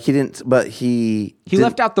of. Like he didn't, but he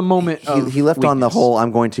left out the moment he left on the whole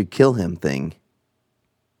I'm going to kill him thing.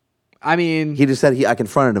 I mean... He just said I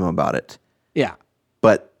confronted him about it. Yeah.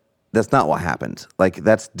 But that's not what happened. Like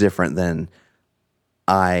that's different than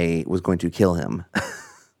I was going to kill him.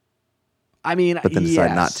 I mean, but then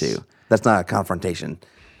decided not to. That's not a confrontation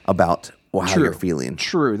about how you're feeling.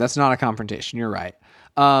 True. That's not a confrontation. You're right.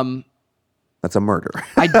 That's a murder.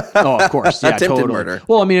 Of course, yeah, Attempted totally. murder.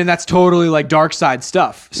 Well, I mean, and that's totally like dark side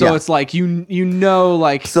stuff. So Yeah. it's like you know,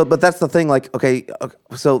 like So, but that's the thing. Like, okay,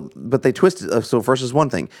 so but they twisted. So first is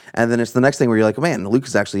one thing, and then it's the next thing where you're like, oh, man, Luke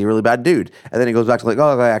is actually a really bad dude, and then it goes back to like,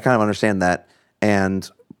 oh, okay, I kind of understand that, and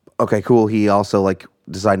okay, cool. He also like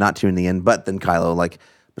decided not to in the end, but then Kylo like,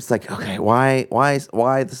 it's like, okay, why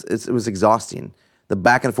this? It was exhausting. The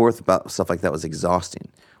back and forth about stuff like that was exhausting.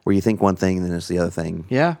 Where you think one thing, and then it's the other thing.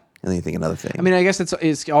 yeah. And then you think another thing. I mean, I guess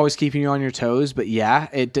it's always keeping you on your toes, but yeah,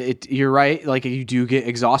 it you're right. Like you do get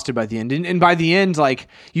exhausted by the end, and by the end, like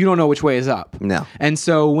you don't know which way is up. No. And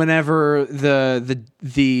so whenever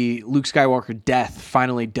the Luke Skywalker death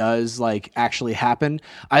finally does like actually happen,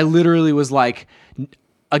 I literally was like,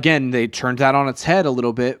 again, they turned that on its head a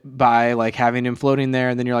little bit by like having him floating there,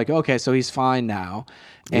 and then you're like, okay, so he's fine now.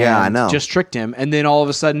 And Yeah, I know. just tricked him. And then all of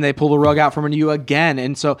a sudden they pull the rug out from under you again.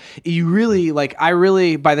 And so you really, like,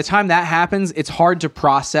 by the time that happens, it's hard to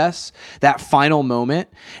process that final moment.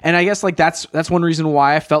 And I guess, like, that's one reason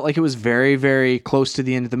why I felt like it was very, very close to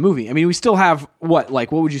the end of the movie. I mean, we still have, what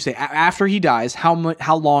would you say? After he dies, how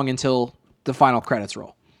long until the final credits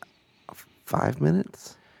roll? 5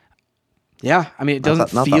 minutes. Yeah. I mean, it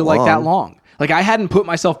doesn't not feel that like that long. long. Like, I hadn't put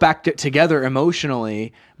myself back together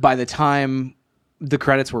emotionally by the time the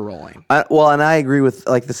credits were rolling. And I agree with,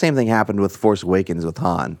 like, the same thing happened with Force Awakens with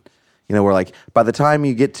Han. You know, where, like, by the time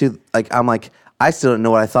you get to, like, I'm like, I still don't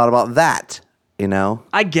know what I thought about that, you know?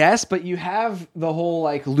 I guess, but you have the whole,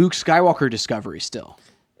 like, Luke Skywalker discovery still.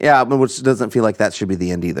 Yeah, but which doesn't feel like that should be the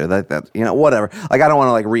end either. That you know, whatever. Like, I don't want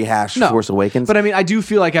to, like, rehash Force Awakens. But, I mean, I do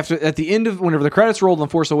feel like at the end of, whenever the credits rolled on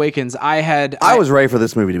Force Awakens, I was ready for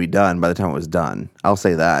this movie to be done by the time it was done. I'll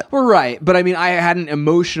say that. We're right, but I mean, I hadn't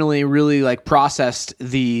emotionally really like processed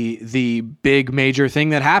the big major thing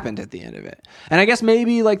that happened at the end of it, and I guess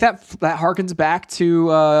maybe like that harkens back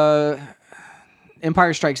to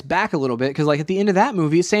Empire Strikes Back a little bit, because like at the end of that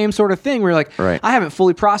movie, same sort of thing. Where like, Right. I haven't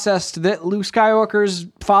fully processed that Luke Skywalker's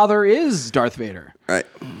father is Darth Vader. Right.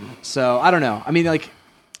 So I don't know. I mean, like,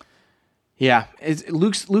 yeah,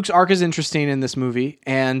 Luke's arc is interesting in this movie,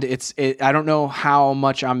 and I don't know how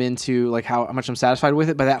much I'm into, like how much I'm satisfied with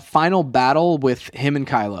it, but that final battle with him and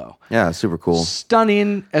Kylo, Yeah, super cool.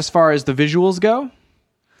 stunning as far as the visuals go.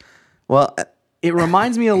 Well, It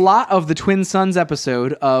reminds me a lot of the Twin Sons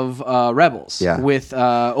episode of Rebels, Yeah. with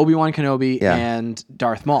Obi-Wan Kenobi Yeah. and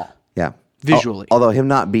Darth Maul. yeah. Visually. Although him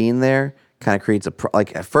not being there kind of creates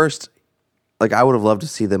like, at first, like, I would have loved to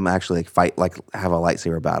see them actually like fight, like have a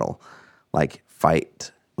lightsaber battle. Like, fight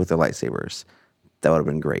with their lightsabers. That would have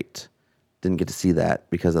been great. Didn't get to see that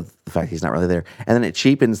because of the fact he's not really there. And then it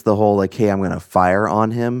cheapens the whole, like, hey, I'm going to fire on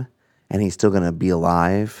him, and he's still going to be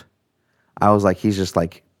alive. I was like, he's just,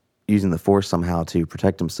 like, using the Force somehow to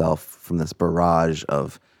protect himself from this barrage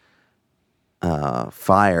of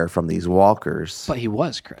fire from these walkers. But he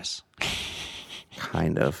was, Chris.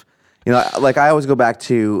 Kind of. You know, like, I always go back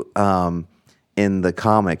to in the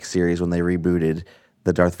comic series when they rebooted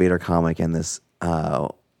the Darth Vader comic, and this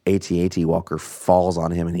AT-AT walker falls on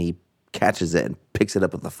him, and he catches it and picks it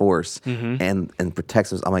up with the Force and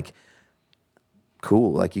protects us. I'm like,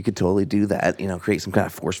 cool. Like, you could totally do that. You know, create some kind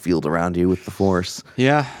of force field around you with the Force.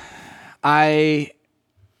 Yeah, I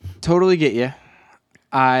totally get you.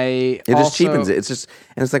 It just cheapens it. It's just,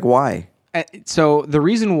 and it's like, why? So the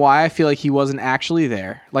reason why I feel like he wasn't actually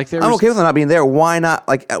there, like there I'm was, okay with him not being there. Why not?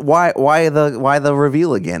 Like, why the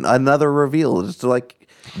reveal again? Another reveal just to, like,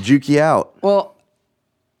 juke you out. well,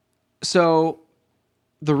 so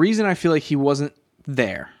the reason I feel like he wasn't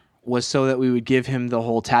there was so that we would give him the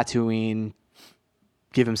whole Tatooine,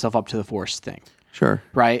 give himself up to the Force thing. Sure.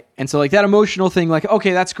 Right. And so like that emotional thing, like,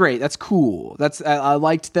 okay, that's great. That's cool. I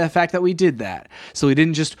liked the fact that we did that. So he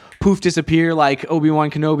didn't just poof disappear like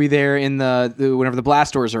Obi-Wan Kenobi there in the whenever the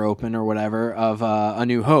blast doors are open or whatever of A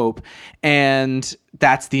New Hope. And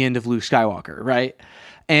that's the end of Luke Skywalker. Right.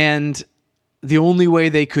 And the only way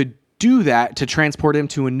they could do that to transport him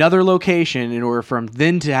to another location in order for him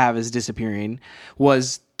then to have his disappearing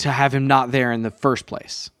was to have him not there in the first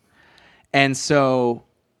place. And so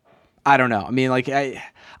I don't know. I mean, like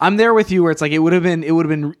I'm there with you where it's like it would have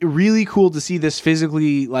been really cool to see this physical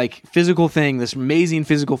thing, this amazing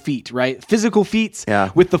physical feat, right? Physical feats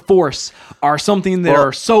with the Force are something that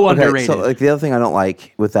are so underrated. So, like, the other thing I don't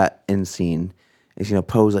like with that end scene is, you know,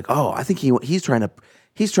 Poe's like, oh, I think he's trying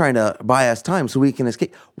to buy us time so we can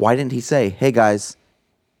escape. Why didn't he say, hey guys,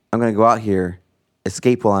 I'm going to go out here,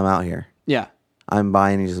 escape while I'm out here. Yeah. I'm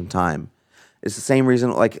buying you some time. It's the same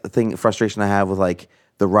reason, like, frustration I have with, like,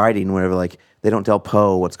 the writing, whenever, like, they don't tell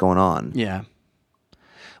Poe what's going on. Yeah.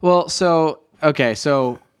 Well, so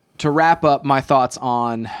wrap up my thoughts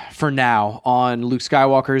on Luke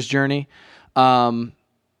Skywalker's journey, that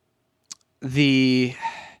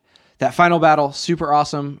final battle, super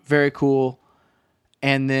awesome, very cool.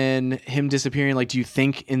 And then him disappearing. Like, do you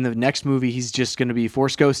think in the next movie he's just going to be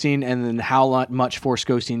Force ghosting? And then how much Force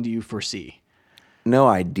ghosting do you foresee? No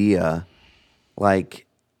idea. Like,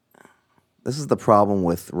 this is the problem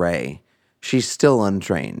with Rey. She's still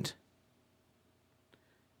untrained.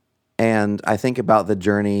 And I think about the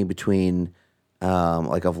journey between,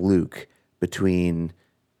 of Luke, between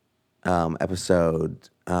episode,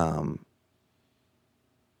 so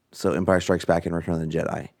Empire Strikes Back and Return of the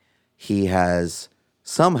Jedi. He has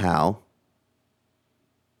somehow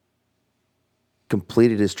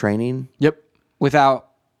completed his training. Yep. Without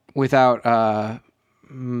Yoda,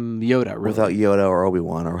 really. Without Yoda or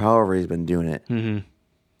Obi-Wan or however he's been doing it. Mm-hmm.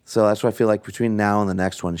 So that's why I feel like between now and the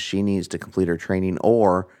next one, she needs to complete her training,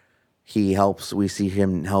 or we see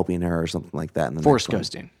him helping her or something like that in the Force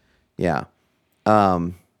next ghosting. One. Yeah.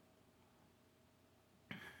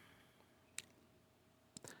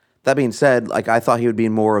 That being said, like, I thought he would be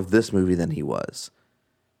in more of this movie than he was.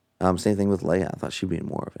 Same thing with Leia. I thought she'd be in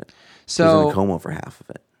more of it. So she was in a coma for half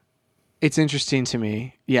of it. It's interesting to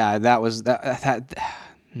me. Yeah,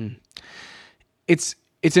 It's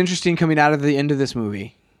interesting coming out of the end of this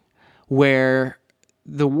movie where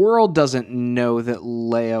the world doesn't know that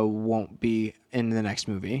Leia won't be in the next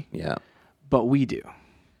movie. Yeah. But we do.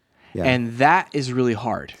 Yeah. And that is really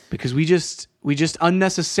hard because we just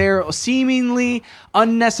seemingly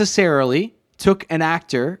unnecessarily took an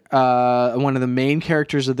actor, one of the main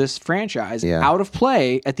characters of this franchise, out of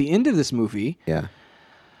play at the end of this movie. Yeah.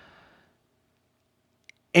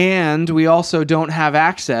 And we also don't have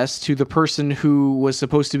access to the person who was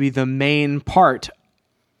supposed to be the main part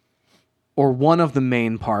or one of the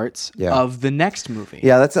main parts of the next movie.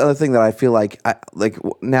 Yeah, that's the other thing that I feel like,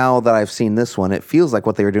 now that I've seen this one, it feels like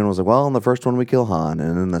what they were doing was like, well, in the first one we kill Han,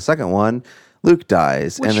 and in the second one, Luke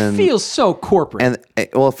dies. Which and then feels so corporate. And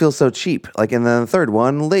it feels so cheap. Like, and then the third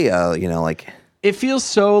one, Leia, It feels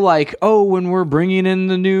so like, when we're bringing in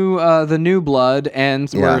the new blood and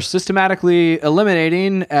we're systematically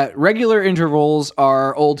eliminating at regular intervals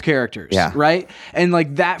our old characters, right? And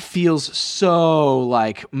like that feels so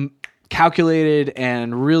like calculated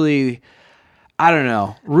and really, I don't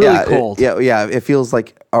know, really cold. It feels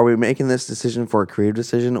like, are we making this decision for a creative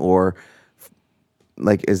decision, or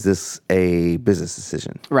like is this a business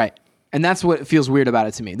decision? Right, and that's what feels weird about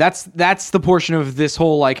it to me. That's the portion of this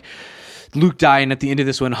whole like Luke dying at the end of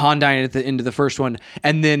this one, Han dying at the end of the first one,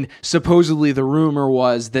 and then supposedly the rumor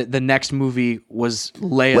was that the next movie was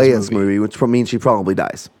Leia's movie, which means she probably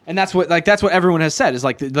dies. And that's what everyone has said is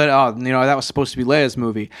like that was supposed to be Leia's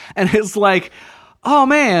movie, and it's like, oh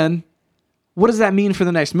man, what does that mean for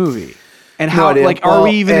the next movie? And how are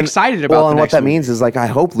we even excited about? Well, and the what next that movie? means is like I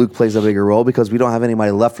hope Luke plays a bigger role because we don't have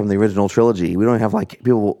anybody left from the original trilogy. We don't have like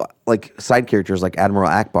people like side characters like Admiral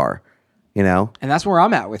Akbar. And that's where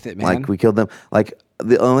I'm at with it, man. Like, we killed them. Like,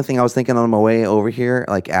 the only thing I was thinking on my way over here,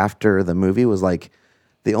 like, after the movie was, like,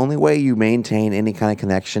 the only way you maintain any kind of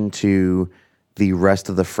connection to the rest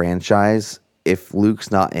of the franchise, if Luke's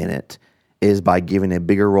not in it, is by giving a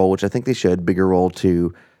bigger role, which I think they should, bigger role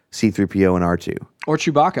to C-3PO and R2. Or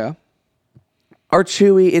Chewbacca. Or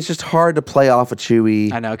Chewie. It's just hard to play off a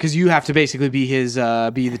Chewie. I know, because you have to basically be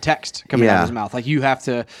the text coming out of his mouth. Like, you have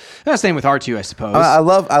to. Same with R2, I suppose. I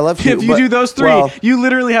love Chewie. If you do those three, you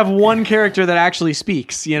literally have one character that actually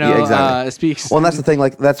speaks. Exactly. Speaks. Well, and that's the thing.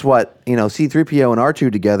 Like, that's what C-3PO and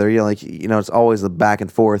R2 together. It's always the back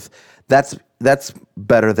and forth. That's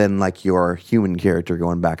better than like your human character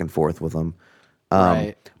going back and forth with them.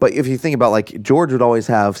 Right. But if you think about like George would always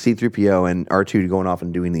have C-3PO and R2 going off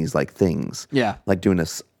and doing these like things. Yeah. Like doing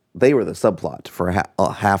this. They were the subplot for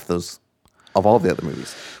half those of all the other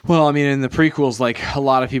movies. Well, I mean, in the prequels, like a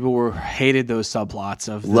lot of people hated those subplots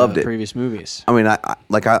of the previous movies. I mean,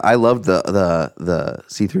 I loved the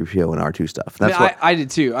C-3PO and R2 stuff. I did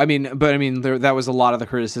too. That was a lot of the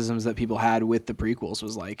criticisms that people had with the prequels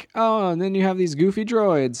was like, oh, and then you have these goofy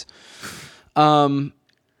droids.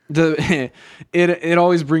 It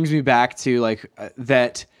always brings me back to like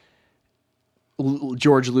that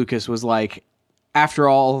George Lucas was like, after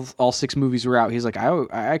all 6 movies were out, he's like,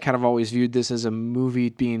 I kind of always viewed this as a movie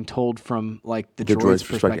being told from like the droid's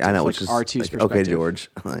perspective. I know, like which is R2's like, perspective. Okay, George,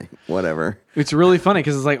 like, whatever. It's really funny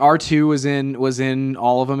because it's like R2 was in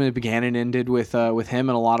all of them. It began and ended with him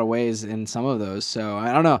in a lot of ways in some of those. So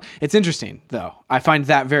I don't know. It's interesting though. I find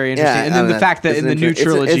that very interesting. Yeah, and then the fact that in the new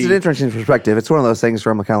trilogy, it's an interesting perspective. It's one of those things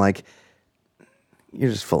where I'm kind of like,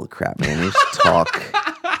 you're just full of crap, man. You just talk.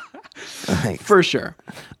 For sure.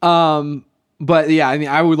 But yeah, I mean,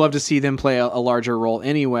 I would love to see them play a larger role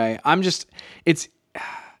anyway. It's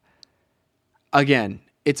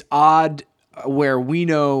odd where we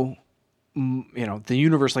know, the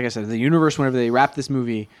universe, like I said, the universe, whenever they wrap this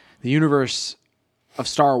movie, the universe of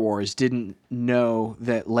Star Wars didn't know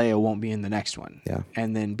that Leia won't be in the next one. Yeah.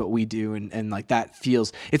 But we do. And like that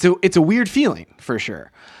feels, it's a weird feeling for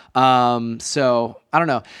sure. So I don't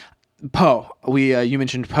know. Poe, you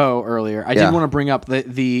mentioned Poe earlier. I did want to bring up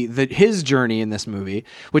his journey in this movie,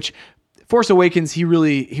 which Force Awakens, he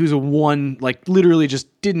was a one, like literally just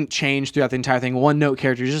didn't change throughout the entire thing. One note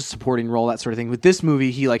character, just a supporting role, that sort of thing. With this movie,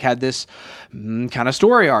 he like had this kind of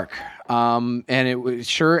story arc. And it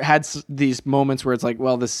sure had these moments where it's like,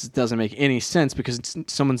 well, this doesn't make any sense because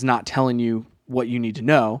someone's not telling you what you need to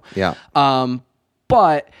know. Yeah.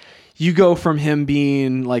 But you go from him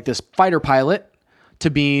being like this fighter pilot to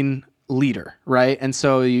being leader, right? And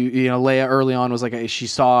so Leia early on was like, she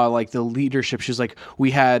saw like the leadership. She was like,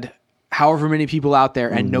 we had however many people out there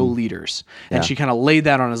and no leaders. And she kind of laid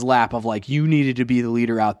that on his lap of like, you needed to be the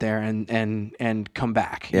leader out there and come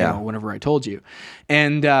back, whenever I told you.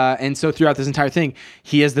 And so throughout this entire thing,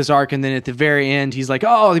 he has this arc. And then at the very end, he's like,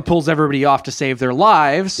 he pulls everybody off to save their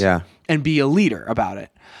lives and be a leader about it.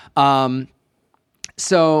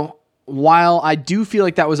 So while I do feel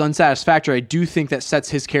like that was unsatisfactory, I do think that sets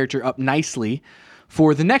his character up nicely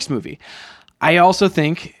for the next movie. I also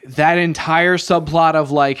think that entire subplot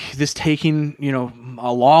of like this taking,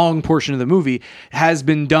 a long portion of the movie has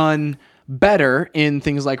been done better in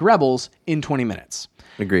things like Rebels in 20 minutes.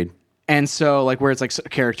 Agreed. And so like where it's like a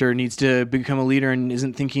character needs to become a leader and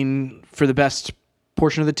isn't thinking for the best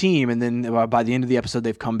portion of the team. And then by the end of the episode,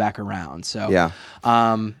 they've come back around. So,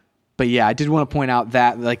 but yeah, I did want to point out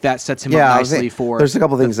that like that sets him up nicely for there's a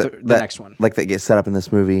couple things the next one. Like that get set up in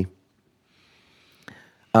this movie.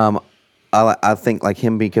 I think like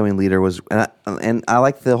him becoming leader was, and I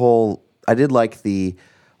like the whole. I did like the,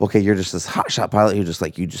 okay, you're just this hotshot pilot who just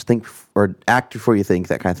like you just think or act before you think,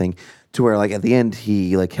 that kind of thing. To where like at the end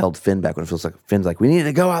he like held Finn back when it feels like Finn's like, we need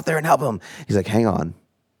to go out there and help him. He's like, hang on,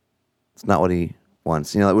 it's not what he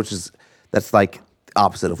wants, that's like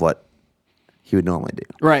opposite of what he would normally do.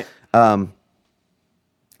 Right.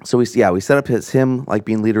 So we set up him like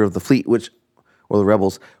being leader of the fleet, or the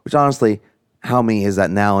rebels, which honestly, how many is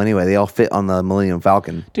that now anyway? They all fit on the Millennium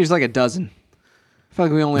Falcon. Dude, there's like a dozen. I feel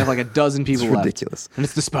like we only have like a dozen people It's left. ridiculous. And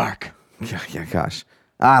it's the Spark. Yeah, gosh.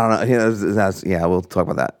 I don't know. We'll talk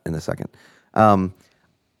about that in a second.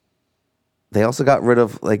 They also got rid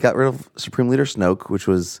of Supreme Leader Snoke, which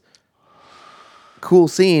was a cool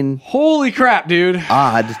scene. Holy crap, dude.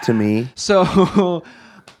 Odd to me. So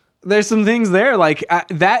there's some things there. Like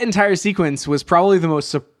that entire sequence was probably the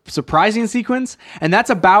most surprising sequence, and that's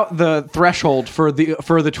about the threshold for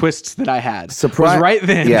the twists that I had. Was right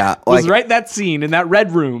then. Yeah, was right that scene in that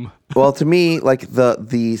red room. Well, to me, like if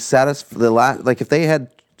they had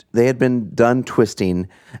been done twisting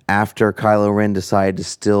after Kylo Ren decided to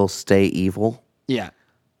still stay evil. Yeah.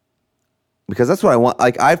 Because that's what I want.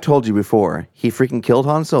 Like I've told you before, he freaking killed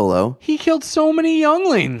Han Solo. He killed so many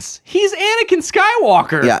younglings. He's Anakin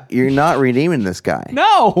Skywalker. Yeah, you're not redeeming this guy.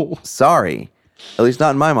 No. Sorry. At least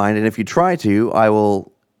not in my mind. And if you try to, I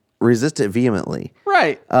will resist it vehemently.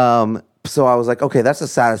 Right. So I was like, okay, that's a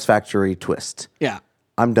satisfactory twist. Yeah.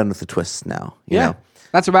 I'm done with the twists now. You know?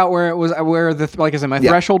 That's about where it was. Where like I said, my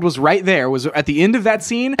threshold was right there. Was at the end of that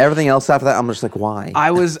scene. Everything else after that, I'm just like, why?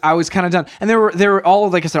 I was kind of done. And there were all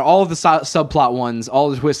of, like I said, all of the subplot ones, all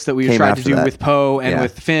the twists that we tried to do with Poe and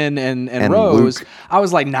with Finn and Rose. Luke. I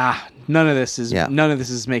was like, nah, none of this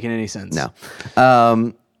is making any sense.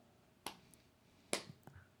 No.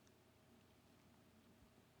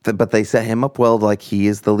 But they set him up well. Like he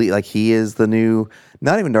is the lead. Like he is the new,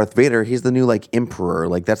 not even Darth Vader. He's the new like Emperor.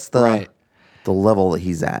 Like that's the level that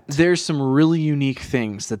he's at. There's some really unique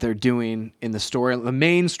things that they're doing in the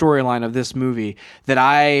main storyline of this movie that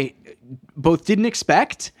I both didn't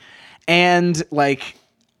expect and like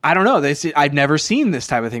I don't know. I've never seen this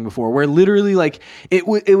type of thing before. Where literally like it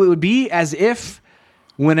would be as if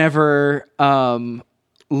whenever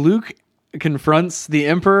Luke confronts the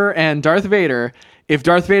Emperor and Darth Vader. If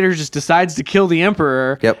Darth Vader just decides to kill the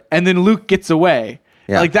Emperor, and then Luke gets away,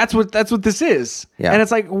 like that's what this is, and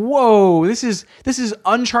it's like, whoa, this is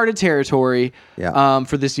uncharted territory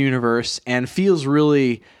for this universe, and feels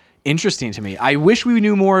really interesting to me. I wish we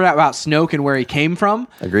knew more about Snoke and where he came from.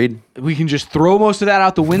 Agreed. We can just throw most of that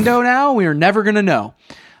out the window now. We are never gonna know,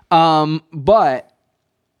 but.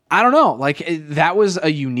 I don't know. Like that was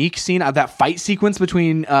a unique scene. That fight sequence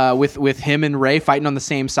between with him and Rey fighting on the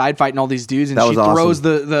same side, fighting all these dudes, and she throws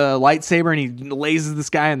the lightsaber and he lasers this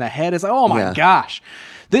guy in the head. It's like, oh my gosh,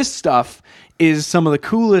 This stuff is some of the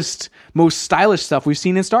coolest, most stylish stuff we've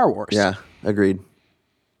seen in Star Wars. Yeah, agreed.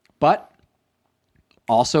 But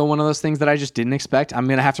also one of those things that I just didn't expect. I'm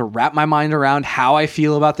going to have to wrap my mind around how I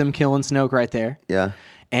feel about them killing Snoke right there. Yeah.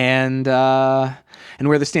 And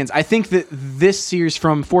where this stands. I think that this series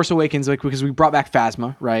from Force Awakens, like, because we brought back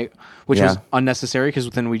Phasma, right? Which was unnecessary because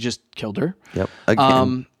then we just killed her. Yep.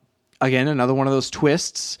 Again, another one of those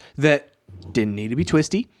twists that didn't need to be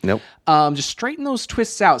twisty. Nope. Just straighten those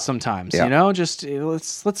twists out sometimes, you know? Just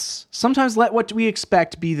let's sometimes let what we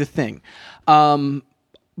expect be the thing.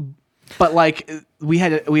 But like we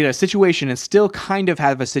had a situation and still kind of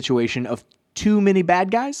have a situation of too many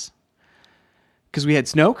bad guys. Because we had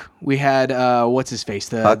Snoke, we had what's his face,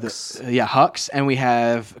 Hux. Hux, and we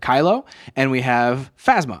have Kylo, and we have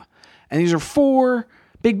Phasma, and these are 4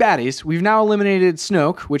 big baddies. We've now eliminated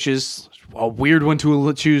Snoke, which is a weird one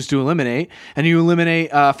to choose to eliminate, and you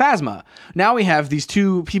eliminate Phasma. Now we have these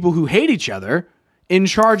 2 people who hate each other in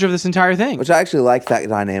charge of this entire thing. Which I actually like that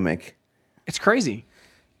dynamic. It's crazy.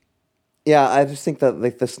 Yeah, I just think that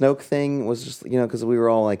like the Snoke thing was just, because we were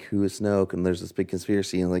all like, who is Snoke? And there's this big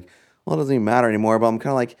conspiracy, and like, well, it doesn't even matter anymore. But I'm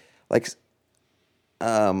kind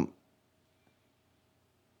of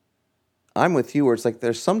I'm with you where it's like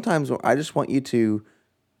there's sometimes where I just want you to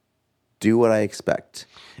do what I expect.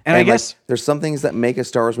 And I guess there's some things that make a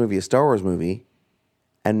Star Wars movie a Star Wars movie.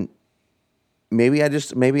 And maybe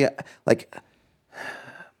like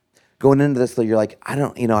going into this, though, you're like, I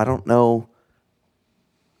don't know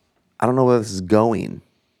where this is going.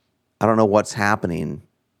 I don't know what's happening.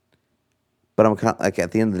 But I'm kind of like,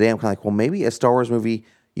 at the end of the day, I'm kind of like, well, maybe a Star Wars movie,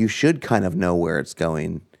 you should kind of know where it's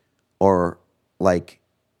going, or like,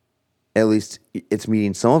 at least it's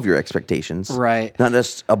meeting some of your expectations, right? Not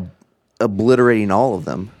just obliterating all of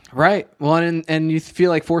them, right? Well, and you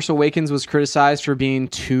feel like Force Awakens was criticized for being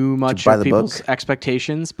too much of people's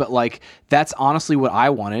expectations, but like that's honestly what I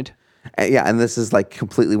wanted. Yeah, and this is like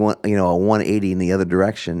completely a 180 in the other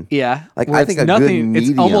direction. Yeah, like I think good medium,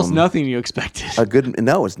 it's almost nothing you expected.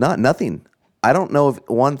 No, it's not nothing. I don't know of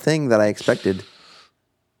one thing that I expected.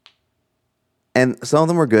 And some of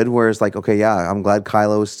them were good, where it's like, okay, yeah, I'm glad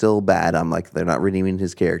Kylo is still bad. I'm like, they're not redeeming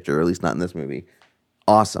his character, or at least not in this movie.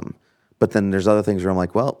 Awesome. But then there's other things where I'm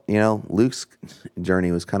like, well, Luke's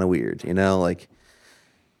journey was kind of weird. Like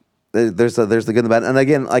there's the good and the bad. And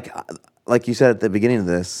again, like you said at the beginning of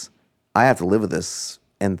this, I have to live with this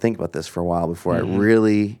and think about this for a while before I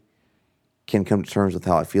really can come to terms with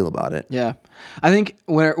how I feel about it. Yeah. I think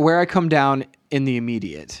where I come down in the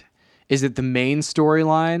immediate is that the main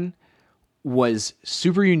storyline was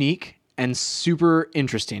super unique and super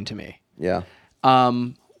interesting to me. Yeah.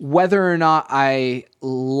 Whether or not I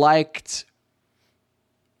liked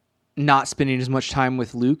not spending as much time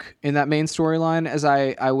with Luke in that main storyline as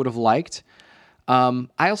I would have liked, I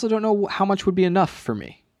also don't know how much would be enough for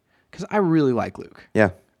me, because I really like Luke. Yeah.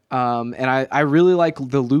 And I really like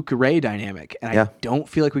the Luke-Rey dynamic, and I don't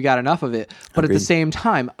feel like we got enough of it. But Agreed. At the same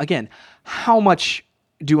time, again, how much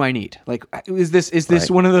do I need? Like, is this right.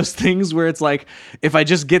 one of those things where it's like, if I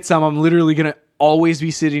just get some, I'm literally going to always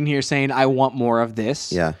be sitting here saying, I want more of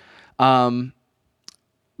this. Yeah.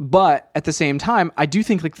 But at the same time, I do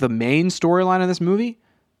think like the main storyline of this movie,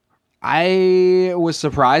 I was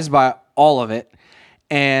surprised by all of it.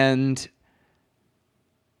 And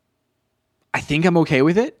I think I'm okay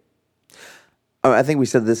with it. I think we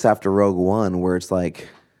said this after Rogue One, where it's like,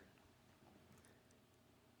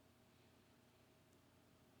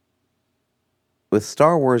 with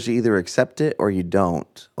Star Wars, you either accept it or you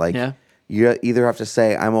don't. Like, you either have to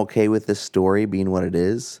say, I'm okay with this story being what it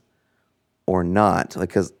is, or not. Like,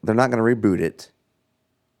 because they're not going to reboot it.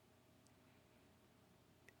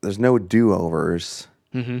 There's no do-overs.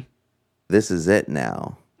 Mm-hmm. This is it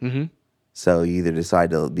now. Mm-hmm. So you either decide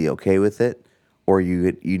to be okay with it, or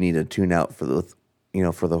you need to tune out for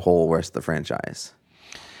the whole rest of the franchise.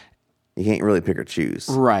 You can't really pick or choose,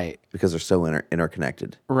 right? Because they're so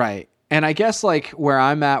interconnected, right? And I guess like where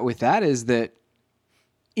I'm at with that is that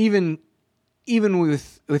even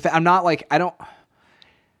with I'm not like I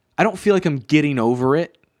don't feel like I'm getting over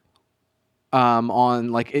it.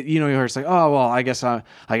 On like it's like, oh well, I guess I'll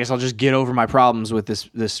just get over my problems with this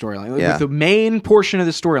storyline. With the main portion of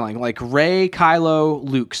the storyline, like Rey, Kylo,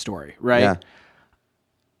 Luke story, right? Yeah.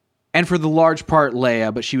 And for the large part,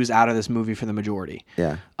 Leia, but she was out of this movie for the majority.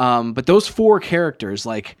 Yeah. But those 4 characters,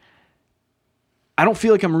 like, I don't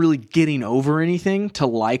feel like I'm really getting over anything to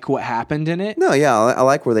like what happened in it. No, yeah, I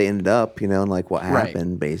like where they ended up, and like what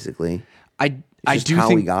happened, basically. I do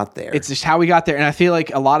think we got there. It's just how we got there. And I feel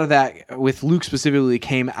like a lot of that with Luke specifically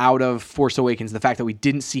came out of Force Awakens. The fact that we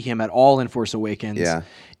didn't see him at all in Force Awakens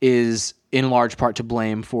is in large part to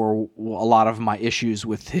blame for a lot of my issues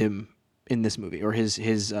with him in this movie, or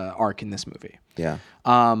his arc in this movie. Yeah.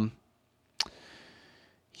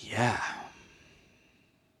 Yeah.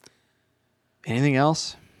 Anything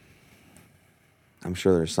else? I'm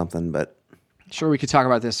sure there's something, but Sure, we could talk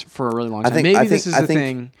about this for a really long time. This is the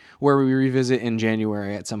thing where we revisit in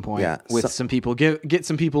January at some point with some people. Get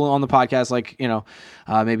some people on the podcast, like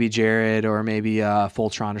maybe Jared or maybe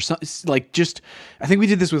Fultron or something. Like I think we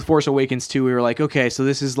did this with Force Awakens too. We were like, okay, so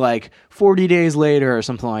this is like 40 days later or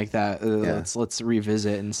something like that. Let's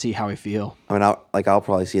revisit and see how we feel. I mean, I'll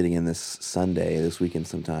probably see it again this weekend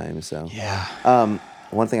sometime. So yeah.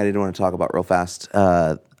 One thing I did want to talk about real fast,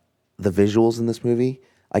 the visuals in this movie.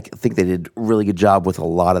 I think they did a really good job with a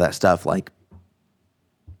lot of that stuff. Like,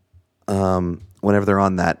 whenever they're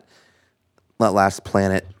on that last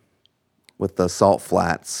planet with the salt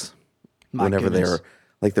flats, they're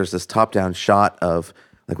like, there's this top-down shot of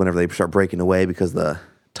like whenever they start breaking away because the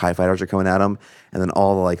TIE fighters are coming at them, and then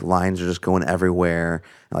all the like lines are just going everywhere.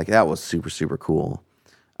 And, like, that was super, super cool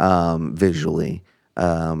visually.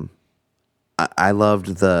 I loved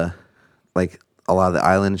a lot of the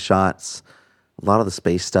island shots. A lot of the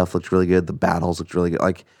space stuff looked really good. The battles looked really good.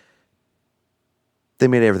 Like, they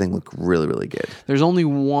made everything look really, really good. There's only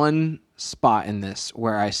one spot in this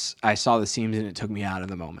where I saw the seams and it took me out of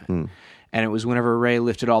the moment. And it was whenever Rey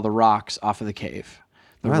lifted all the rocks off of the cave.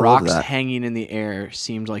 The rocks hanging in the air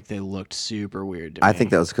seemed like they looked super weird to me. I think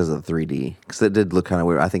that was because of the 3D. Because it did look kind of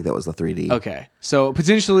weird. I think that was the 3D. Okay. So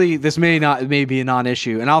potentially this may be a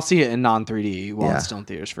non-issue. And I'll see it in non-3D while it's still in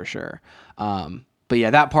theaters for sure. But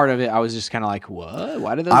yeah, that part of it, I was just kind of like, what?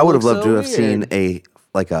 Why did those I would have loved so to have weird? seen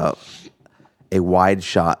a wide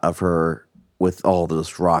shot of her with all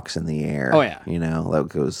those rocks in the air. Oh, yeah. That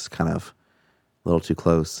goes kind of a little too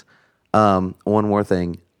close. One more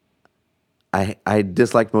thing. I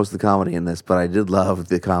disliked most of the comedy in this, but I did love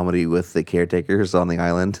the comedy with the caretakers on the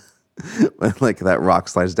island. When like that rock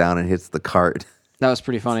slides down and hits the cart. That was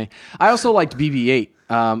pretty funny. I also liked BB-8.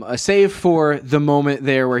 Save for the moment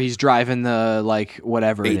there where he's driving the like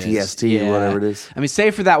whatever it is. ATST or whatever it is. I mean,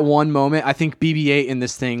 save for that one moment, I think BB-8 in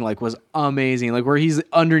this thing like was amazing. Like where he's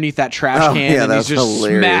underneath that trash can and he's just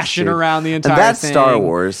smashing around the entire thing. And that's Star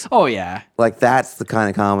Wars. Oh yeah. Like that's the kind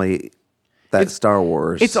of comedy that Star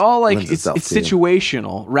Wars. It's all like it's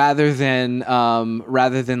situational rather than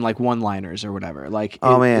like one-liners or whatever. Like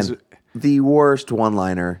the worst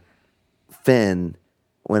one-liner. Finn,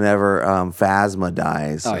 whenever Phasma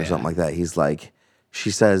dies or something like that, he's like, she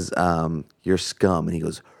says, "You're scum," and he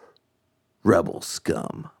goes, "Rebel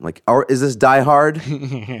scum." I'm like, is this Die Hard?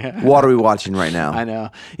 What are we watching right now? I know.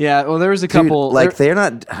 Yeah. Well, there was a couple. Like they're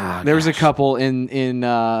not. There was a couple in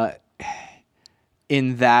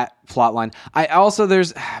that plot line. I wish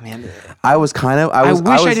I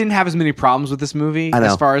didn't have as many problems with this movie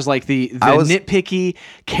as far as like the nitpicky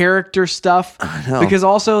character stuff. I know. Because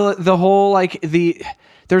also the whole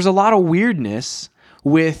there's a lot of weirdness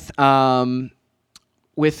with the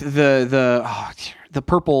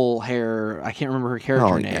purple hair. I can't remember her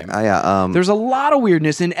character name. There's a lot of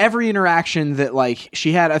weirdness in every interaction that like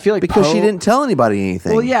she had. I feel like because she didn't tell anybody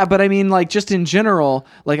anything. Well, yeah, but I mean, like just in general,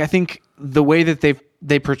 like I think the way that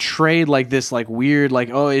they portrayed like this like weird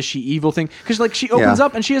like, oh, is she evil thing, because like she opens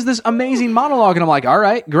up and she has this amazing monologue and I'm like, all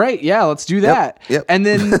right, great, yeah, let's do that. Yep. And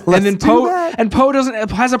then Poe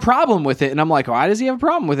has a problem with it and I'm like, why does he have a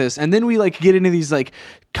problem with this? And then we like get into these like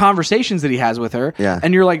conversations that he has with her,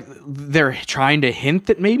 and you're like, they're trying to hint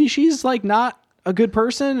that maybe she's like not a good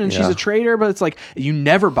person and she's a traitor, but it's like you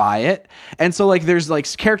never buy it. And so like there's like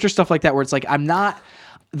character stuff like that where it's like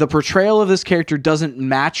the portrayal of this character doesn't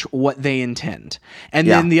match what they intend. And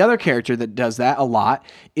then the other character that does that a lot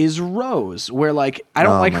is Rose, where like I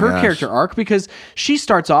don't like her character arc because she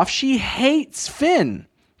starts off, she hates Finn.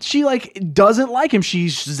 She like doesn't like him. She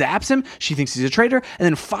zaps him. She thinks he's a traitor. And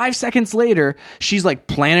then 5 seconds later, she's like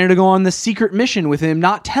planning to go on this secret mission with him,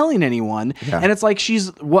 not telling anyone. Yeah. And it's like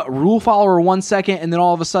she's rule follower 1 second, and then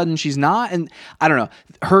all of a sudden she's not. And I don't know.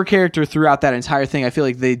 Her character throughout that entire thing, I feel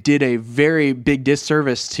like they did a very big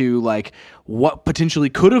disservice to like what potentially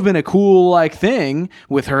could have been a cool like thing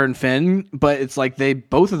with her and Finn, but it's like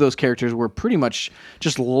both of those characters were pretty much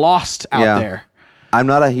just lost out there. I'm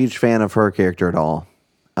not a huge fan of her character at all.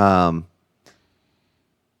 On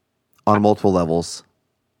multiple levels.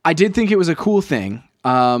 I did think it was a cool thing.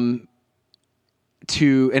 And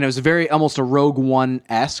it was very almost a Rogue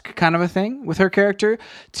One-esque kind of a thing with her character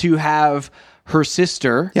to have her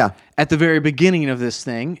sister at the very beginning of this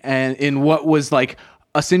thing and in what was like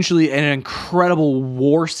essentially an incredible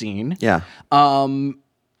war scene.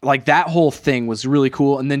 like that whole thing was really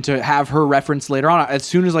cool. And then to have her reference later on, as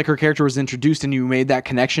soon as like her character was introduced and you made that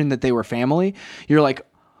connection that they were family, you're like,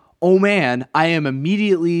 oh man, I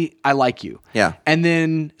like you. Yeah. And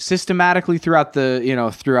then systematically throughout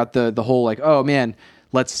the whole, like, oh man,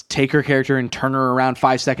 let's take her character and turn her around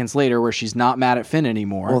 5 seconds later where she's not mad at Finn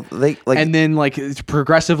anymore. Well, and then like it's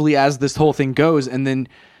progressively as this whole thing goes. And then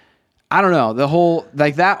I don't know, the whole,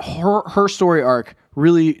 like that, her story arc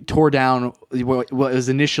really tore down what was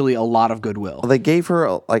initially a lot of goodwill. Well, they gave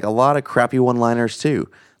her like a lot of crappy one-liners too.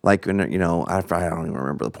 Like, I don't even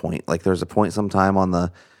remember the point. Like, there's a point sometime on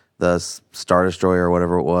the Star Destroyer or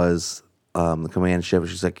whatever it was, the command ship.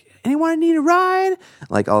 She's like, "Anyone need a ride?"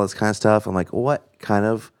 Like all this kind of stuff. I'm like, what kind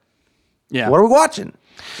of? Yeah. What are we watching?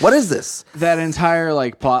 What is this? That entire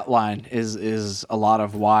like plot line is a lot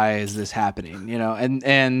of why is this happening? You know, and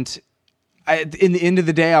in the end of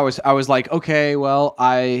the day, I was like, okay, well,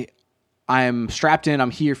 I'm strapped in.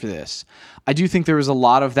 I'm here for this. I do think there was a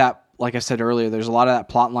lot of that. Like I said earlier, there's a lot of that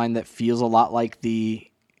plot line that feels a lot like the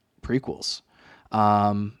prequels,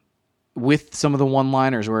 with some of the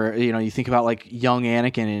one-liners where, you know, you think about like young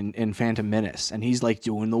Anakin in Phantom Menace, and he's like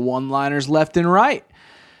doing the one-liners left and right,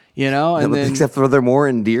 you know, and then except for they're more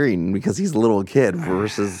endearing because he's a little kid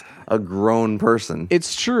versus a grown person.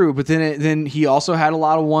 It's true, but then he also had a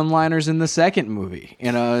lot of one-liners in the second movie,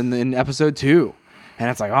 you know, in episode 2. And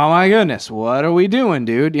it's like, oh my goodness, what are we doing,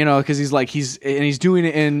 dude? You know, because he's doing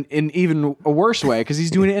it in even a worse way because he's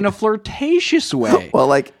doing it in a flirtatious way. Well,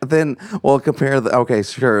 like then we'll compare okay,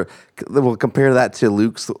 sure. We'll compare that to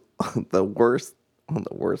Luke's the worst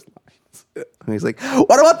lines. And he's like,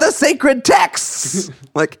 what about the sacred texts?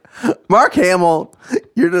 Like, Mark Hamill,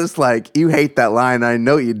 you're just like, you hate that line. I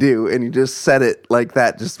know you do. And you just said it like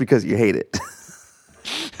that just because you hate it.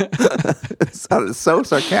 It sounded so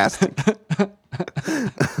sarcastic.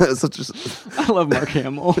 I love Mark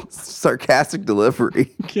Hamill. Sarcastic delivery.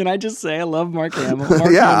 Can I just say I love Mark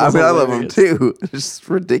Hamill? Yeah, I love him too. It's just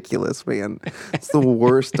ridiculous, man. It's the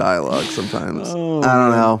worst dialogue sometimes. Oh, I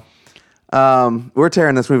don't know. We're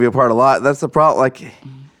tearing this movie apart a lot. That's the problem. Like,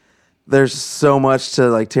 there's so much to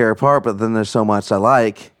like tear apart, but then there's so much I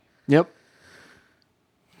like. Yep.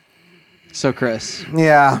 So, Chris.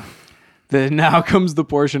 Yeah. Then now comes the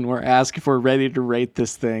portion where ask if we're ready to rate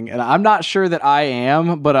this thing, and I'm not sure that I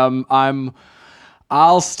am, but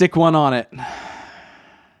I'll stick one on it. Oh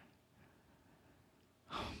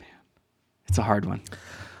man, it's a hard one.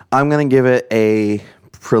 I'm gonna give it a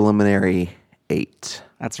preliminary 8.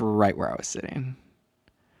 That's right where I was sitting.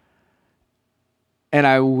 And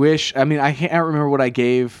I can't remember what I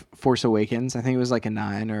gave Force Awakens. I think it was like a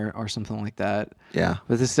 9 or something like that. Yeah,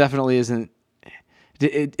 but this definitely isn't.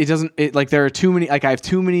 It doesn't like there are too many, like I have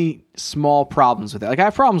too many small problems with it. Like I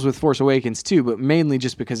have problems with Force Awakens too, but mainly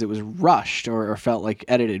just because it was rushed or felt like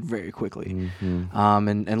edited very quickly,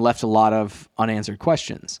 and left a lot of unanswered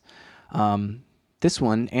questions. This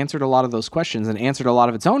one answered a lot of those questions and answered a lot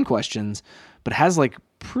of its own questions, but has like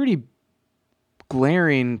pretty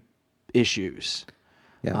glaring issues.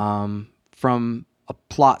 Yeah. From a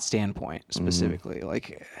plot standpoint specifically.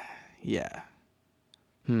 Like, yeah.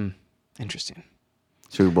 Interesting.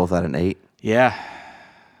 So we're both at an 8? Yeah.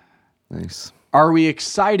 Nice. Are we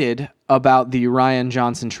excited about the Rian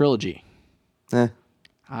Johnson trilogy?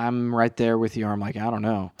 I'm right there with you. I'm like, I don't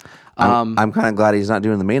know. I'm kind of glad he's not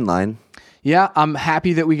doing the main line. Yeah, I'm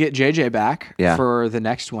happy that we get JJ back for the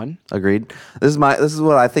next one. Agreed. This is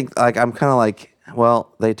what I think. Like, I'm kind of like,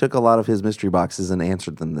 well, they took a lot of his mystery boxes and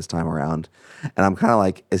answered them this time around. And I'm kind of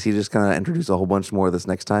like, is he just going to introduce a whole bunch more this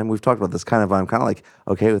next time? We've talked about this kind of, I'm kind of like,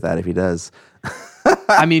 okay with that if he does.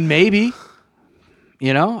 I mean, maybe.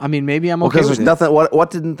 You know? I mean, maybe I'm okay because with there's nothing.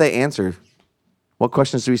 What didn't they answer? What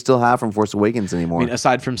questions do we still have from Force Awakens anymore? I mean,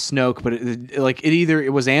 aside from Snoke, but it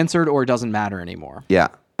was answered or it doesn't matter anymore. Yeah,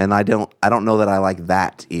 and I don't know that I like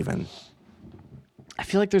that even. I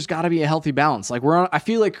feel like there's got to be a healthy balance. Like I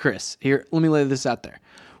feel like Chris here. Let me lay this out there.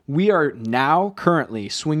 We are now currently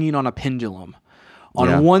swinging on a pendulum.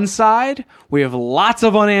 On one side, we have lots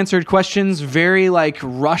of unanswered questions, very like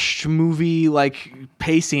rushed movie like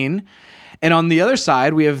pacing. And on the other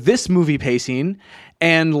side, we have this movie pacing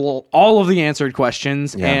and all of the answered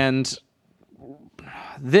questions and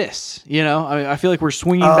this, you know, I mean, I feel like we're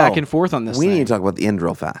swinging back and forth on this. We need to talk about the end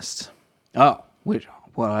real fast. Oh,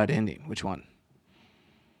 what ending? Which one?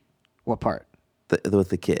 What part? With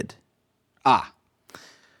the kid.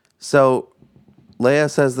 So Leia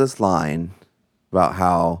says this line about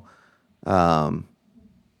how the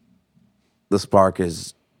spark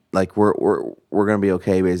is like we're gonna be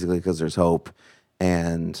okay basically because there's hope,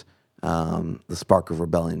 and the spark of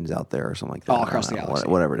rebellion is out there or something like that. All across the galaxy,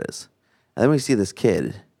 whatever it is. And then we see this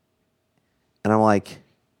kid, And I'm like,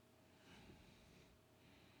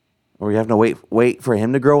 or we have to wait for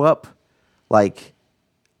him to grow up? Like,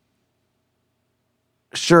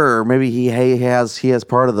 sure, maybe he has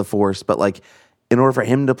part of the Force, but like, in order for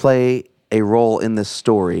him to play a role in this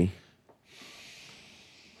story,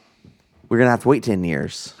 we're gonna have to wait 10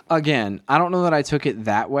 years. Again, I don't know that I took it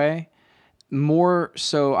that way. More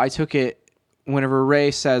so, I took it whenever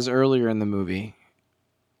Rey says earlier in the movie.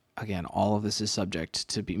 Again, all of this is subject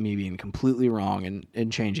to me being completely wrong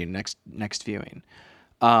and changing next viewing.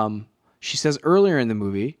 She says earlier in the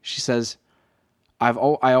movie, she says, I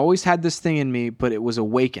always had this thing in me, but it was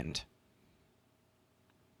awakened.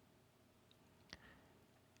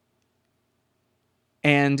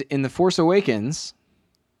 And in The Force Awakens,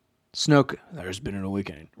 Snoke, there's been an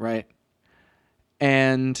awakening, right?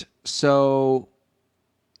 And so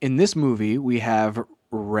in this movie, we have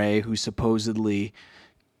Rey, who supposedly,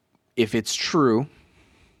 if it's true,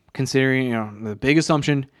 considering the big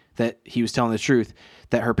assumption that he was telling the truth,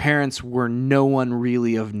 that her parents were no one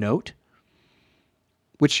really of note,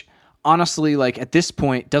 which honestly, like at this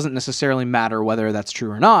point, doesn't necessarily matter whether that's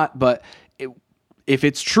true or not. But if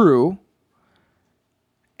it's true,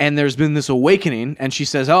 and there's been this awakening, and she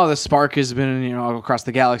says, "Oh, the spark has been across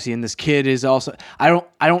the galaxy," and this kid is also. I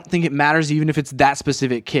don't think it matters even if it's that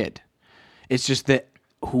specific kid. It's just that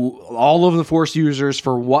all of the Force users,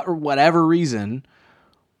 for whatever reason,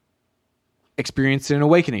 experienced an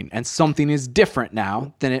awakening, and something is different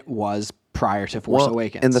now than it was prior to Force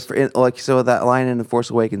Awakens. So that line in The Force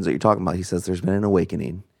Awakens that you're talking about, he says there's been an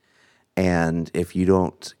awakening, and if you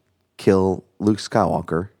don't kill Luke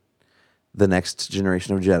Skywalker, the next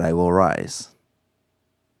generation of Jedi will rise.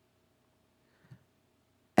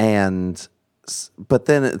 But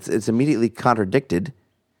then it's immediately contradicted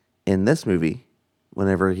in this movie.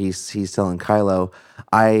 Whenever he's telling Kylo,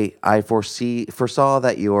 I foresaw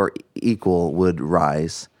that your equal would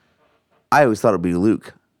rise. I always thought it would be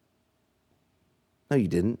Luke. No, you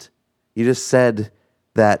didn't. You just said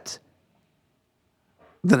that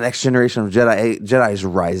the next generation of Jedi is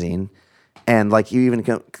rising, and like you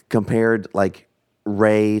even compared like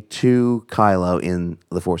Rey to Kylo in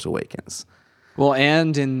The Force Awakens. Well,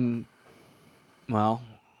 and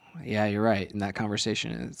yeah, you're right. In that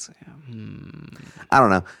conversation, it's I don't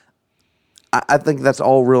know. I think that's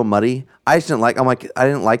all real muddy. I didn't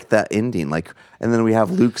like that ending. Like, and then we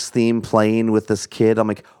have Luke's theme playing with this kid. I'm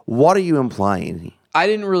like, what are you implying? I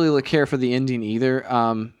didn't really care for the ending either.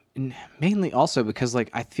 Mainly also because like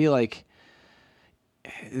I feel like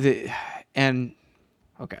Anakin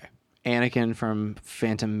from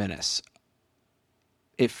Phantom Menace.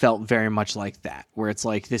 It felt very much like that, where it's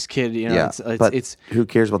like this kid, it's who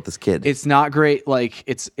cares about this kid? It's not great. Like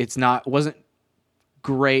wasn't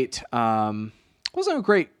great. Wasn't a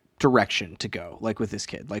great direction to go, like with this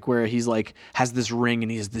kid, like where he's like has this ring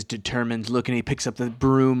and he has this determined look and he picks up the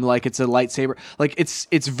broom like it's a lightsaber. Like it's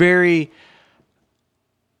very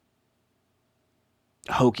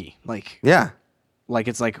hokey. Like yeah. Like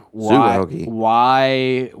it's like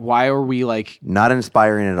why are we like not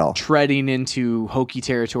inspiring at all, treading into hokey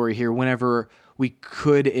territory here whenever we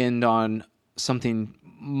could end on something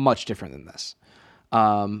much different than this.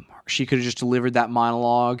 She could have just delivered that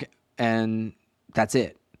monologue and that's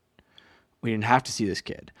it. We didn't have to see this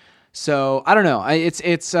kid. So I don't know. It's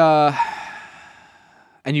and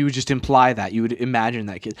you would just imply that you would imagine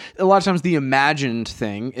that kid. A lot of times the imagined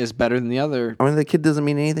thing is better than the other. I mean, the kid doesn't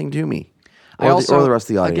mean anything to me. Or the rest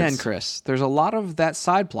of the audience. Again, Chris, there's a lot of that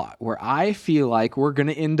side plot where I feel like we're going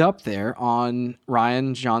to end up there on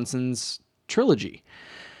Rian Johnson's trilogy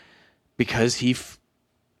because he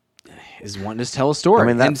is wanting to tell a story. I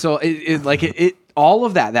mean, and so it all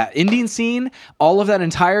of that ending scene, all of that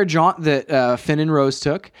entire jaunt that Finn and Rose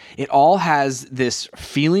took, it all has this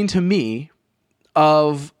feeling to me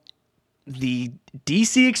of the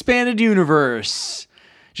DC expanded universe.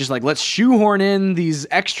 Just like, let's shoehorn in these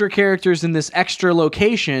extra characters in this extra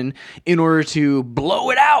location in order to blow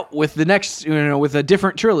it out with the next, with a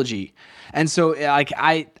different trilogy. And so, like,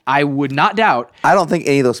 I would not doubt. I don't think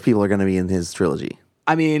any of those people are going to be in his trilogy.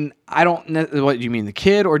 I mean, what do you mean, the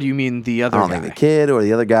kid, or do you mean the other guy? I don't think the kid or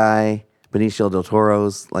the other guy, Benicio del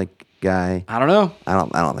Toro's like guy. I don't know. I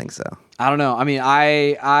don't think so. I don't know. I mean,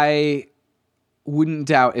 I wouldn't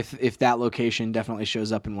doubt if that location definitely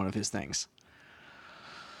shows up in one of his things.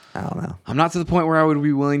 I don't know. I'm not to the point where I would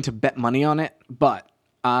be willing to bet money on it, but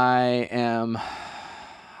I am.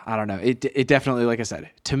 I don't know. It definitely, like I said,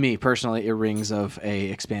 to me personally, it rings of a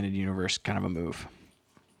expanded universe kind of a move.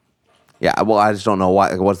 Yeah, well, I just don't know why.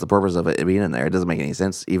 Like, what's the purpose of it being in there? It doesn't make any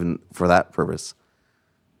sense, even for that purpose.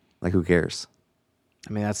 Like, who cares?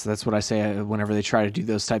 I mean, that's what I say whenever they try to do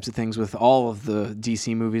those types of things with all of the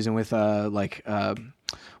DC movies and with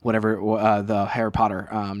whatever the Harry Potter,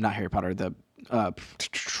 not Harry Potter, the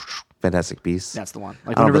Fantastic Beasts. That's the one.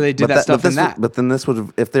 Like whenever they did that stuff in that. But then this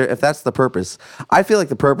would, if that's the purpose, I feel like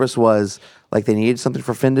the purpose was like they needed something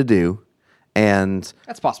for Finn to do, and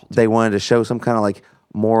that's possible. They wanted to show some kind of like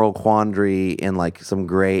moral quandary in like some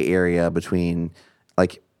gray area between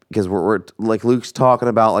like. Because we're like Luke's talking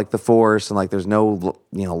about like the Force and like there's no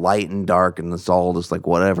light and dark and it's all just like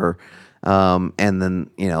whatever, and then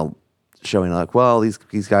showing like well these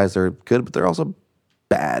guys are good but they're also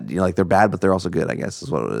bad, like they're bad but they're also good, I guess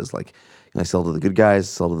is what it is, like sell to the good guys,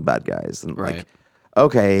 sell to the bad guys, and right. Like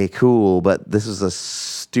okay cool, but this is a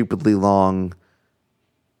stupidly long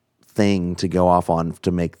thing to go off on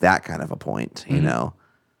to make that kind of a point, I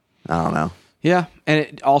don't know. Yeah, and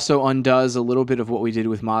it also undoes a little bit of what we did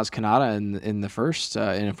with Maz Kanata in the first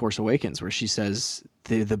in Force Awakens, where she says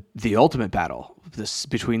the ultimate battle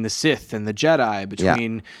between the Sith and the Jedi,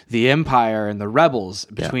 between the Empire and the Rebels,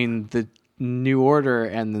 between the New Order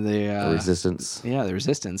and the Resistance. Yeah, the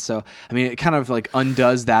Resistance. So I mean, it kind of like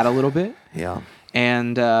undoes that a little bit. Yeah,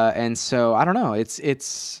 and so I don't know.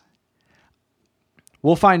 It's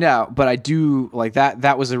we'll find out, but I do like that.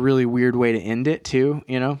 That was a really weird way to end it too.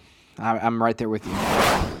 I'm right there with you.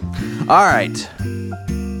 All right.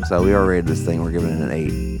 So we already rated this thing. We're giving it an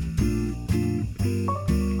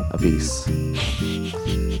 8 apiece.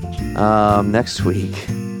 Next week,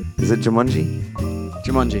 is it Jumanji?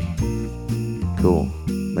 Jumanji. Cool.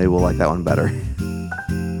 Maybe we'll like that one better.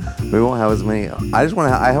 We won't have as many.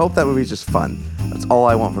 I hope that movie's just fun. That's all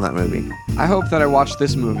I want from that movie. I hope that I watch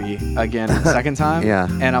this movie again a second time. Yeah.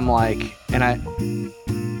 And I'm like, and I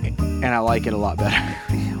like it a lot better.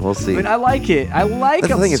 We'll see. I mean, I like it. I like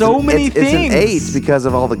many things. It's an 8 because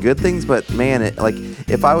of all the good things, but man,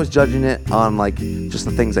 if I was judging it on like just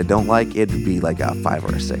the things I don't like, it'd be like a 5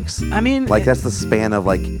 or a 6. I mean, like that's the span of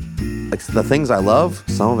like the things I love.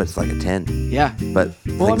 Some of it's like a 10. Yeah. But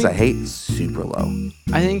things I hate, super low.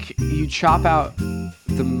 I think you chop out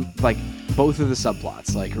both of the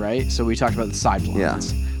subplots, right? So we talked about the side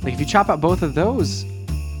plots. Yeah. Like if you chop out both of those,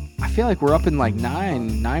 I feel like we're up in like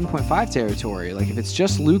 9.5 territory. Like if it's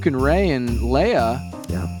just Luke and Rey and Leia,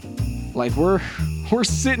 like we're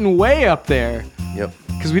sitting way up there. Yep.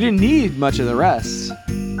 Because we didn't need much of the rest.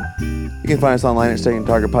 You can find us online at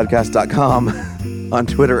StayOnTargetPodcast.com, on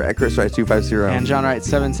Twitter at ChrisRice250, and John Wright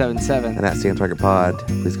 777, and at Stay on Target Pod.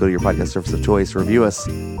 Please go to your podcast service of choice, review us,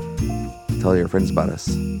 tell your friends about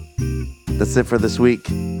us. That's it for this week.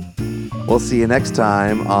 We'll see you next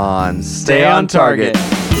time on Stay on Target.